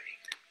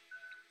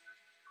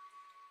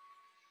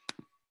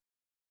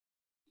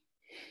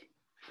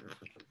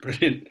rain.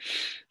 Brilliant.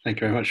 Thank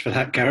you very much for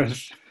that,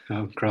 Gareth.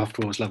 Craft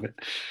Wars, love it.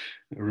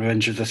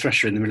 Revenge of the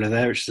Thresher in the middle of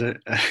there, which is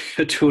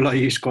a tool I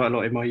used quite a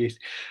lot in my youth.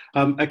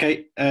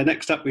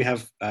 Next up we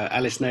have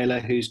Alice Naylor,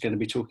 who's going to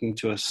be talking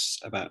to us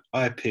about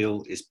eye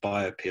appeal is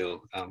bioappeal,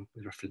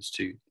 with reference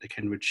to the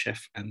Kenwood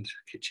Chef and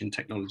kitchen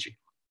technology.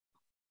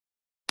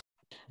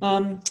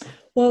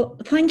 Well,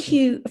 thank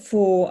you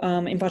for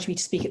inviting me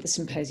to speak at the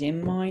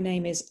symposium. My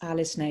name is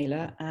Alice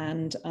Naylor,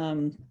 and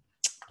I'm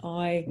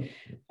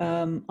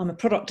a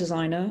product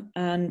designer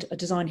and a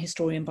design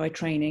historian by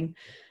training.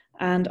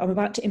 And I'm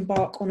about to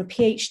embark on a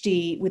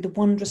PhD with the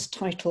wondrous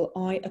title,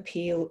 Eye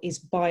Appeal is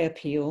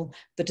Bioappeal,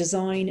 the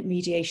Design,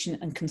 Mediation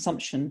and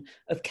Consumption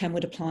of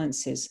Kenwood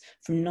Appliances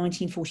from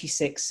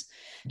 1946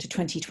 to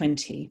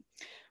 2020,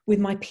 With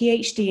my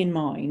PhD in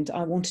mind,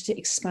 I wanted to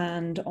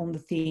expand on the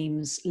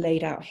themes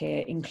laid out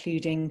here,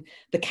 including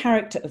the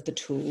character of the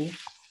tool,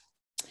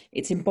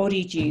 its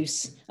embodied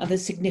use, and the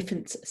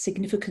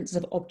significance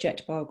of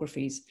object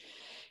biographies,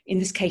 in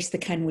this case, the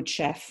Kenwood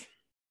Chef.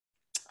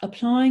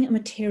 Applying a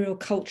material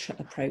culture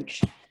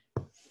approach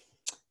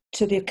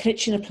to the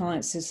kitchen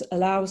appliances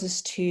allows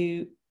us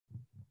to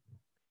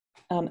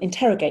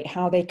interrogate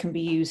how they can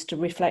be used to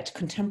reflect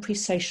contemporary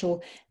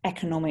social,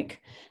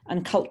 economic,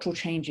 and cultural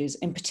changes,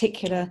 in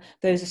particular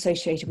those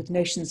associated with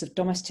notions of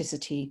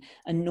domesticity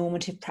and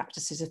normative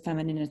practices of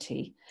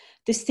femininity.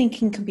 This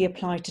thinking can be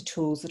applied to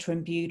tools that are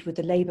imbued with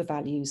the labour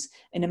values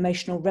and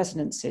emotional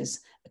resonances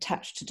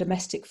attached to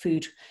domestic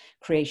food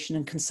creation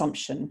and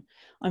consumption.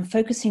 I'm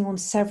focusing on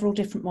several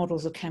different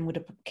models of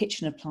Kenwood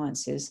kitchen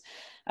appliances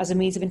as a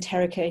means of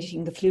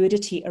interrogating the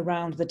fluidity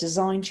around the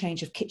design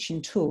change of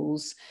kitchen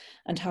tools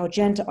and how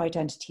gender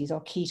identities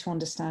are key to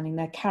understanding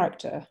their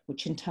character,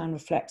 which in turn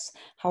reflects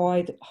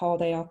how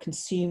they are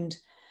consumed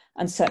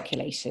and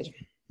circulated.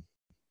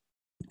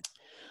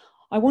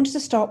 I wanted to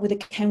start with a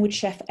Kenwood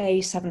Chef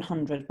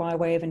A700 by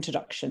way of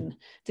introduction.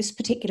 This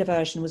particular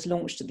version was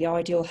launched at the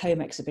Ideal Home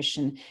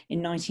exhibition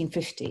in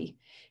 1950.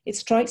 It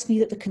strikes me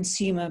that the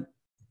consumer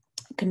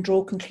can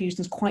draw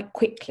conclusions quite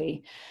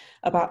quickly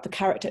about the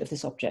character of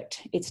this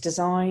object, its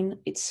design,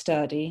 its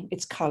sturdy,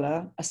 its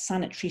colour, a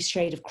sanitary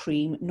shade of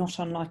cream, not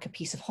unlike a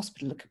piece of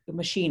hospital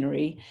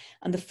machinery,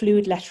 and the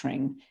fluid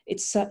lettering.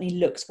 It certainly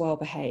looks well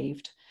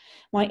behaved.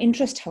 My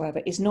interest,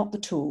 however, is not the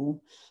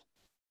tool,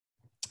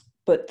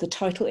 but the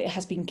title it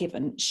has been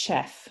given,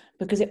 Chef,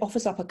 because it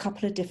offers up a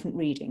couple of different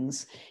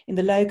readings. In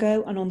the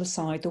logo and on the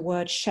side, the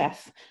word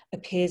chef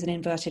appears in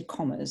inverted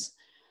commas.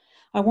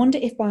 I wonder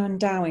if by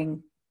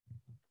endowing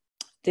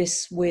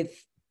this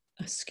with,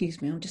 excuse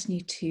me, I just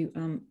need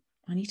to,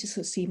 I need to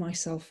sort of see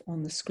myself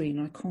on the screen.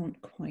 I can't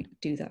quite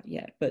do that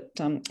yet, but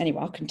anyway,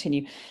 I'll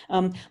continue.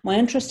 My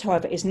interest,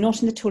 however, is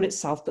not in the tool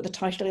itself, but the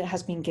title it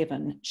has been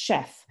given,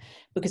 Chef,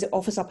 because it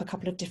offers up a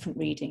couple of different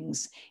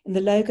readings. In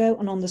the logo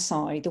and on the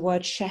side, the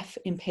word chef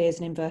appears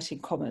in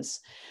inverted commas.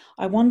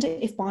 I wonder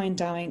if by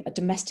endowing a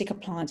domestic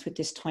appliance with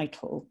this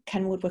title,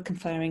 Kenwood were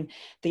conferring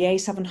the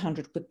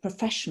A700 with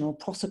professional,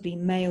 possibly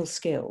male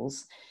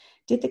skills.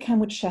 Did the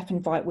Kenwood Chef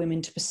invite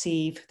women to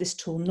perceive this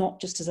tool not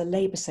just as a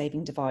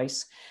labour-saving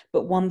device,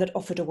 but one that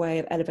offered a way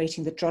of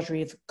elevating the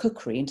drudgery of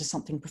cookery into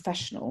something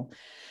professional?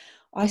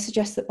 I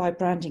suggest that by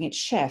branding it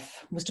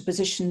Chef was to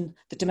position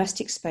the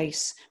domestic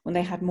space when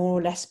they had more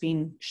or less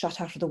been shut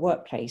out of the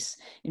workplace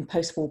in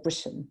post-war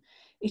Britain.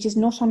 It is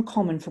not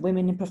uncommon for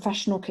women in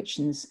professional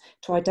kitchens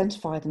to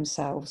identify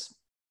themselves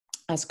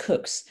as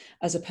cooks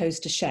as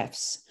opposed to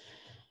chefs.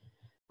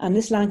 And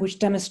this language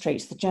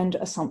demonstrates the gender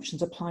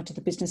assumptions applied to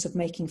the business of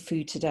making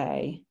food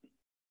today.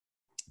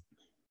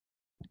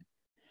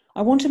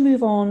 I want to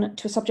move on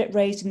to a subject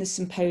raised in this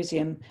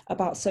symposium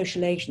about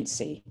social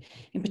agency,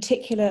 in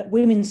particular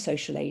women's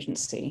social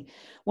agency.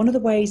 One of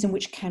the ways in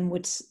which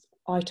Kenwood's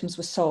items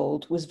were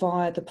sold was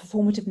via the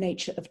performative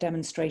nature of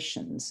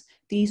demonstrations.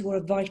 These were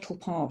a vital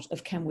part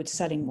of Kenwood's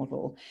selling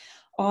model.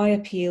 I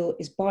appeal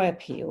is by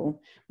appeal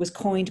was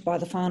coined by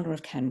the founder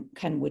of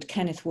Kenwood,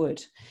 Kenneth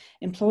Wood.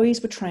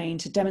 Employees were trained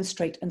to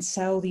demonstrate and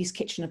sell these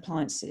kitchen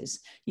appliances.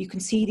 You can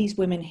see these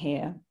women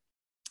here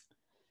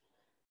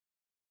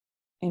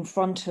in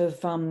front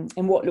of,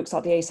 in what looks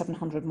like the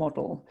A700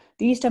 model.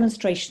 These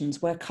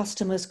demonstrations where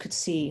customers could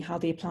see how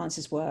the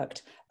appliances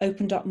worked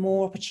opened up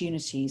more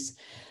opportunities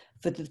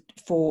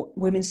for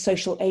women's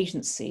social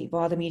agency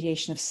via the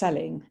mediation of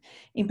selling,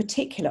 in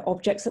particular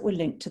objects that were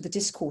linked to the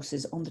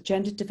discourses on the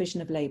gendered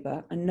division of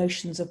labour and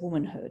notions of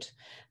womanhood.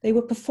 They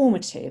were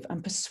performative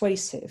and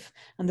persuasive,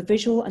 and the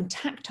visual and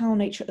tactile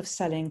nature of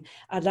selling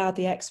allowed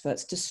the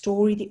experts to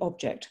story the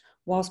object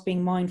whilst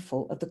being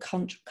mindful of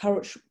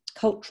the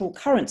cultural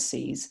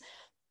currencies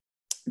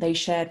they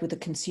shared with the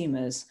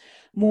consumers.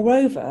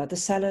 Moreover, the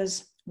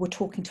sellers were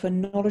talking to a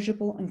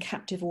knowledgeable and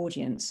captive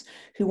audience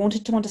who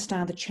wanted to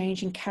understand the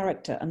changing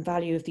character and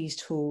value of these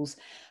tools,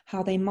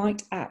 how they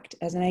might act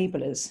as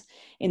enablers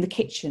in the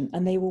kitchen,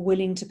 and they were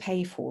willing to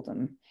pay for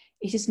them.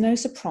 It is no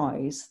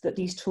surprise that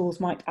these tools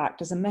might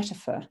act as a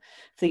metaphor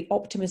for the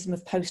optimism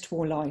of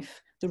post-war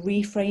life, the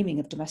reframing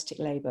of domestic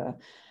labour,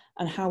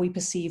 and how we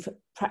perceive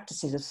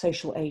practices of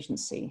social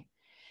agency.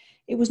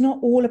 It was not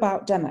all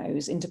about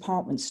demos in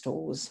department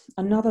stores.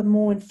 Another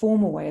more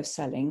informal way of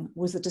selling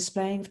was the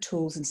displaying of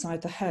tools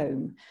inside the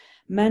home.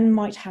 Men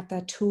might have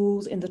their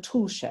tools in the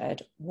tool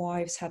shed,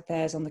 wives had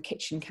theirs on the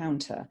kitchen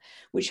counter,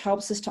 which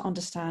helps us to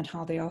understand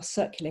how they are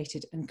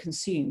circulated and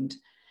consumed.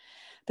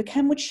 The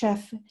Kenwood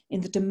Chef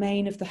in the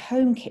domain of the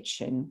home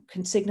kitchen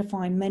can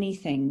signify many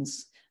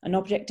things, an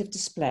object of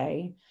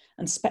display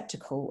and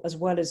spectacle as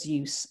well as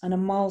use, and a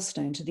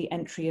milestone to the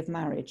entry of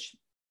marriage.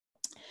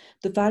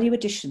 The value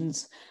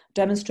additions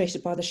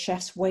demonstrated by the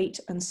chef's weight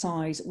and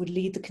size would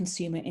lead the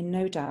consumer in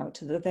no doubt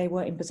that they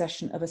were in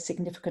possession of a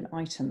significant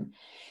item.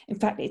 In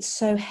fact, it's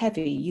so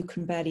heavy you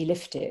can barely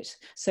lift it,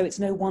 so it's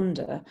no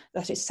wonder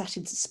that it sat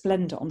in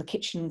splendour on the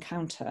kitchen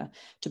counter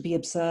to be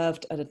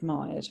observed and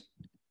admired.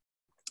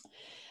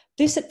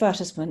 This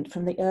advertisement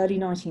from the early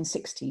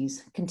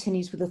 1960s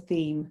continues with a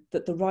theme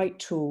that the right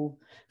tool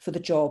for the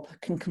job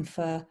can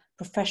confer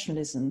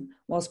professionalism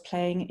whilst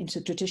playing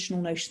into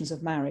traditional notions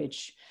of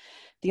marriage.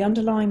 The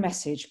underlying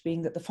message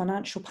being that the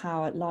financial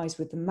power lies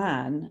with the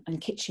man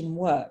and kitchen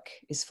work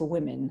is for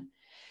women.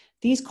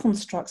 These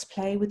constructs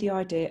play with the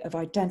idea of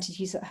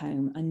identities at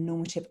home and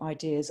normative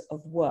ideas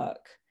of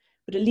work.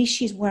 But at least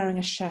she's wearing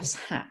a chef's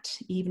hat,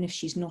 even if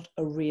she's not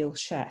a real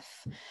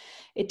chef.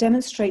 It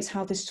demonstrates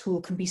how this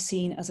tool can be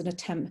seen as an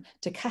attempt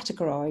to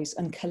categorise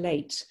and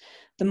collate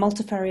the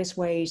multifarious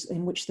ways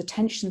in which the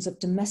tensions of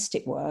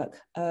domestic work,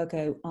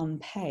 ergo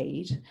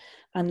unpaid,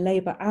 and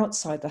labour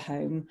outside the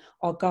home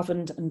are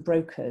governed and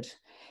brokered.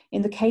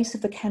 In the case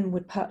of the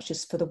Kenwood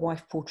purchase for the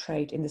wife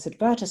portrayed in this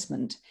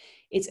advertisement,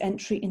 its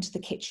entry into the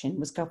kitchen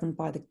was governed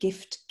by the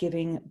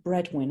gift-giving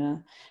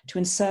breadwinner to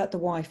insert the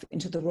wife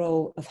into the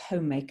role of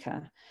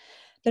homemaker.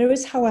 There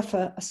is,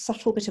 however, a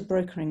subtle bit of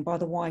brokering by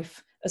the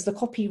wife as the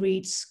copy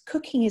reads,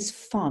 "Cooking is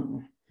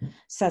fun,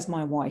 says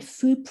my wife.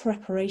 Food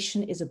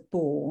preparation is a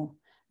bore.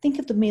 Think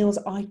of the meals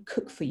I'd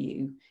cook for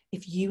you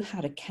if you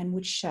had a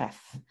Kenwood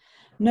chef.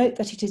 Note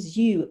that it is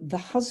you, the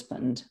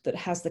husband, that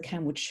has the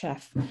Kenwood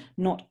chef,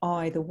 not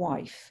I, the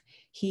wife.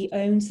 He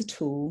owns the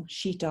tool,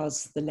 she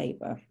does the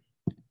labour."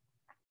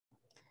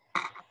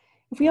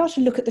 If we are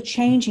to look at the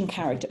changing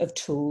character of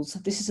tools,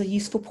 this is a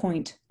useful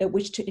point at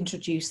which to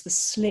introduce the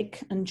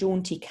slick and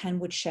jaunty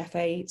Kenwood Chef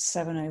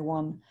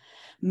A701,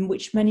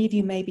 which many of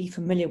you may be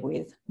familiar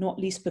with, not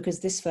least because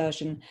this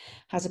version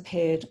has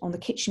appeared on the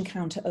kitchen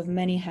counter of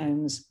many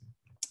homes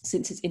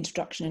since its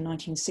introduction in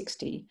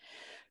 1960.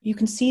 You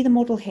can see the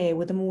model here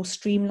with a more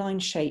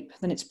streamlined shape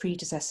than its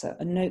predecessor,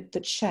 and note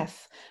that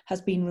chef has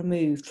been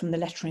removed from the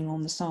lettering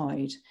on the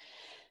side.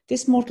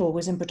 This model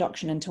was in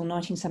production until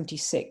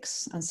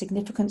 1976, and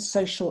significant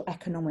social,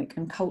 economic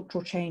and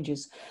cultural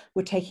changes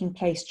were taking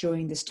place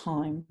during this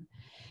time.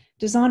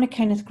 Designer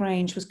Kenneth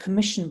Grange was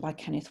commissioned by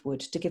Kenneth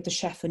Wood to give the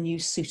chef a new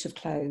suit of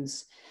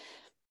clothes.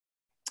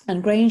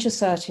 And Grange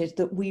asserted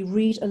that we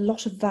read a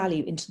lot of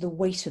value into the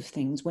weight of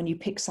things when you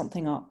pick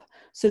something up,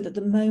 so that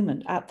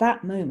at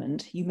that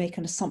moment, you make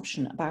an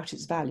assumption about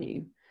its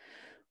value.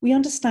 We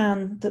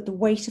understand that the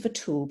weight of a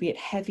tool, be it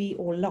heavy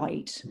or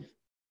light,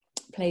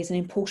 plays an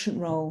important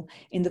role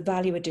in the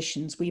value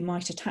additions we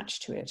might attach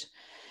to it.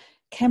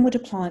 Kenwood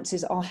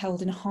appliances are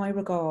held in high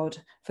regard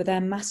for their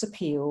mass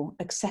appeal,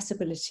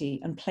 accessibility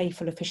and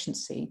playful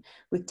efficiency,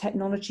 with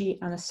technology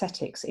and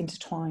aesthetics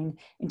intertwined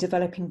in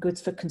developing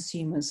goods for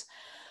consumers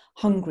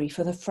hungry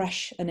for the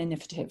fresh and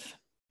innovative.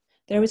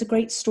 There is a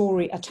great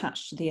story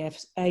attached to the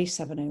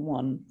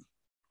A701.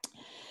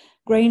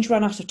 Grange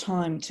ran out of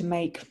time to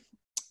make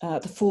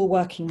the full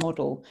working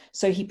model,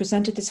 so he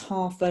presented this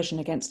half version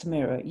against a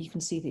mirror. You can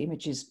see the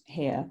images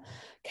here.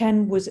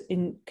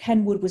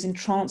 Kenwood was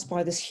entranced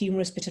by this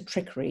humorous bit of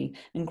trickery,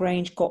 and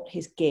Grange got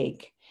his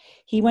gig.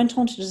 He went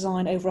on to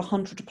design over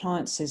 100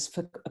 appliances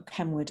for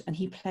Kenwood, and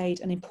he played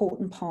an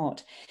important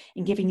part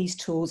in giving these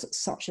tools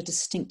such a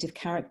distinctive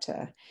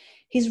character.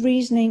 His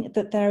reasoning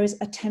that there is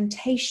a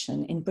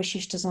temptation in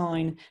British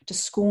design to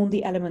scorn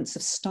the elements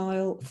of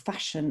style,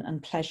 fashion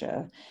and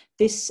pleasure.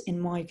 This, in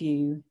my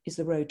view, is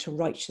the road to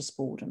righteous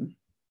boredom.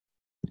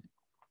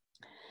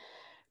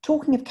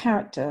 Talking of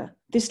character,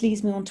 this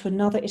leads me on to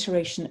another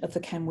iteration of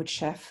the Kenwood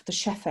Chef, the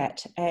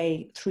Chefette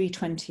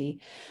A320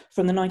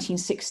 from the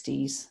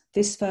 1960s.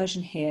 This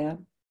version here,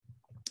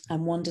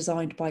 and one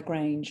designed by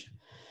Grange.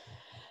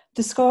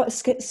 The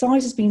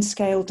size has been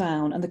scaled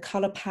down and the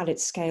colour palette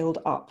scaled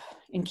up,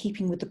 in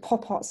keeping with the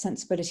pop art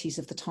sensibilities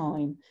of the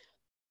time.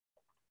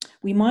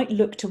 We might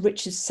look to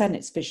Richard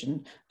Sennett's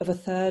vision of a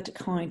third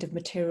kind of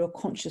material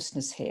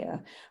consciousness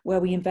here, where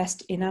we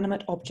invest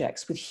inanimate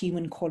objects with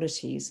human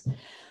qualities.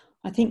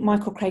 I think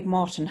Michael Craig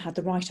Martin had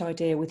the right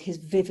idea with his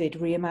vivid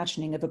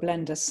reimagining of a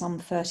blender some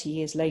 30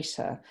 years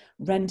later,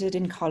 rendered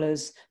in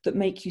colours that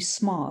make you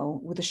smile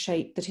with a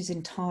shape that is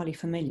entirely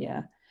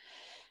familiar.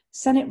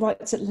 Sennett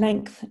writes at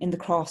length in The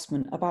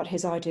Craftsman about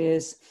his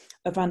ideas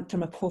of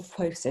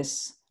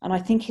anthromorphisation, and I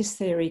think his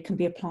theory can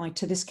be applied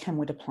to this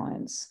Kenwood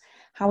appliance.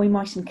 How we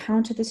might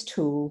encounter this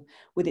tool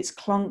with its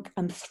clunk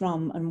and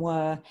thrum and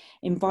whir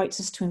invites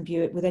us to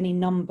imbue it with any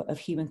number of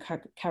human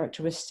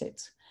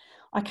characteristics.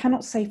 I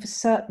cannot say for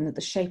certain that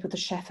the shape of the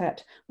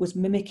Chefette was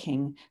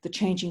mimicking the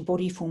changing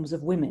body forms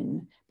of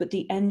women, but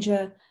the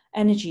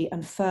energy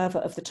and fervour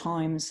of the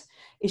times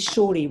is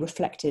surely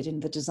reflected in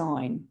the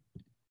design.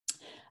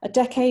 A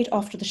decade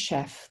after the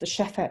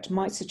Chefette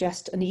might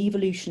suggest an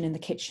evolution in the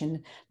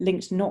kitchen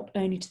linked not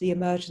only to the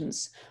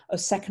emergence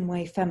of second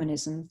wave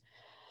feminism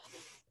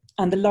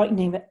and the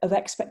lightening of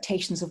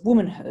expectations of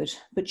womanhood,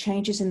 but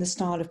changes in the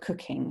style of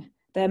cooking.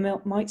 There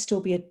might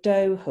still be a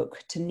dough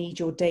hook to knead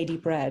your daily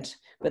bread,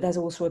 but there's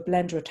also a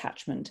blender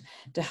attachment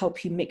to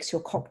help you mix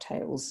your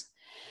cocktails.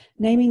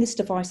 Naming this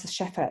device the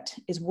Chefette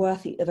is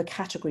worthy of a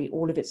category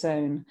all of its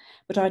own,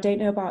 but I don't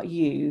know about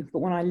you, but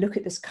when I look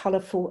at this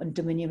colourful and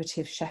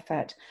diminutive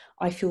Chefette,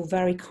 I feel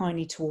very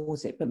kindly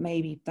towards it, but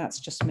maybe that's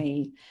just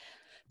me.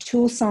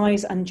 Tool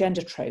size and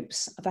gender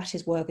tropes, that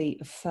is worthy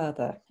of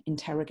further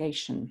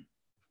interrogation.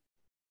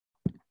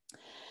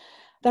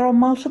 There are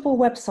multiple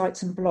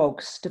websites and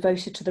blogs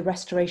devoted to the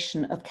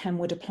restoration of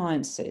Kenwood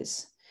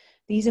appliances.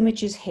 These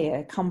images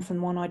here come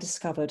from one I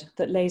discovered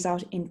that lays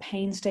out in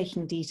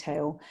painstaking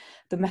detail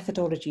the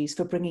methodologies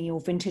for bringing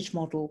your vintage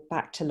model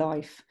back to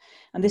life.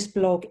 And this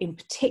blog in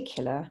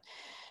particular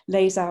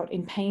lays out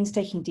in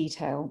painstaking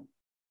detail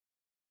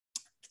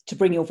to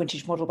bring your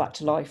vintage model back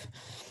to life.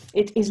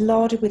 It is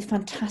larded with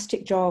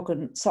fantastic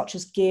jargon such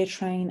as gear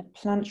train,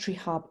 planetary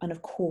hub, and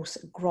of course,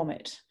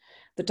 grommet.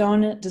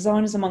 The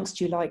designers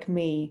amongst you, like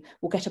me,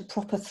 will get a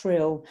proper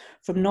thrill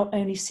from not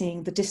only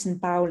seeing the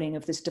disemboweling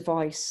of this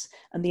device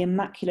and the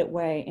immaculate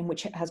way in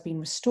which it has been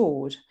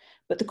restored,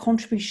 but the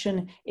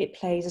contribution it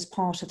plays as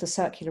part of the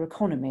circular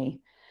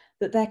economy,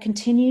 that there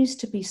continues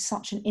to be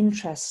such an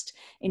interest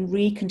in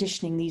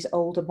reconditioning these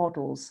older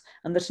models,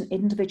 and that an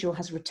individual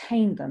has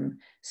retained them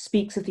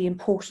speaks of the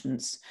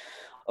importance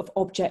of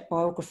object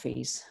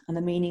biographies and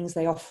the meanings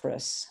they offer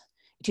us.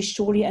 It is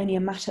surely only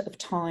a matter of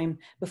time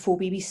before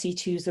BBC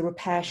Two's The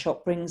Repair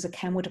Shop brings a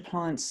Kenwood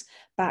appliance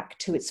back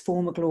to its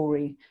former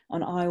glory,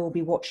 and I will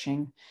be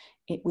watching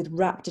it with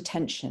rapt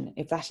attention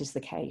if that is the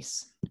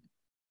case.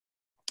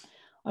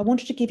 I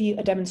wanted to give you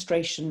a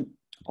demonstration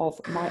of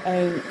my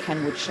own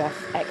Kenwood Chef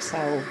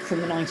XL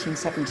from the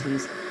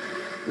 1970s,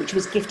 which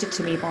was gifted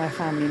to me by a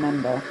family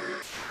member.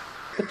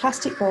 The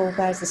plastic bowl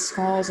bears the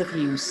scars of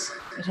use.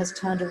 It has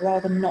turned a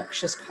rather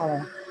noxious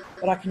colour,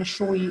 but I can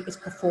assure you its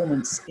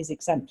performance is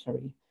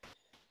exemplary.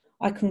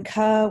 I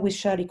concur with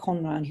Shirley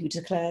Conran, who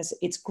declares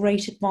its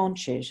great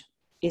advantage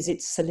is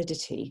its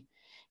solidity.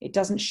 It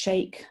doesn't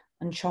shake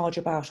and charge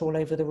about all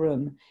over the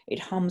room. It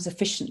hums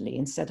efficiently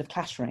instead of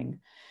clattering.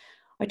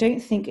 I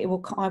don't think I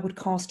would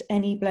cast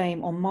any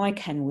blame on my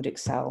Kenwood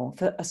XL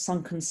for a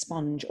sunken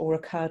sponge or a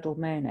curdled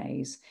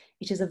mayonnaise.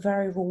 It is a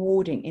very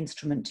rewarding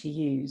instrument to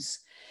use.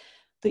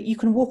 That you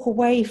can walk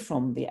away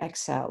from the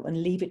XL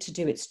and leave it to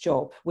do its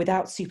job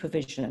without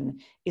supervision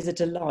is a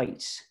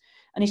delight.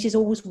 And it is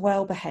always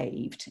well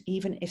behaved,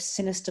 even if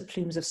sinister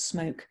plumes of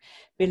smoke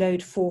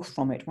billowed forth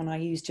from it when I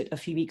used it a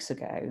few weeks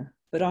ago,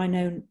 but I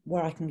know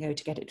where I can go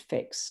to get it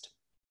fixed.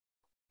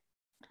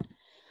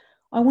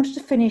 I wanted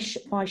to finish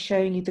by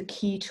showing you the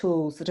key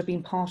tools that have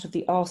been part of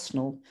the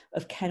arsenal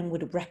of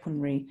Kenwood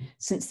weaponry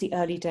since the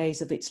early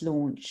days of its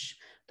launch: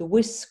 the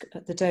whisk,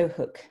 the dough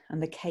hook,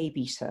 and the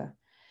K-beater.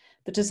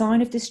 The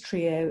design of this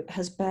trio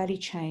has barely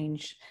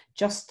changed,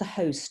 just the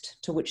host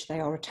to which they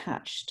are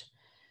attached.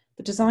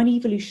 The design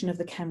evolution of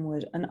the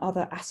Kenwood and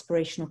other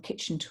aspirational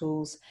kitchen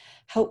tools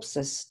helps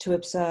us to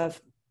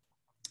observe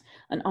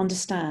and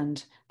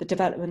understand the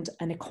development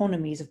and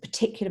economies of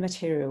particular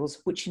materials,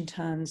 which in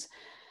turn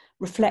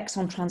reflects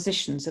on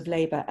transitions of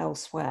labour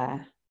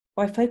elsewhere.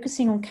 By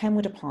focusing on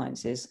Kenwood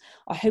appliances,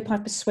 I hope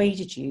I've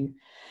persuaded you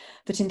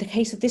that in the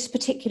case of this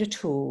particular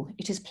tool,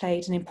 it has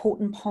played an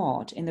important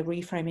part in the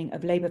reframing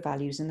of labour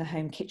values in the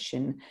home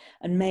kitchen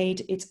and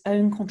made its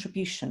own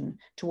contribution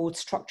towards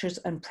structures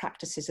and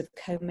practices of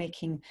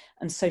co-making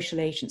and social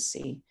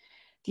agency.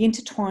 The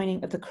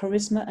intertwining of the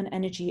charisma and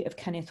energy of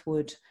Kenneth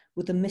Wood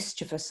with the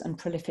mischievous and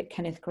prolific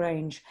Kenneth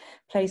Grange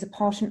plays a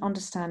part in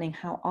understanding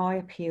how I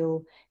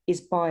appeal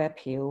is by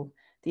appeal,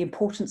 the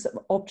importance of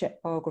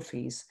object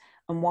biographies,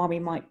 and why we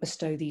might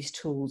bestow these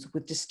tools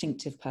with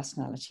distinctive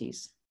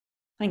personalities.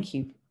 Thank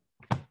you.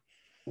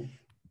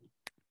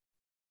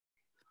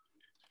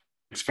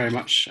 Thanks very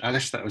much,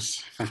 Alice. That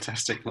was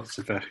fantastic. Lots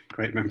of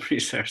great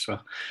memories there as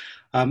well.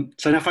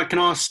 So now if I can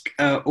ask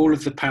all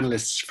of the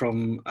panelists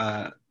from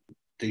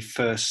the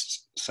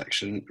first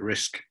section,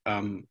 risk,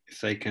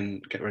 if they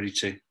can get ready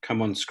to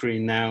come on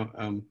screen now,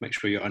 make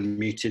sure you're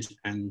unmuted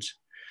and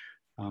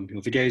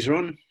your videos are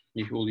on,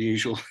 all the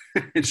usual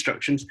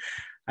instructions,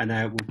 and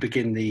we'll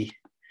begin the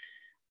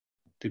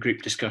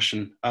group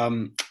discussion.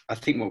 I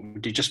think what we'll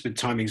do just with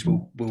timings,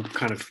 we'll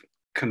kind of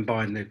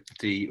combine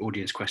the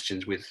audience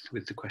questions with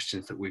the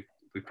questions that we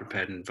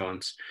prepared in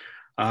advance.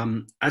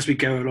 As we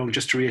go along,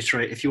 just to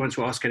reiterate, if you want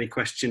to ask any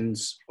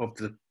questions of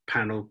the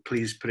panel,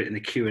 please put it in the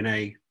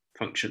Q&A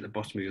function at the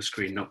bottom of your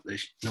screen, not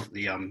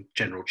the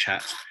general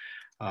chat,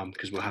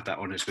 because we'll have that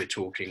on as we're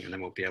talking, and then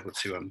we'll be able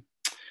to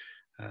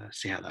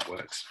see how that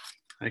works.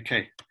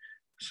 Okay,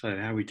 so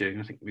how are we doing?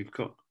 I think we've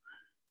got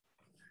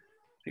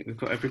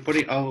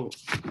everybody. I'll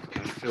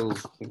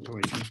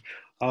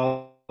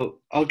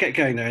get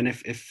going there, and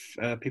if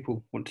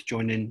people want to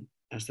join in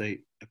as they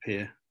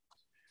appear,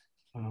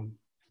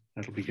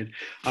 that'll be good.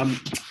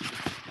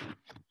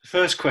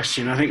 First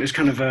question, I think was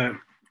kind of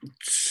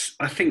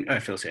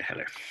Phil's here,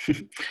 hello.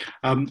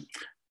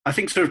 I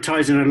think sort of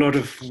ties in a lot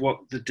of what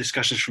the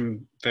discussions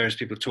from various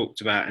people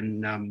talked about,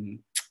 and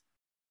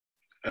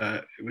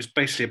it was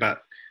basically about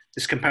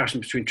this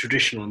comparison between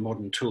traditional and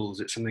modern tools.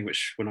 It's something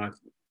which, when I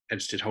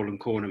edited Hole and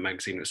Corner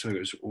magazine, it's something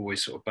that was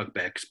always sort of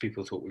bugbear, because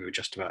people thought we were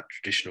just about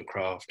traditional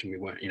craft, and we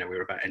weren't, we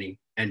were about any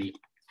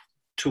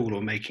tool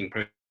or making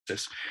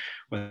process,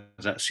 whether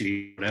that's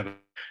CD or whatever.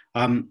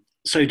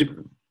 So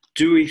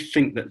do we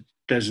think that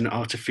there's an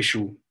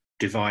artificial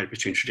divide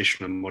between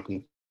traditional and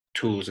modern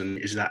tools, and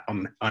is that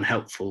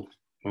unhelpful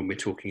when we're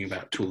talking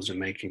about tools and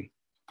making?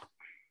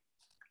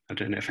 I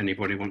don't know if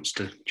anybody wants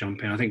to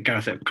jump in. I think,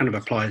 Gareth, it kind of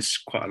applies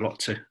quite a lot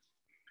to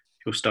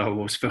your Star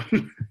Wars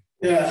film.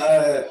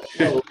 Yeah,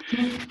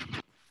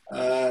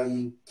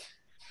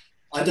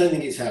 I don't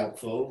think it's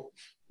helpful,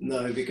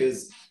 no,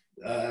 because,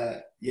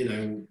 you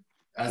know,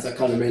 as I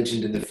kind of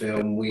mentioned in the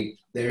film,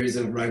 there is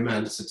a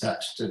romance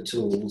attached to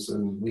tools,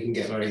 and we can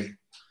get very,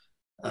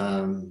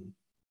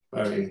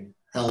 very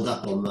held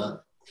up on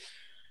that.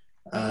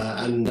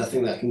 And I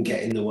think that can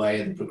get in the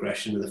way of the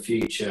progression of the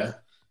future.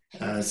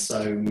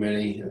 So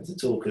many of the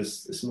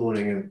talkers this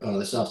morning, or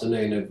this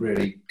afternoon, have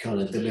really kind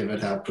of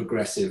delivered how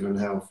progressive and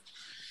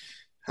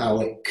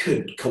how it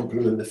could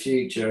complement the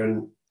future.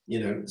 And, you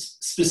know,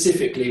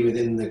 specifically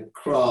within the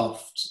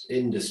craft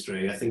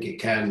industry, I think it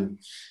can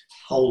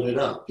hold it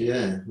up.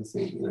 Yeah, I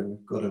think, you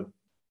know,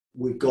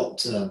 we've got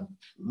to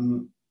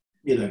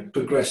you know,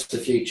 progress the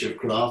future of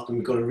craft, and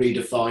we've got to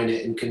redefine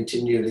it and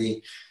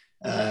continually,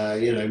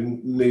 you know,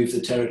 move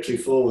the territory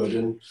forward.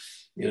 And,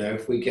 you know,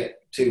 if we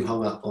get too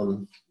hung up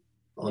on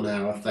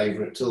our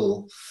favourite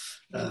tool,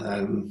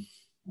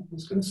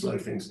 it's going to slow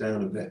things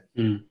down a bit.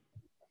 Mm.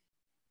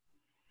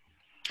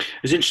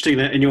 It's interesting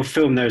that in your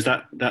film there's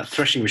that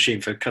threshing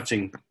machine for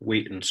cutting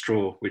wheat and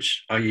straw,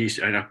 which I used,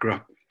 and I grew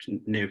up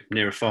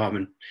near a farm,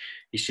 and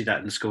you see that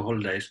in the school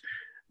holidays.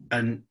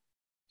 And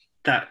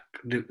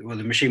the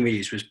machine we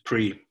used was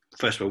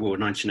pre-First World War,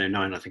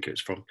 1909, I think it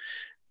was from.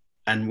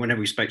 And whenever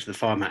we spoke to the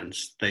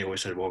farmhands, they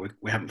always said, well,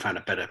 we haven't found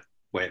a better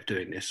way of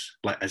doing this.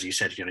 Like, as you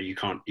said, you know, you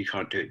can't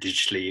do it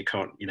digitally. You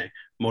can't, you know,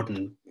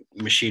 modern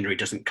machinery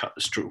doesn't cut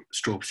the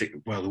straw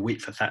well, the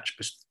wheat for thatch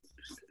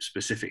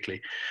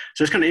specifically.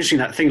 So it's kind of interesting,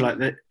 that thing, like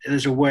that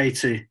there's a way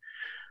to,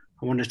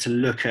 I wanted to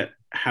look at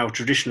how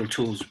traditional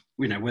tools,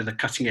 you know, were the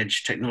cutting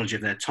edge technology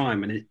of their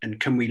time, and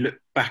can we look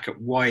back at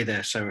why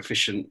they're so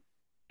efficient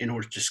in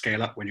order to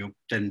scale up when you're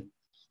then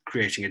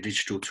creating a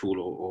digital tool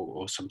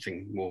or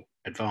something more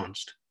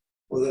advanced?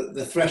 Well,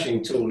 the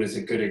threshing tool is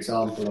a good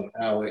example of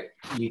how it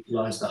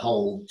utilised the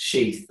whole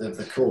sheath of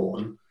the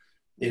corn,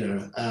 you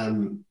know,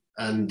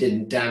 and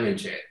didn't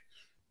damage it.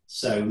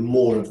 So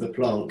more of the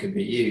plant could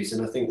be used.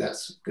 And I think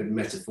that's a good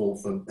metaphor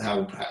for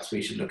how perhaps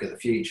we should look at the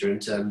future in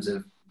terms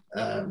of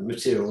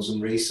materials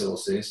and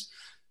resources,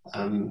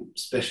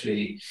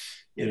 especially,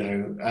 you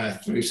know,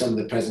 through some of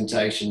the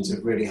presentations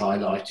have really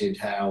highlighted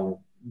how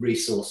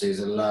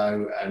resources are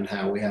low and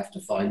how we have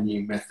to find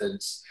new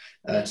methods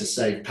to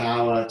save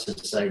power, to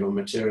save on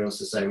materials,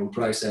 to save on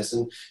process.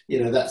 And,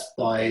 you know, that's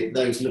by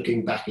those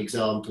looking back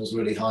examples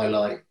really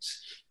highlight,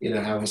 you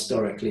know, how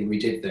historically we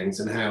did things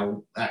and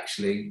how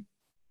actually,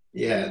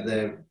 yeah,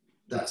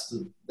 that's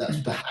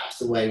perhaps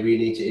the way we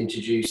need to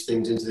introduce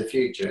things into the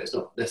future. It's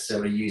not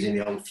necessarily using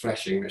the old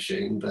threshing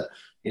machine, but,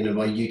 you know,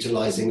 by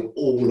utilising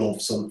all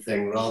of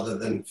something rather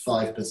than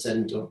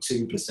 5% or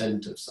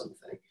 2% of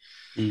something.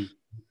 Mm.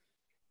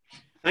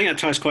 I think that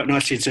ties quite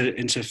nicely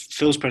into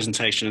Phil's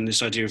presentation and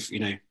this idea of, you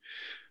know,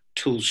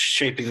 tools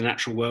shaping the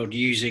natural world,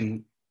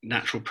 using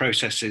natural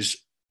processes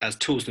as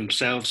tools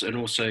themselves, and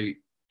also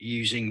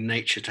using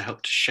nature to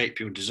help to shape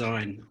your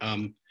design.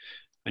 And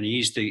you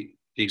used the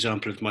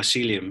example of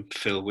mycelium,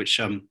 Phil,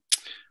 which I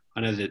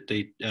know that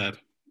the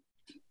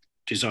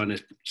designer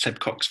Seb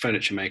Cox,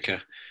 furniture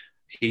maker,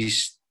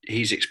 he's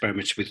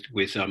experimented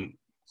with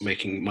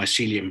making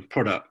mycelium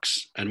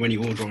products. And when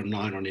you order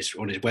online on his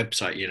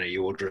website, you know,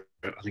 you order,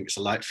 I think it's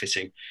a light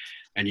fitting,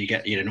 and you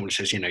get, you know, normally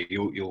says, you know,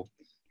 you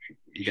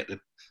get the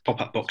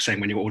pop-up box saying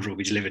when your order will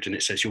be delivered, and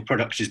it says your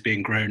product is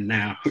being grown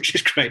now, which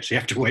is great. So you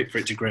have to wait for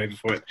it to grow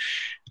before it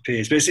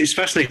appears. But it's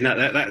fascinating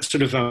that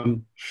sort of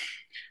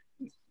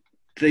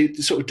the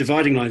sort of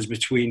dividing lines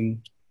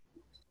between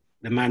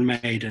the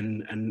man-made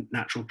and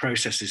natural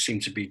processes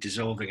seem to be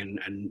dissolving,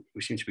 and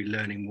we seem to be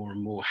learning more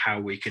and more how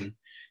we can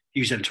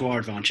use them to our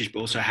advantage,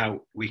 but also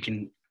how we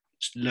can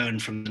learn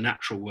from the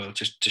natural world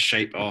to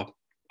shape our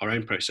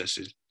own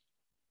processes.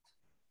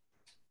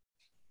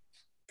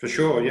 For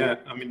sure, yeah.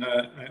 I mean,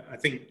 I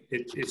think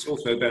it's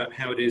also about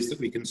how it is that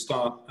we can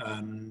start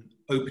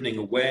opening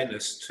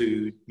awareness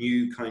to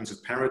new kinds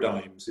of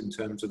paradigms in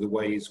terms of the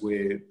ways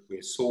we're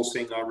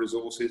sourcing our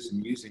resources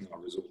and using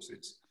our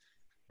resources.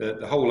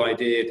 The whole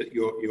idea that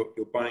you're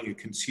buying a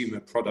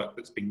consumer product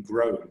that's been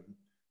grown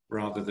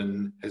rather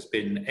than has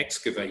been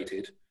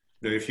excavated.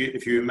 You know,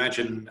 if you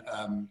imagine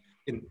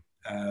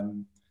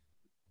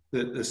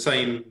the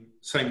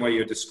same way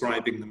you're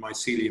describing the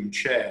mycelium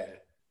chair,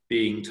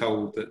 being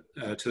told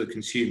that to the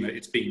consumer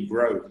it's being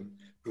grown,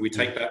 and we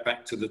take that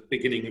back to the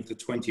beginning of the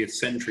 20th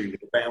century with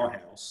the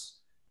Bauhaus.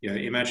 You know,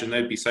 imagine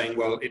they'd be saying,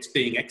 well, it's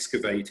being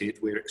excavated,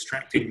 we're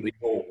extracting the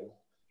ore,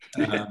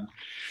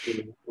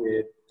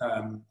 we're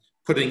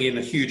putting in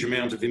a huge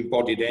amount of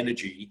embodied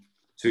energy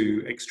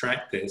to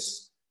extract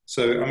this.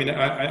 So, I mean,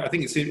 I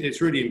think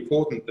it's really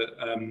important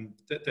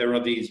that there are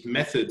these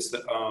methods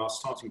that are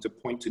starting to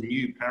point to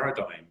new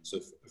paradigms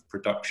of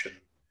production.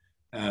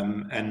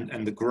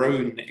 And the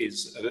grown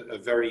is a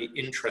very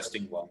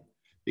interesting one,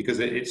 because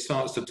it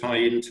starts to tie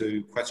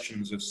into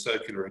questions of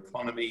circular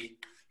economy,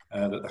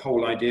 that the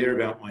whole idea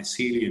about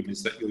mycelium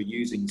is that you're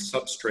using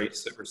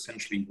substrates that are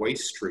essentially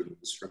waste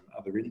streams from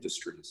other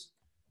industries,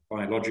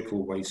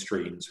 biological waste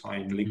streams, high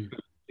in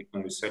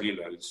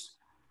lignocellulose.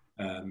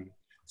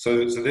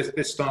 So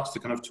this starts to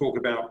kind of talk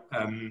about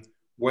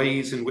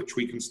ways in which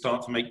we can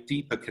start to make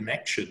deeper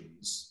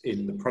connections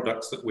in the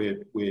products that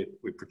we're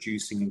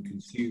producing and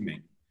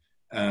consuming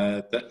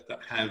that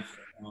have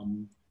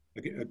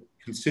a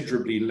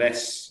considerably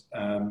less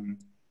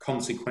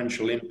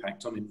consequential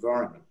impact on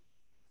environment.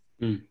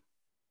 Mm.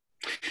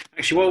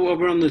 Actually, while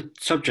we're on the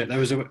subject, there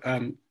was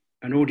an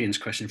audience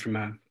question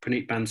from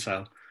Praneet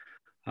Bansal.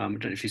 I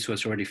don't know if you saw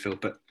this already, Phil,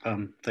 but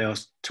they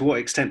asked, to what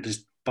extent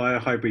does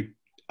biohybrid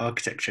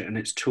architecture and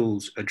its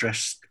tools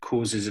address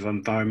causes of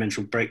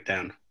environmental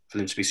breakdown for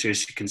them to be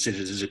seriously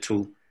considered as a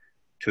tool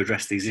to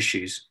address these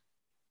issues?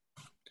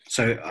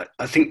 So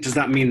I think, does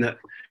that mean that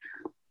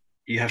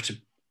you have to,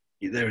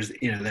 there's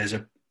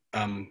a,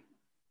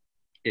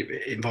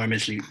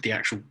 environmentally, the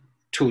actual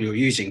tool you're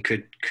using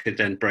could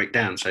then break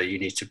down. So you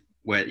need to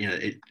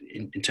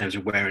in terms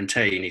of wear and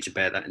tear, you need to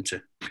bear that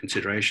into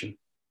consideration.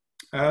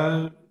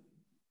 Well,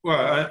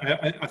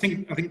 I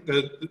think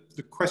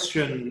the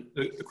question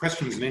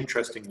is an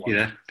interesting one.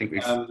 Yeah, I think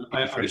we've.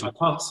 I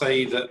can't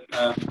say that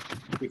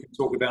we can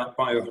talk about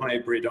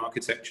biohybrid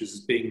architectures as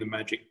being the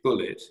magic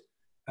bullet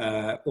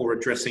or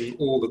addressing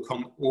all the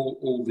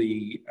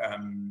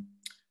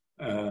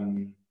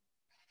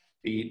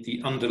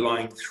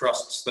underlying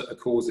thrusts that are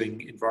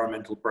causing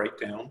environmental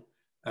breakdown.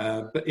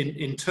 But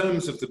in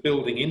terms of the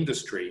building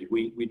industry,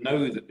 we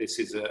know that this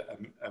is a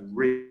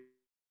real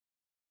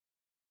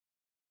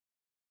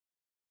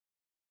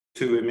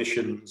to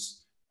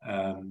emissions,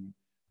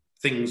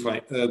 things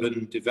like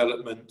urban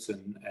development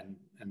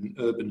and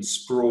urban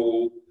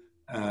sprawl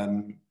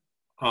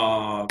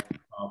are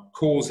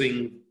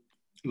causing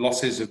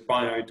losses of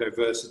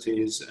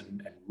biodiversities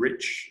and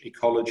rich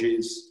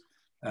ecologies.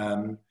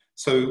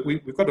 So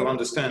we've got to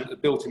understand that the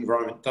built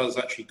environment does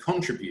actually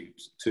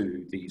contribute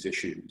to these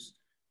issues,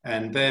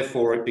 and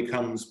therefore it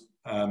becomes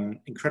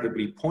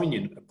incredibly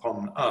poignant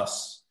upon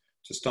us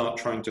to start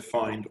trying to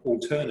find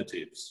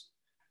alternatives.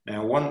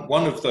 Now,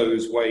 one of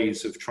those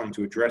ways of trying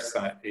to address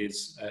that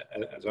is,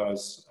 as I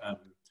was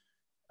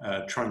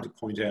trying to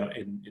point out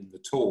in the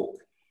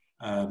talk,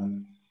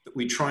 that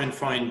we try and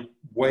find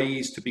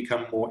ways to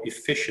become more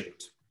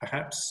efficient,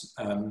 perhaps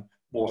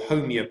more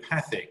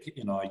homeopathic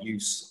in our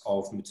use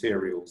of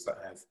materials that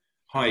have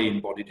high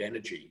embodied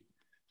energy.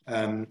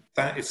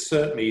 That is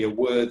certainly a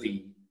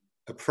worthy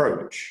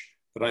approach,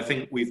 but I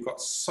think we've got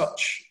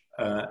such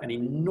an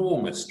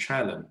enormous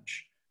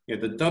challenge. You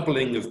know, the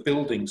doubling of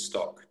building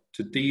stock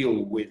to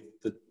deal with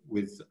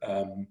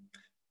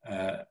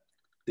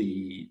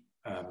the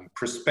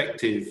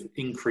prospective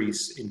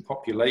increase in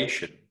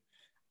population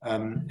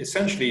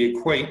essentially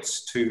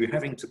equates to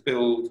having to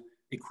build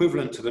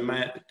equivalent to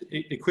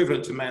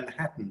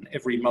Manhattan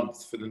every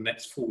month for the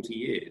next 40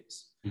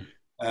 years.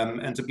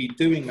 And to be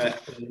doing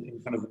that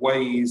in kind of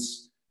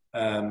ways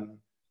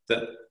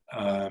that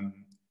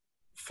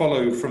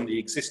follow from the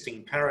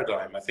existing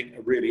paradigm, I think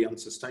are really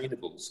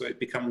unsustainable. So it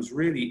becomes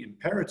really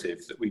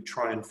imperative that we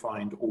try and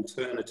find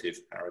alternative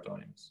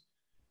paradigms,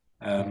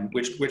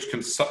 which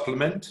can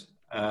supplement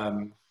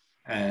and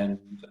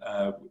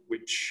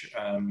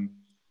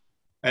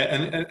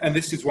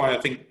this is why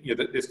I think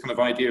that this kind of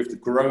idea of the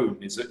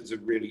grown is a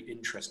really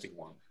interesting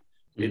one.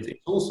 It's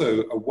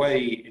also a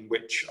way in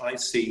which I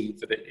see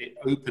that it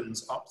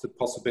opens up the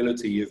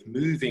possibility of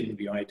moving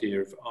the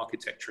idea of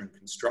architecture and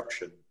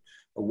construction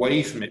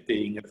away from it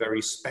being a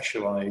very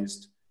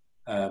specialized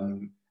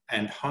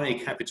and high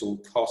capital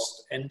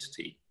cost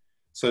entity.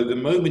 So the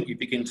moment you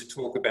begin to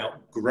talk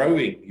about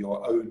growing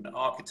your own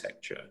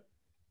architecture,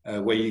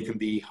 where you can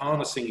be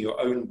harnessing your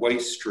own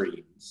waste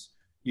streams,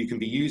 you can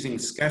be using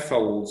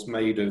scaffolds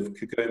made of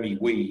kagome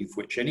weave,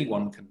 which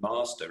anyone can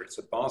master. It's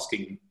a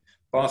basket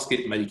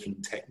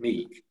making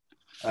technique.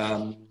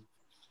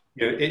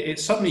 It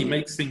suddenly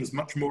makes things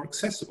much more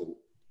accessible,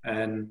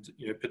 and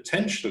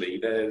potentially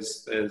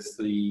there's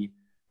the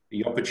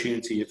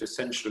opportunity of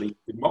essentially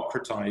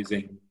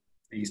democratizing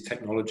these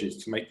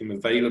technologies to make them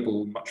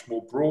available much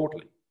more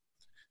broadly.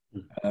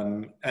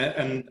 And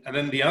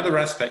then the other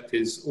aspect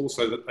is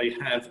also that they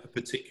have a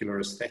particular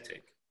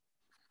aesthetic,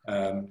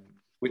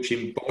 which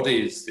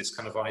embodies this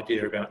kind of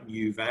idea about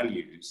new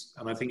values.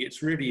 And I think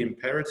it's really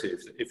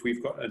imperative that if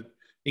we've got an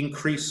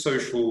increased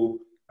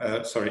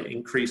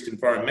increased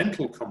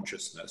environmental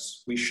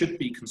consciousness, we should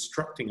be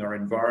constructing our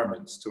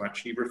environments to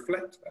actually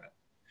reflect that.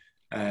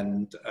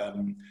 And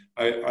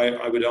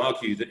I would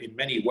argue that in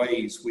many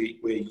ways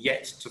we're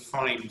yet to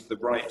find the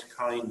right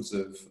kinds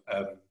of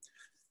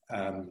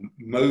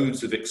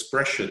modes of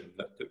expression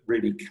that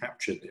really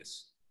capture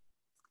this.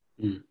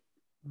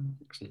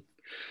 Excellent.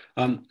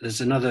 There's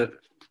another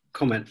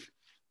comment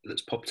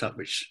that's popped up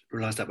which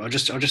realised that, but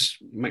I'll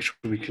just make sure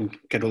we can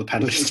get all the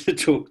panelists to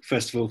talk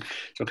first of all,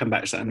 so I'll come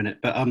back to that in a minute.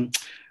 But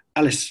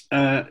Alice,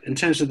 in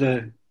terms of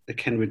the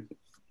Kenwood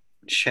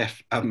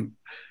Chef,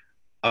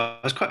 I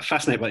was quite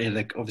fascinated by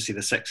obviously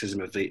the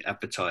sexism of the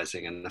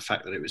advertising and the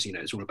fact that it was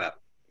it's all about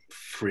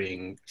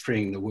freeing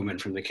the woman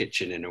from the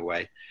kitchen in a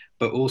way.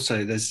 But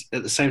also there's,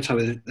 at the same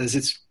time, there's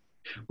this,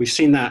 we've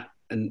seen that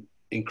an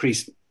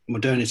increased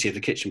modernity of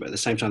the kitchen, but at the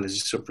same time there's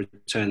this sort of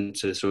return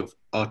to sort of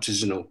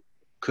artisanal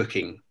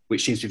cooking,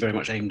 which seems to be very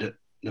much aimed at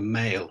the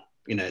male.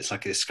 You know, it's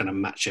like this kind of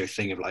macho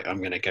thing of like, I'm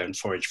going to go and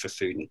forage for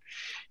food and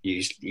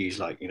use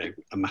like, you know,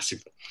 a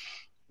massive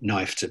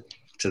knife to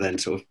then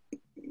sort of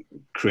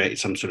create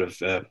some sort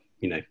of,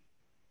 you know,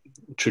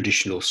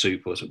 traditional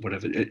soup or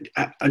whatever.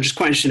 I'm just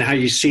quite interested in how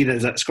you see that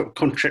that's got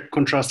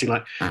contrasting,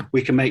 like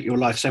we can make your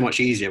life so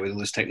much easier with all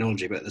this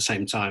technology, but at the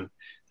same time,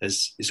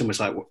 it's almost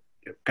like what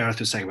Gareth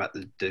was saying about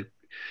the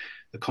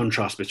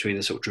contrast between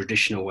the sort of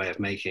traditional way of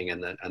making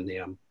and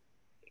the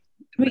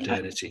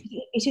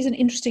modernity. It is an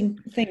interesting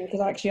thing because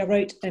actually I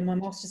wrote in my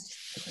master's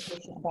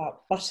dissertation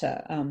about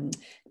butter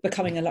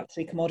becoming a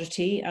luxury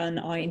commodity, and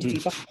I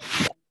interviewed butter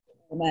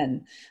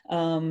men,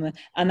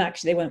 and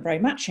actually they weren't very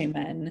macho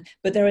men,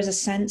 but there is a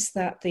sense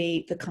that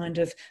the kind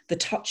of the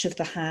touch of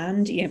the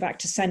hand, you know, back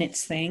to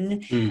Sennett's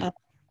thing,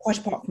 quite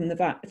apart from the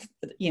fact,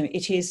 you know,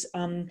 it is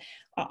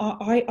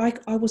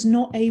I was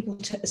not able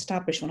to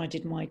establish when I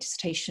did my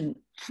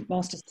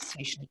master's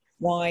dissertation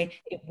why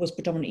it was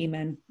predominantly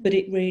men, but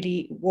it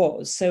really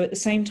was. So at the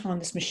same time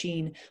this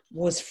machine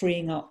was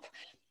freeing up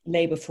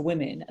labour for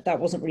women, that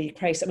wasn't really the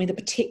case. I mean, the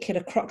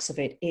particular crux of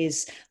it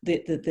is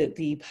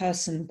the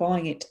person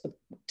buying it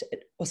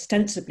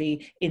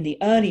ostensibly in the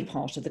early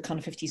part of the kind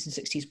of 50s and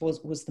 60s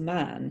was the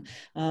man,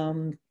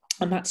 and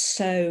that's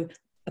so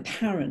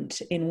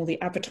apparent in all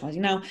the advertising.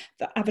 Now,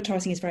 the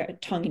advertising is very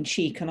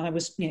tongue-in-cheek, and I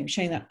was, you know,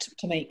 showing that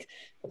to make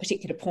a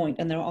particular point,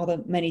 and there are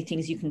other many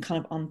things you can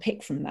kind of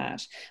unpick from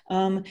that.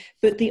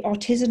 But the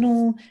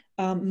artisanal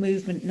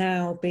movement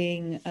now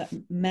being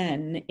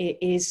men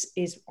is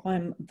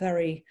I'm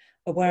very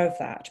aware of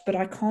that, but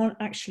I can't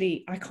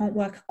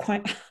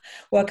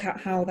work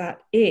out how that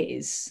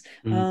is.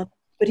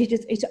 But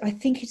I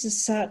think it's a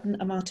certain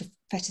amount of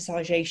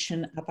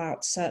fetishization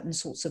about certain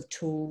sorts of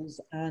tools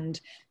and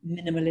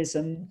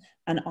minimalism,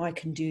 and I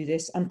can do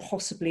this, and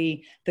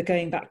possibly the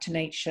going back to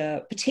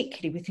nature,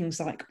 particularly with things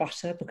like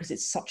butter, because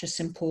it's such a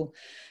simple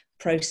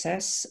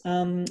process.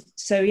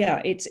 So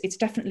yeah, it's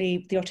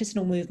definitely the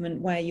artisanal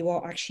movement where you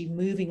are actually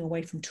moving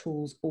away from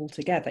tools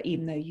altogether,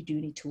 even though you do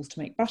need tools to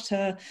make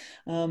butter,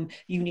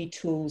 you need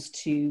tools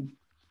to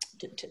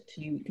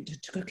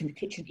cook in the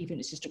kitchen, even if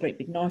it's just a great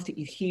big knife that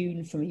you've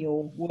hewn from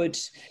your wood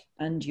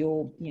and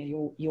your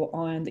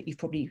iron that you've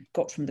probably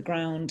got from the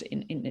ground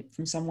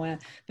from somewhere.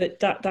 But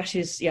that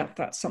is, yeah,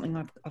 that's something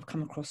I've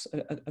come across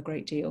a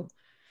great deal.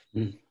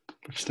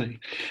 Interesting.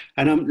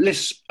 And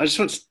Liz, I just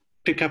want to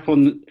pick up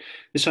on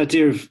this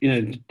idea of, you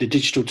know, the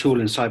digital tool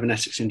and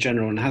cybernetics in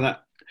general, and how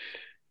that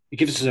it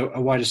gives us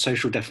a wider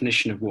social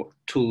definition of what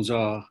tools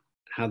are,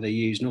 how they're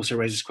used, and also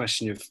raises the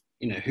question of,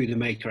 you know, who the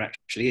maker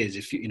actually is.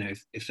 If you know,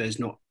 if there's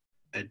not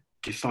a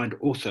defined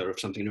author of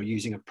something, or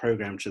using a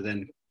program to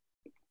then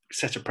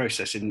set a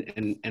process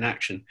in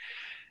action.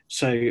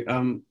 So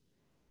I'm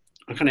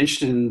kind of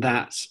interested in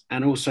that,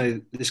 and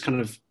also this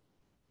kind of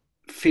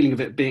feeling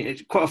of it being,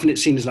 quite often it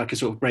seems like a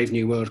sort of Brave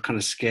New World kind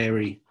of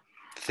scary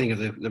thing of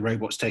the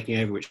robots taking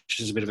over, which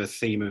is a bit of a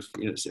theme of,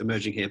 you know, it's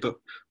emerging here, but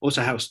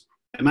also how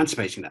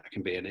emancipating that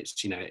can be. And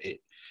it's, you know,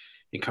 it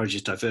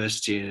encourages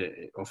diversity,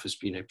 it offers,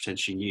 you know,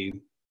 potentially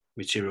new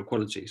material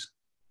qualities.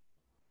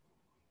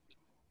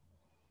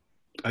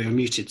 Oh, you're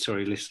muted,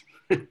 sorry, Liz.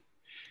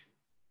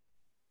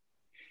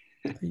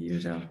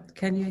 Usual.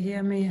 Can you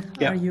hear me?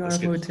 Yeah, you are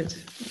muted.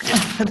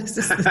 This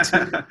is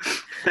the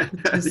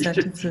two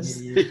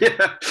sentences.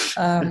 Yeah.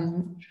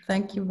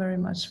 Thank you very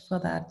much for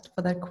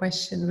that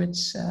question,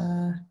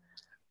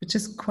 which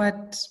is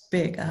quite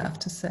big, I have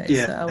to say.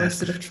 Yeah, so I was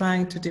sort of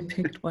trying to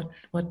depict what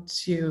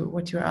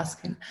you're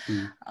asking.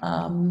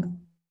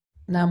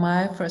 Now,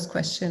 my first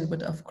question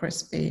would, of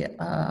course, be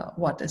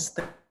what is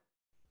the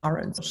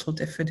current social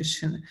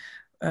definition,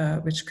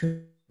 which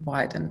could be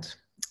widened?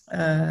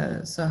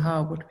 So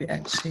how would we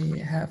actually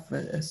have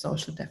a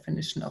social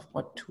definition of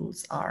what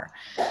tools are?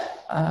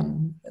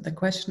 The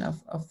question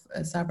of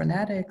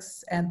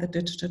cybernetics and the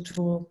digital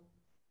tool,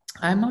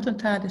 I'm not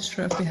entirely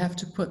sure if we have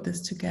to put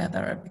this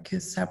together,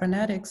 because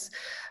cybernetics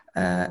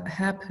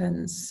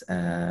happens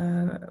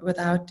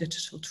without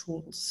digital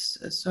tools.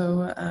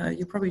 So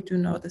you probably do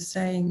know the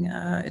saying,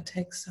 it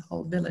takes a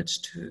whole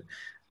village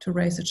to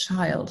raise a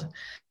child.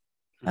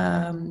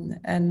 And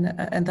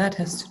that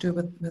has to do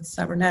with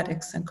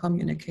cybernetics and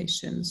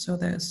communication. So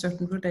there are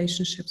certain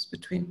relationships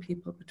between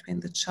people, between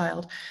the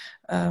child,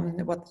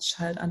 what the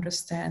child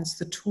understands,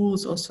 the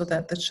tools also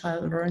that the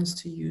child learns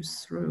to use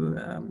through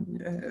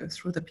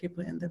the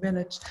people in the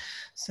village.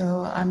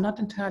 So I'm not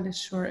entirely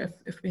sure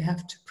if we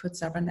have to put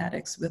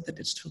cybernetics with the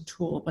digital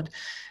tool, but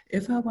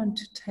if I want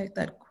to take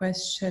that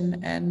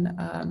question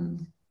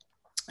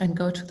and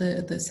go to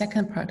the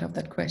second part of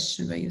that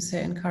question, where you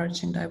say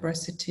encouraging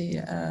diversity,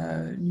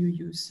 new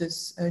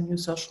uses, new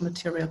social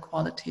material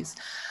qualities,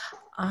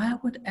 I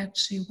would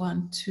actually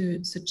want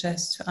to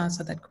suggest to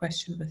answer that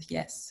question with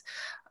yes.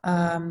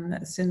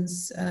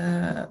 Since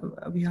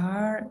we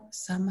are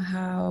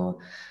somehow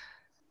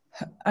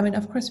I mean,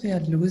 of course, we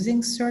are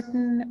losing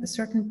certain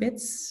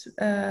bits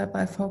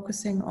by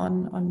focusing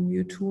on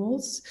new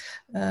tools,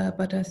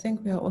 but I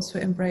think we are also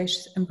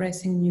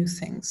embracing new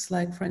things.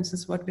 Like, for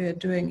instance, what we are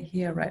doing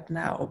here right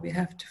now, we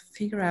have to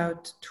figure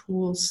out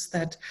tools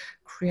that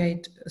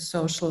create a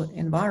social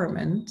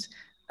environment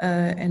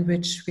in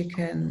which we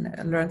can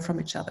learn from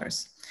each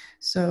other's.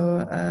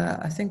 So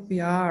I think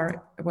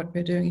what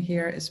we're doing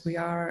here is we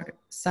are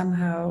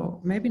somehow,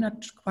 maybe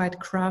not quite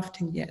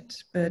crafting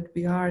yet, but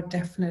we are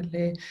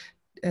definitely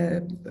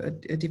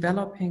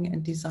developing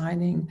and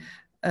designing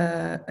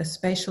a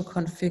spatial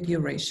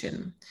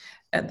configuration.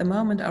 At the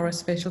moment, our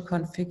spatial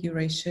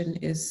configuration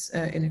is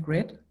in a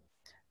grid.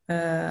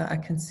 I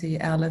can see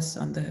Alice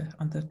on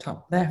the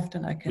top left,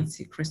 and I can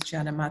see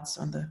Christiane Matz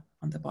on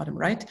the bottom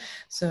right.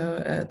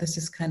 So this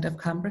is kind of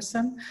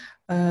cumbersome,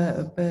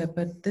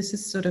 but this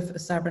is sort of a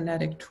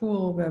cybernetic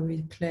tool where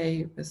we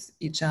play with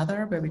each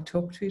other, where we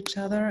talk to each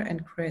other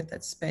and create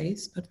that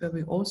space, but where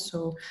we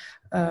also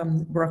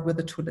work with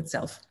the tool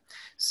itself.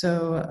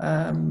 So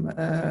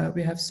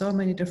we have so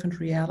many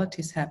different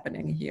realities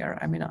happening here.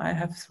 I mean, I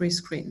have 3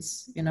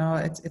 screens. You know,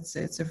 it's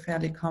a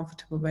fairly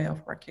comfortable way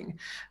of working.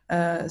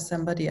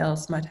 Somebody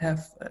else might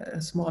have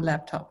a small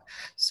laptop.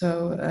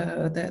 So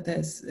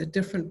there's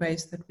different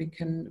ways that we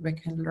can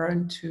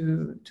learn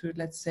to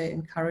let's say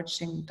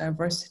encouraging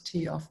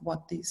diversity of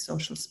what these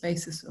social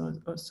spaces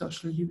or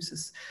social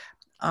uses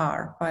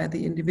are by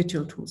the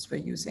individual tools we're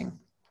using.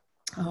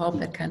 I hope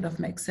that kind of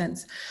makes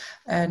sense.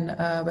 And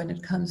when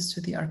it comes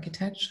to the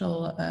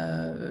architectural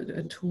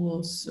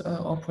tools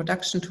or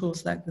production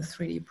tools like the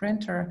 3D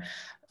printer,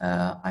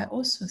 I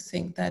also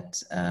think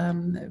that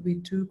we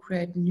do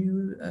create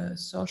new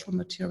social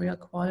material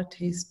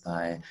qualities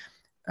by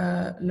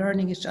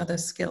learning each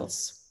other's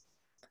skills.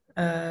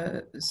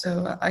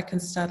 So I can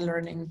start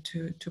learning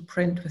to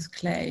print with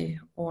clay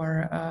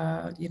or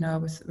you know,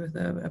 with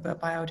a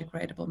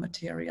biodegradable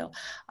material.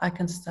 I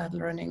can start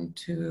learning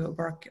to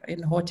work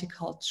in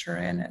horticulture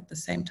and at the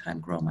same time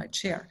grow my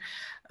chair.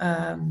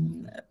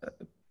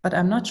 But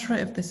I'm not sure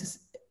if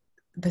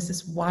this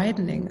is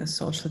widening a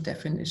social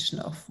definition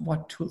of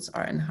what tools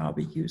are and how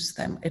we use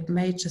them. It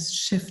may just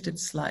shift it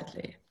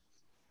slightly.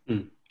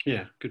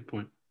 Yeah, good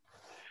point.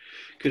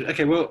 Good.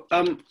 Okay, well,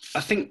 I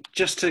think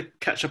just to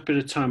catch up a bit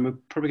of time, we're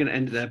probably going to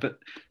end it there, but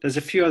there's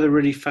a few other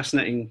really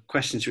fascinating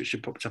questions which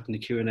have popped up in the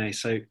Q&A.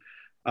 So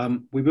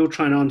we will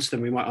try and answer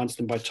them. We might answer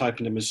them by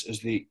typing them as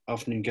the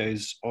afternoon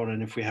goes on,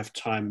 and if we have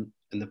time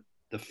in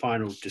the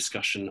final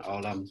discussion,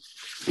 I'll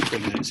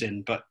bring those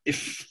in. But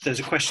if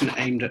there's a question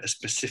aimed at a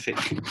specific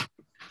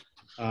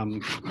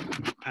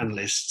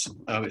panelist,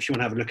 if you want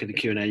to have a look at the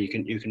Q&A, you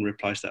can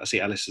reply to that. I see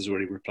Alice has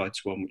already replied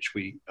to one which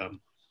we're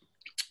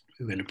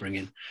going to bring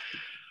in.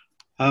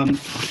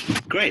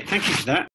 Great, thank you for that.